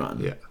for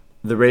everyone. Yeah.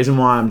 The reason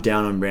why I'm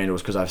down on Randall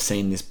is because I've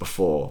seen this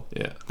before.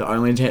 Yeah. The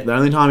only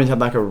time he's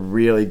had a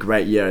really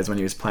great year is when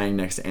he was playing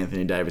next to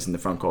Anthony Davis in the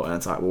front court, and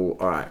it's well,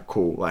 all right,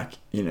 cool.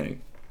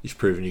 You've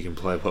proven you can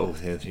play well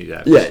with Anthony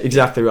Davis. Yeah,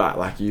 exactly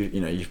right.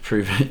 You've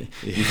proven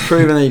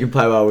that you can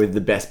play well with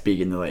the best big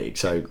in the league.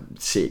 So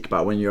sick.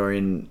 But when you're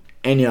in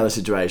any other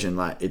situation,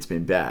 it's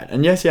been bad.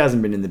 And yes, he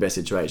hasn't been in the best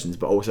situations,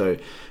 but also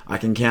I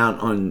can count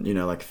on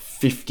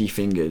 50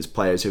 fingers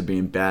players who've been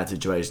in bad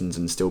situations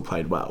and still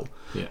played well.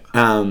 Yeah.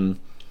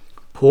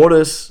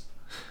 Portis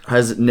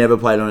has never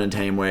played on a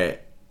team where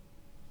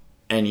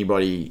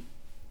anybody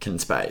can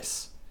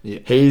space. Yeah.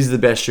 He's the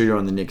best shooter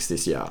on the Knicks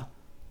this year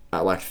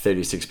at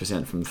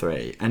 36% from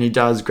 3, and he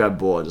does grab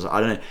boards.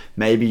 I don't know,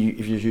 maybe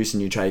if you're Houston,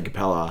 you trade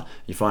Capela,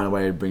 you find a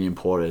way to bring in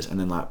Portis, and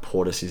then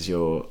Portis is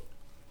your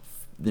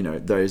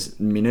those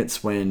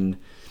minutes when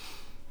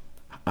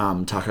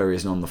Tucker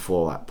isn't on the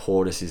floor,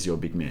 Portis is your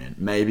big man.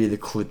 Maybe the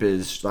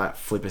Clippers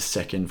flip a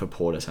second for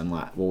Portis and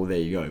well, there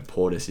you go.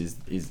 Portis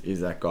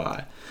is that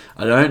guy.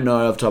 I don't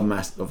know off the top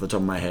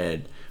of my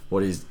head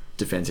what his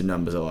defensive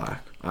numbers are like.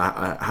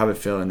 I have a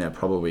feeling they're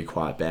probably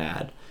quite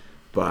bad,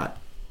 but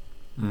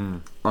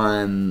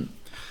I'm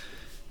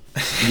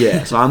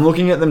so I'm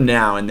looking at them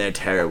now and they're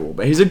terrible.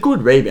 But he's a good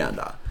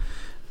rebounder.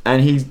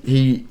 And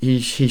he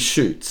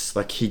shoots.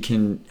 He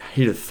can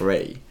hit a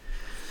 3.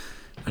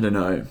 I don't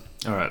know.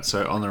 All right,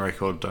 so on the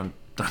record,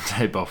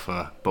 Dante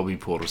Boffa, Bobby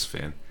Portis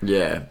fan.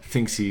 Yeah.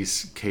 Thinks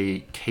he's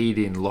keyed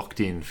in, locked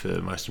in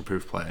for most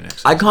improved player next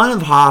season. I kind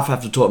of half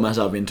have to talk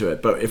myself into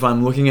it, but if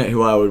I'm looking at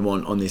who I would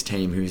want on this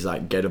team who's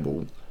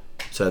gettable,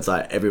 so it's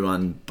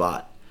everyone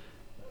but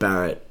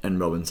Barrett and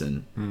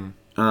Robinson.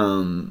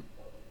 I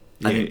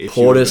think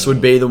Portis would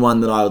be the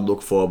one that I would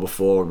look for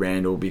before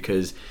Randall,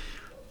 because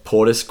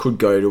Portis could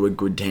go to a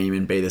good team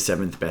and be the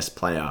 7th best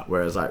player,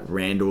 whereas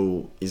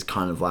Randall is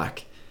kind of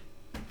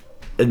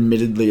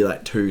admittedly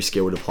too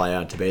skilled a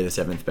player to be the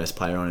 7th best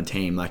player on a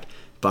team.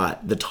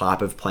 But the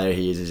type of player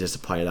he is just a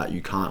player that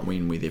you can't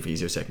win with if he's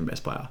your 2nd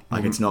best player.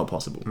 It's not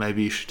possible.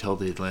 Maybe you should tell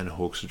the Atlanta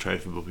Hawks to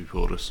trade for Bobby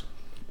Portis.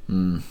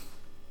 Maybe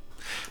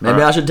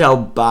I should tell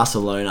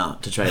Barcelona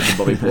to trade for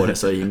Bobby Portis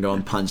so he can go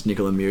and punch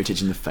Nikola Mirotic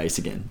in the face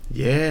again.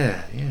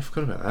 Yeah, I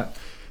forgot about that.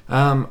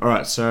 All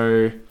right,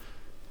 so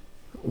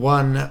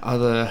one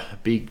other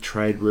big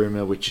trade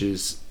rumor, which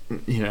is,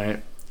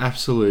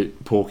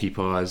 absolute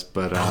porcupines,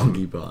 but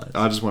Porcupines.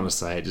 I just want to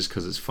say it just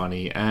because it's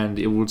funny, and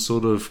it would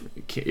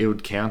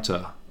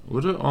counter,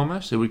 would it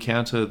almost? It would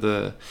counter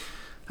the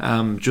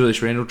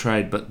Julius Randle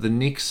trade, but the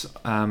Knicks,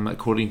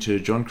 according to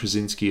John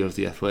Krasinski of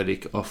The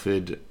Athletic,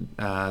 offered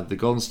the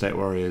Golden State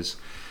Warriors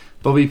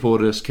Bobby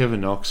Portis,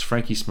 Kevin Knox,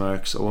 Frankie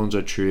Smokes,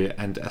 Alonzo Trier,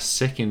 and a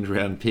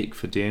second-round pick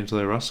for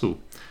D'Angelo Russell.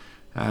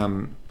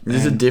 Is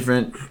this a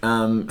different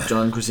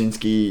John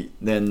Krasinski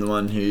than the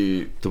one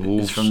who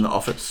is from The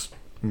Office?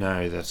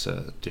 No, that's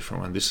a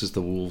different one. This is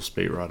the Wolves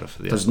beat writer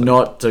for the.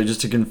 So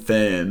just to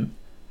confirm,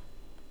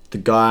 the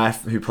guy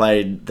who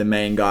played the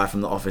main guy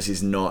from The Office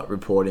is not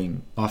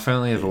reporting. I've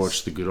only ever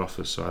watched The Good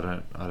Office, so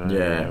I don't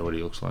really know what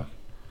he looks like.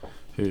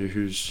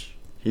 Who's?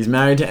 He's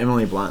married to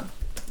Emily Blunt.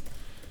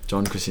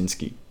 John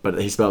Krasinski,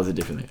 but he spells it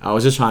differently. I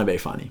was just trying to be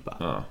funny,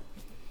 but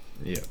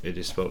yeah, it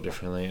is spelled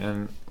differently,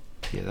 and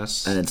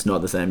and it's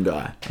not the same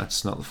guy.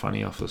 That's not the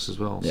funny Office as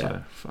well. Yeah.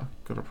 So fuck,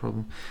 got a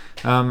problem.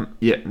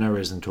 No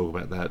reason to talk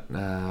about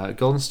that.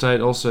 Golden State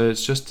also,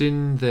 it's just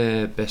in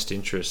their best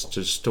interest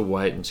just to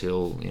wait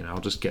until I'll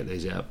just get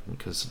these out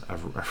because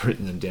I've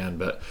written them down.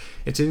 But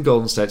it's in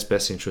Golden State's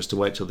best interest to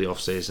wait till the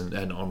off season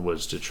and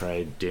onwards to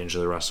trade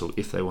D'Angelo Russell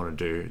if they want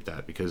to do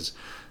that, because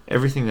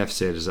everything they've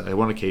said is that they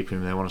want to keep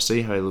him. They want to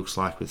see how he looks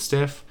like with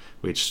Steph,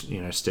 which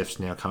Steph's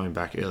now coming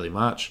back early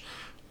March.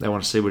 They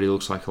want to see what he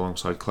looks like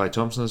alongside Klay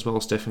Thompson as well,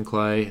 Steph and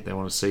Klay. They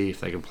want to see if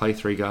they can play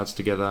three guards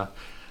together.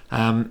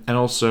 And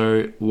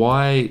also,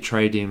 why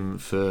trade him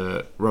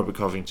for Robert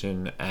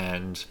Covington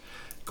and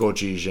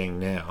Gorgui Dieng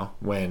now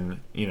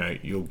when,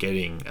 you're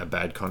getting a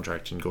bad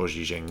contract in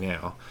Gorgui Dieng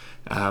now,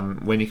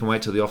 when you can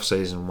wait till the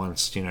off-season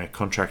once,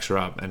 contracts are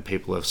up and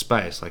people have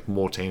space, like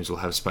more teams will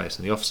have space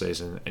in the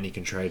off-season, and you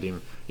can trade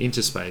him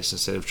into space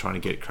instead of trying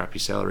to get crappy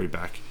salary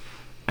back.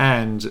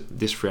 And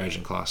this free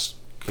agent class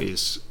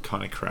is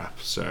kind of crap,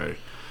 so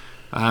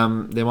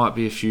there might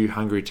be a few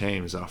hungry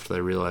teams after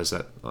they realise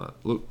that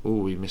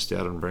we missed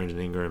out on Brandon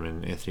Ingram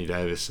and Anthony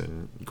Davis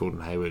and Gordon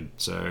Hayward,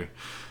 so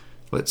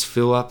let's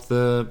fill up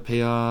the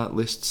PR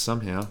list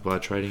somehow by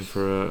trading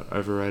for an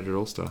overrated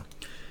all-star.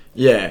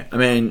 Yeah, I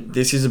mean,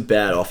 this is a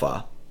bad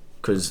offer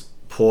because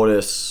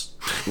Portis,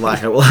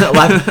 Portis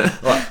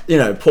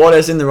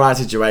in the right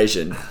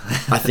situation,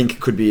 I think it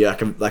could be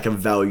like a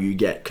value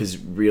get, because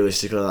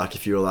realistically,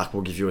 if you were like,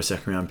 we'll give you a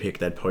second round pick,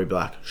 they'd probably be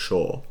like,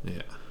 sure.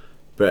 Yeah.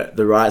 But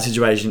the right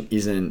situation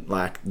isn't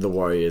like the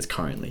Warriors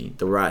currently.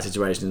 The right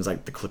situation is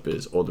like the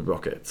Clippers or the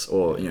Rockets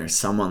or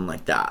someone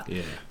like that.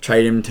 Yeah.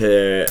 Trade him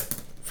to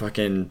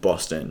fucking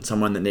Boston,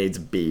 someone that needs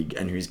big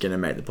and who's gonna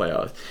make the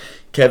playoffs.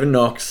 Kevin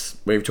Knox,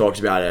 we've talked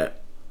about it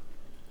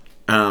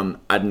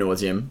ad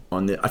nauseum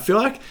on the. I feel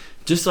like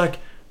just like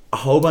a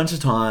whole bunch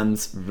of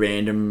times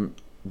random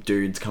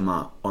dudes come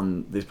up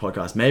on this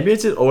podcast. Maybe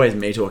it's always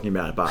me talking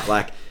about it, but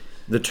like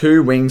the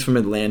two wings from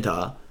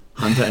Atlanta,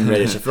 Hunter and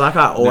Reddish, I feel like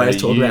I always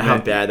talk about how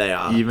bad they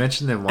are. You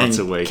mention them once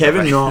a week.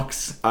 Kevin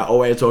Knox, I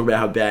always talk about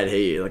how bad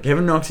he is. Like,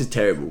 Kevin Knox is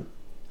terrible.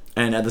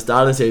 And at the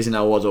start of the season,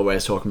 I was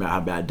always talking about how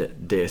bad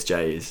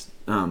DSJ is.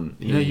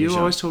 You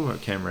always talk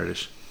about Cam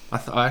Reddish. I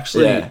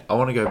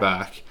want to go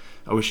back.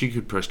 I wish you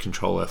could press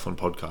Control F on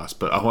podcast,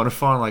 but I want to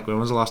find, when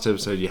was the last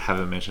episode you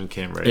haven't mentioned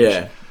Cam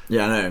Reddish?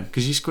 Yeah, I know.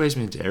 Because you squeezed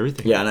me into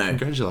everything. Yeah, I know.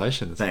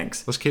 Congratulations.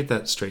 Thanks. Let's keep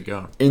that streak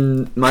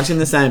going. Much in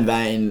the same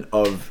vein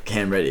of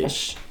Cam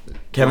Reddish,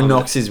 Kevin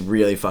Knox is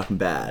really fucking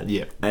bad.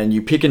 Yeah. And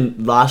you pick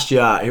last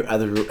year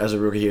as a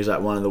rookie, he was like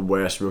one of the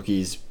worst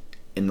rookies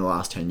in the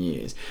last 10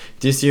 years.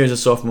 This year as a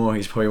sophomore,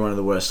 he's probably one of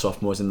the worst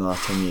sophomores in the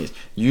last 10 years.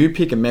 You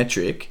pick a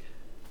metric,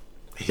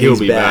 he'll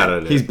be bad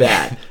at it. He's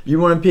bad. You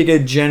want to pick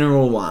a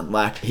general one,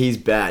 he's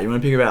bad. You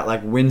want to pick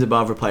about wins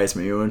above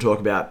replacement. You want to talk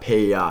about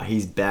PER,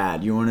 he's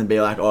bad. You want to be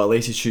at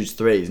least he shoots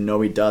threes.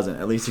 No, he doesn't.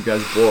 At least he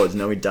goes boards.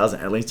 No, he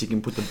doesn't. At least he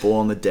can put the ball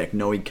on the deck.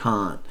 No, he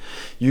can't.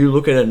 You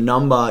look at a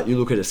number, you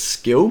look at a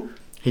skill,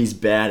 he's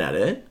bad at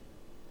it.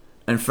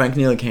 And Frank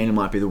Ntilikina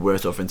might be the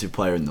worst offensive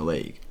player in the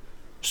league.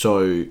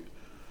 So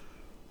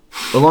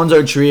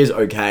Alonzo Trier is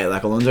okay.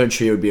 Alonzo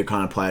Trier would be a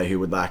kind of player who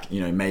would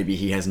maybe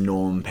he has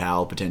Norm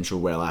Powell potential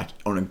where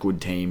on a good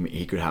team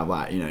he could have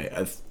a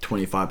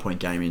 25-point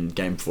game in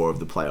game 4 of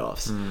the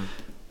playoffs.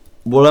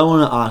 What I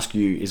want to ask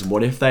you is,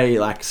 what if they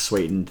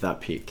sweetened that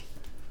pick?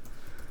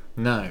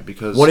 No,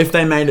 because what if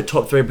they made it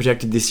top 3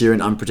 protected this year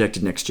and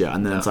unprotected next year,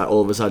 and then it's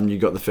all of a sudden you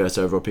got the first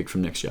overall pick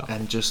from next year?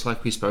 And just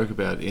like we spoke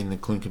about in the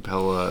Clint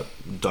Capela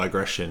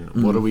digression,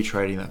 what are we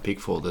trading that pick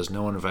for? There's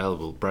no one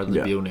available.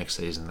 Bradley Beal next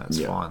season,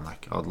 that's fine.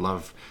 I'd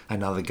love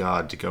another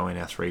guard to go in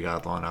our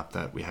 3-guard lineup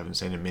that we haven't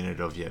seen a minute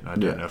of yet, and I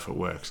don't know if it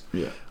works.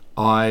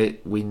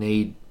 We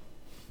need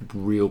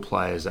real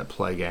players that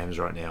play games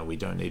right now. We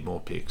don't need more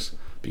picks,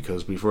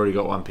 because we've already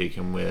got one pick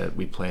and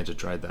we plan to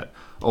trade that.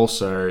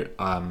 Also,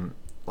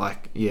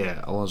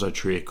 Alonzo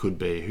Trier could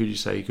be. Who did you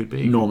say he could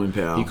be? Norman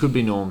Powell. He could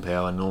be Norman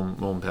Powell, and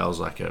Norman Powell's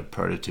a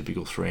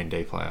prototypical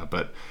 3-and-D player.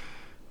 But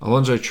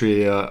Alonzo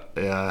Trier,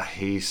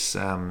 his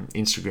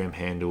Instagram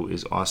handle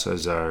is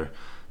ISOZO,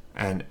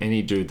 and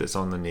any dude that's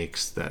on the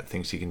Knicks that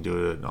thinks he can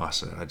do it at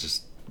ISO,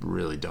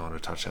 really don't want to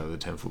touch that with a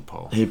 10-foot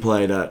pole. He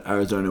played at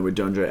Arizona with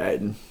DeAndre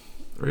Ayton.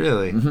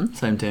 Really? Mm-hmm.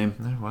 Same team.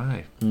 No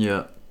way.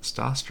 Yeah.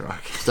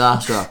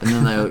 Starstruck.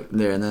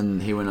 And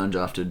then he went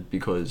undrafted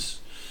because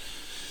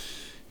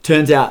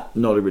turns out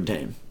not a good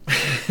team.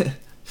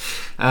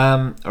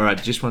 All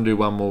right, just want to do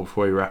one more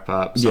before we wrap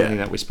up. Something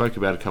that we spoke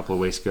about a couple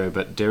of weeks ago,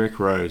 but Derrick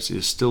Rose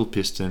is still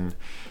Piston.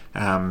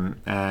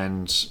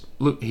 And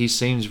look, he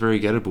seems very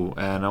gettable.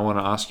 And I want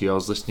to ask you, I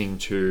was listening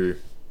to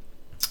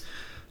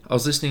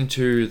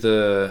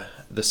the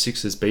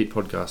Sixers Beat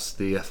podcast,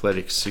 the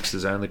Athletics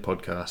Sixers Only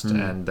podcast,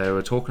 and they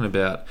were talking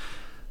about,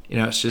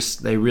 it's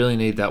just they really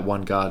need that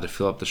one guard to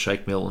fill up the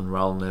Shake Milton,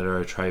 Raul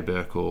Neto, Trey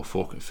Burke, or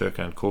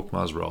Furkan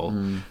Korkmaz role.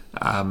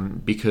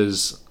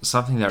 Because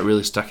something that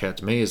really stuck out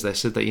to me is they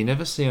said that you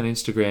never see on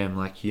Instagram,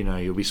 like,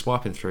 you'll be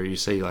swiping through, you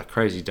see like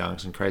crazy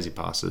dunks and crazy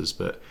passes,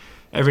 but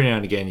every now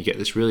and again you get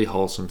this really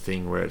wholesome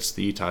thing where it's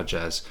the Utah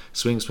Jazz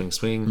swing,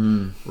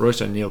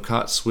 Royce O'Neal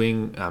cut,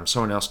 swing,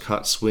 someone else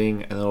cut,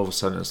 swing, and then all of a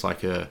sudden it's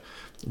like a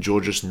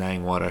Georges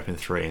Nang wide open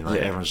three, and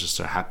everyone's just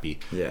so happy.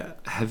 Yeah.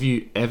 Have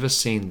you ever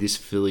seen this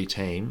Philly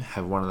team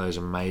have one of those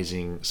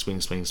amazing swing,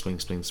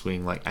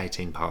 like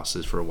 18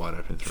 passes for a wide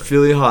open three?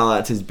 Philly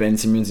highlights is Ben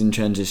Simmons in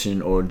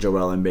transition or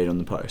Joel Embiid on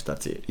the post.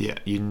 That's it. Yeah,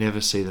 you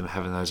never see them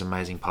having those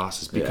amazing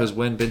passes because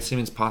when Ben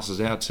Simmons passes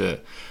out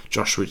to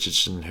Josh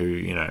Richardson,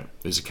 who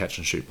is a catch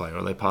and shoot player,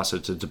 or they pass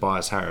it to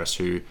Tobias Harris,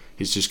 who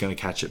is just going to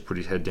catch it, put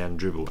his head down, and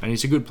dribble, and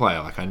he's a good player.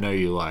 Like I know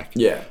you like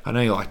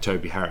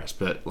Toby Harris,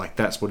 but like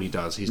that's what he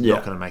does. He's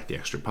not going to make the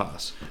extra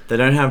pass. They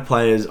don't have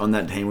players on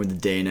that team with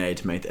the DNA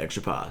to make the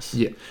extra pass.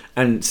 Yeah,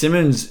 and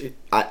Simmons,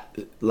 I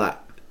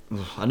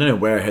don't know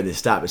where I heard this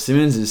stat, but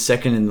Simmons is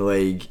second in the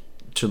league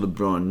to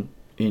LeBron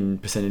in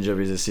percentage of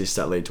his assists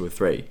that lead to a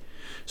three.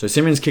 So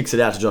Simmons kicks it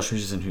out to Josh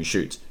Richardson, who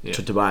shoots,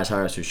 to Tobias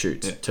Harris, who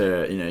shoots,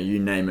 to you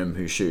name him,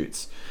 who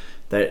shoots.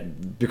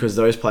 Because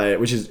those players,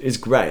 which is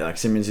great, like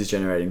Simmons is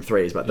generating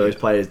threes, but those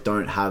players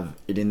don't have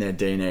it in their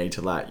DNA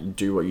to like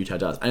do what Utah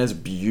does, and it's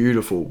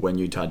beautiful when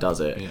Utah does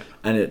it. Yeah.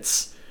 And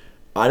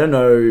I don't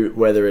know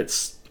whether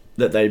it's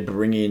that they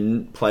bring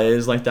in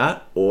players like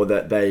that or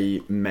that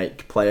they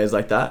make players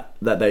like that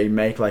they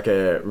make like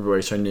a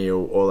Royce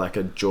O'Neal or like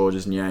a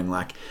Georges Niang,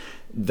 like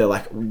they're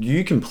like,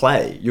 you can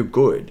play, you're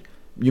good.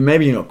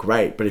 You're not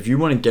great, but if you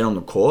want to get on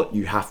the court,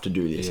 you have to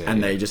do this.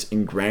 They just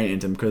ingrain it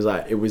into them because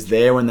like it was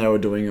there when they were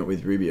doing it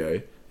with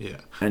Rubio. Yeah.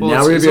 And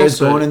now Rubio's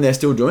gone and they're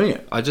still doing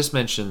it. I just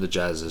mentioned the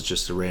Jazz as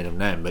just a random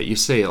name, but you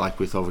see it like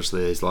with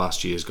obviously these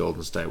last year's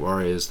Golden State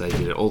Warriors. They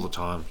did it all the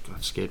time. God,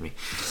 it scared me.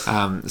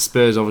 The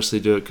Spurs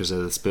obviously do it because they're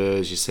the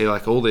Spurs. You see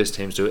like all these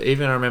teams do it.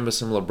 Even I remember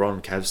some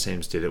LeBron Cavs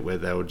teams did it where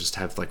they would just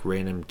have like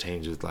random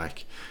teams with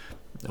like,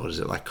 what is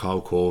it, like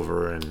Kyle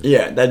Korver and...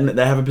 Yeah,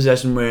 they have a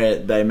possession where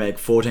they make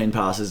 14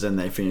 passes and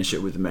they finish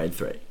it with a made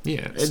three.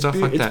 Yeah, stuff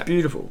like that. It's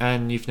beautiful.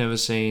 And you've never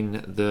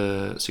seen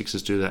the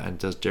Sixers do that, and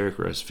does Derrick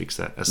Rose fix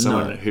that? As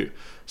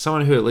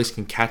someone who at least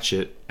can catch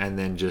it and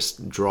then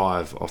just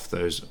drive off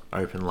those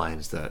open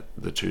lanes that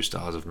the two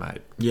stars have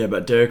made. Yeah,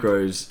 but Derrick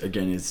Rose,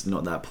 again, is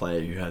not that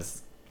player who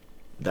has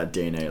that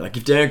DNA. Like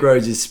if Derrick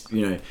Rose is,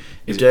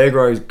 Derrick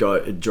Rose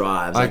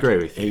drives, I agree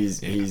with you.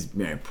 He's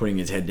putting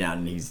his head down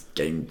and he's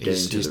getting to the ring.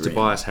 He's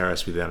Tobias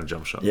Harris without a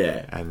jump shot.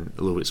 Yeah, and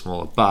a little bit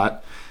smaller.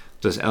 But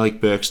does Alec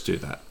Burks do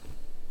that?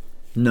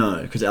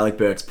 No, because Alec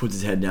Burks puts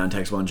his head down,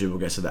 takes one dribble,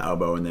 gets to the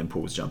elbow, and then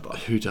pulls jumper.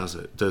 Who does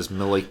it? Does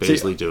Malik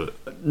Beasley do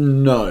it?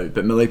 No,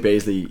 but Malik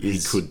Beasley he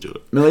could do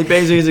it. Malik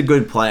Beasley is a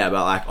good player,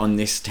 but like on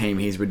this team,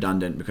 he's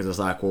redundant because it's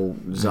like, well,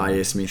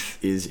 Zaire Smith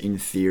is in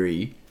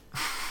theory.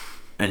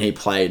 And he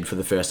played for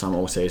the first time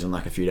all season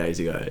like a few days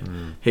ago.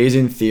 He's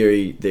in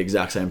theory the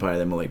exact same player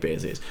that Malik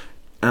Beasley is.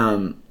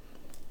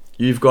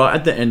 You've got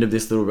at the end of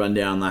this little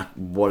rundown like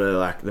what are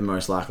like the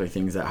most likely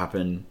things that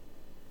happen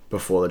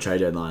before the trade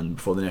deadline,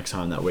 before the next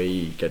time that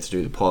we get to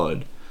do the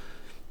pod.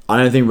 I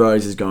don't think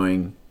Rose is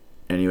going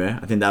anywhere.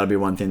 I think that'll be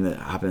one thing that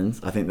happens.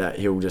 I think that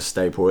he'll just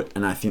stay put,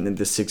 and I think that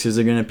the Sixers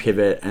are going to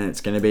pivot, and it's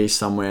going to be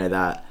somewhere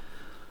that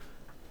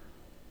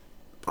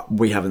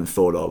we haven't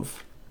thought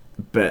of,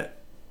 but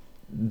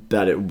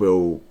that it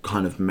will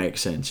kind of make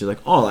sense. You're like,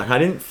 oh, like I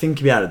didn't think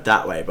about it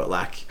that way, but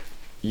like,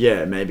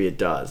 yeah, maybe it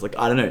does. Like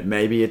I don't know,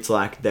 maybe it's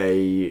like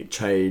they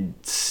trade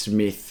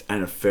Smith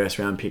and a first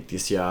round pick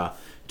this year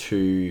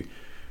to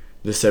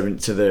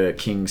the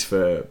Kings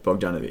for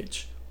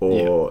Bogdanovic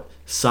or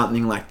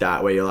something like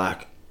that, where you're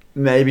like,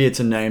 maybe it's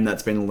a name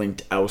that's been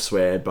linked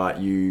elsewhere, but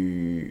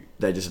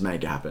they just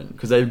make it happen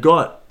because they've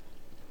got.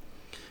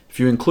 If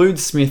you include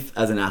Smith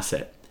as an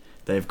asset,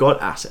 they've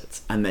got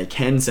assets and they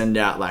can send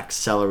out like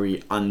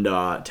salary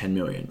under 10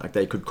 million. Like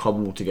they could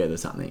cobble together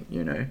something,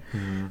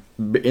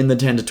 But in the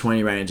 10 to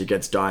 20 range, it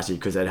gets dicey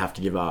because they'd have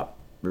to give up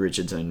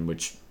Richardson,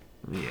 which,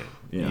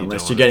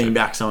 unless you're getting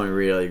back someone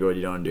really good,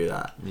 you don't want to do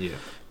that. Yeah.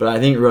 But I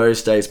think Rose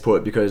stays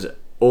put because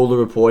all the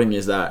reporting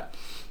is that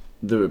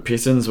the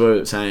Pistons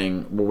were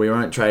saying, well, we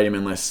won't trade him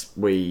unless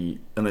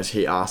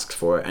he asks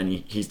for it, and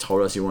he's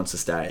told us he wants to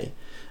stay.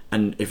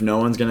 And if no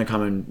one's going to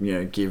come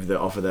and give the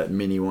offer that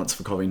Mini wants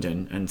for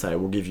Covington and say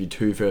we'll give you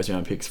 2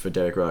 first-round picks for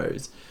Derrick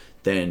Rose,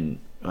 then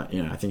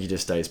I think he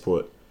just stays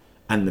put.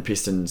 And the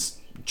Pistons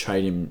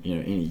trade him in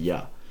a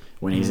year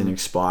when he's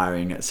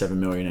expiring at $7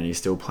 million and he's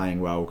still playing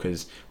well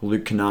because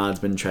Luke Kennard's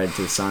been traded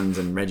to the Suns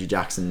and Reggie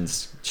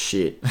Jackson's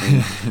shit.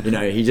 And,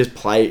 he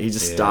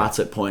just starts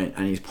at point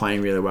and he's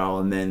playing really well.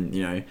 And then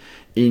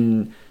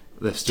in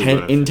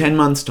 10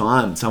 months'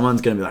 time, someone's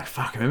going to be like,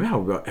 fuck, remember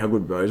how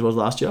good Rose was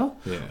last year?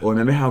 Yeah. Or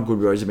remember how good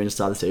Rose had been to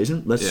start the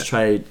season? Let's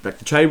trade. Like,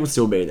 the trade will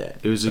still be there.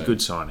 It was a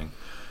good signing.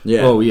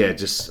 Yeah. Well, yeah,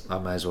 I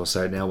may as well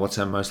say it now. What's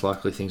our most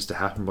likely things to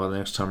happen by the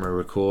next time we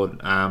record?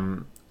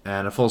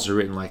 And I've also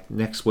written,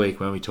 next week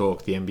when we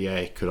talk, the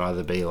NBA could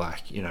either be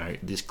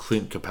this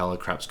Clint Capela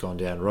crap's gone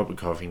down. Robert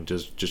Covington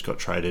just got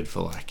traded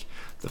for,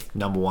 the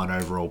number 1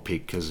 overall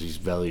pick because his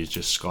value is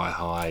just sky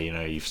high.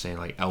 You've seen,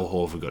 Al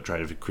Horford got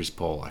traded for Chris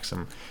Paul,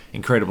 some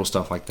incredible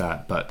stuff like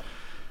that. But,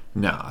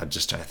 no, I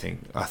just don't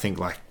think... I think,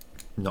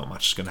 not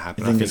much is going to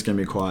happen. I think it's going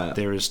to be quiet.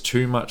 There is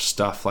too much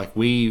stuff.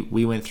 We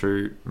went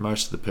through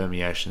most of the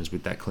permeations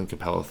with that Clint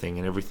Capela thing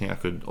and everything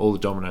all the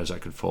dominoes I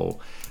could fall.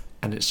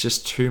 And it's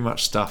just too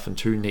much stuff and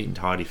too neat and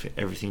tidy for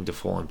everything to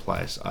fall in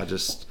place.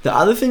 The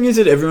other thing is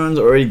that everyone's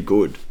already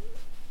good.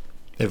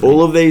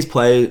 All of these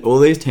players, all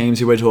these teams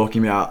who we're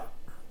talking about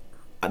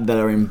that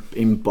are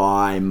in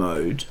buy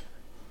mode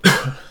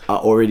are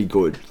already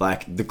good.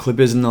 The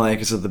Clippers and the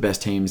Lakers are the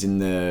best teams in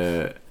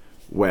the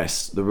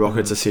West. The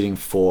Rockets are sitting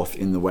 4th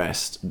in the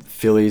West.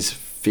 Philly's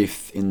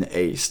 5th in the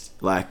East.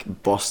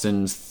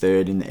 Boston's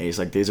 3rd in the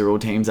East. These are all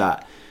teams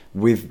that,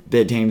 with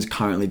their teams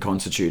currently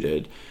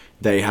constituted,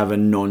 they have a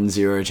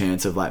non-zero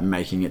chance of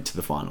making it to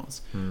the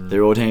finals.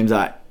 They're all teams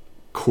that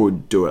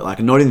could do it.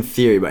 Not in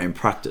theory, but in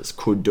practice,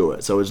 could do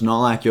it. So it's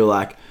not like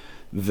you're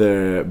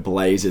the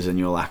Blazers and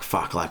you're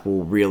fuck, well,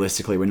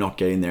 realistically, we're not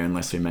getting there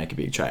unless we make a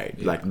big trade.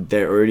 Yeah.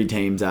 They're already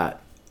teams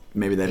that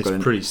maybe they've got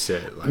pretty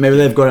set. Maybe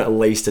they've got at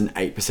least an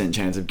 8%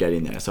 chance of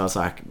getting there. So it's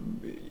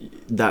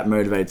that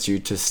motivates you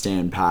to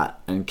stand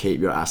pat and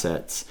keep your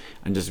assets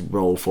and just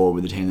roll forward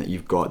with the team that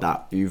you've got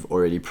that you've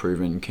already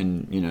proven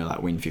can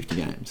win 50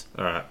 games.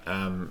 All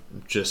right.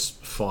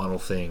 Just final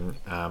thing.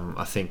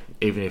 I think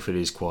even if it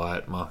is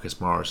quiet, Marcus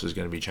Morris is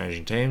going to be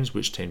changing teams.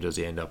 Which team does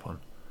he end up on?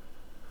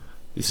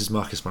 This is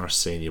Marcus Morris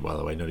Senior, by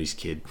the way, not his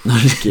kid.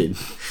 Not his kid.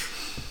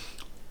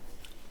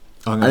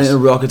 I think the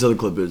Rockets or the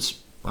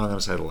Clippers. I'm going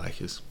to say the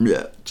Lakers.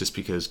 Yeah. Just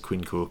because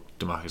Quinn Cook,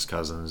 DeMarcus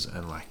Cousins,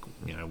 and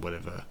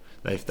whatever.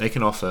 They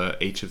can offer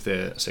each of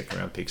their second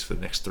round picks for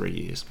the next 3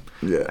 years.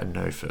 Yeah. And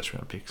no first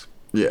round picks.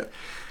 Yeah.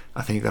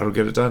 I think that'll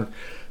get it done.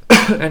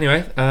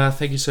 Anyway,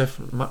 thank you so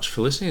much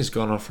for listening. It's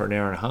gone on for an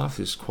hour and a half.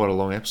 This is quite a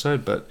long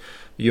episode, but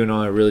you and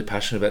I are really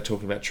passionate about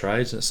talking about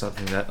trades, and it's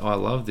something that I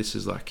love. This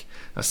is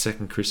a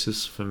second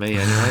Christmas for me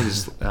anyway,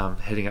 just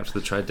heading up to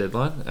the trade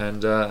deadline.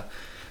 And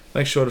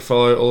make sure to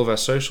follow all of our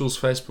socials,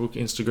 Facebook,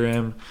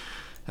 Instagram,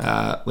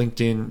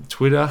 LinkedIn,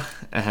 Twitter,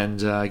 and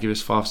give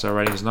us 5-star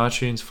ratings on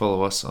iTunes.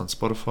 Follow us on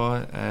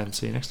Spotify, and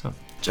see you next time.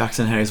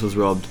 Jackson Hayes was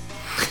robbed.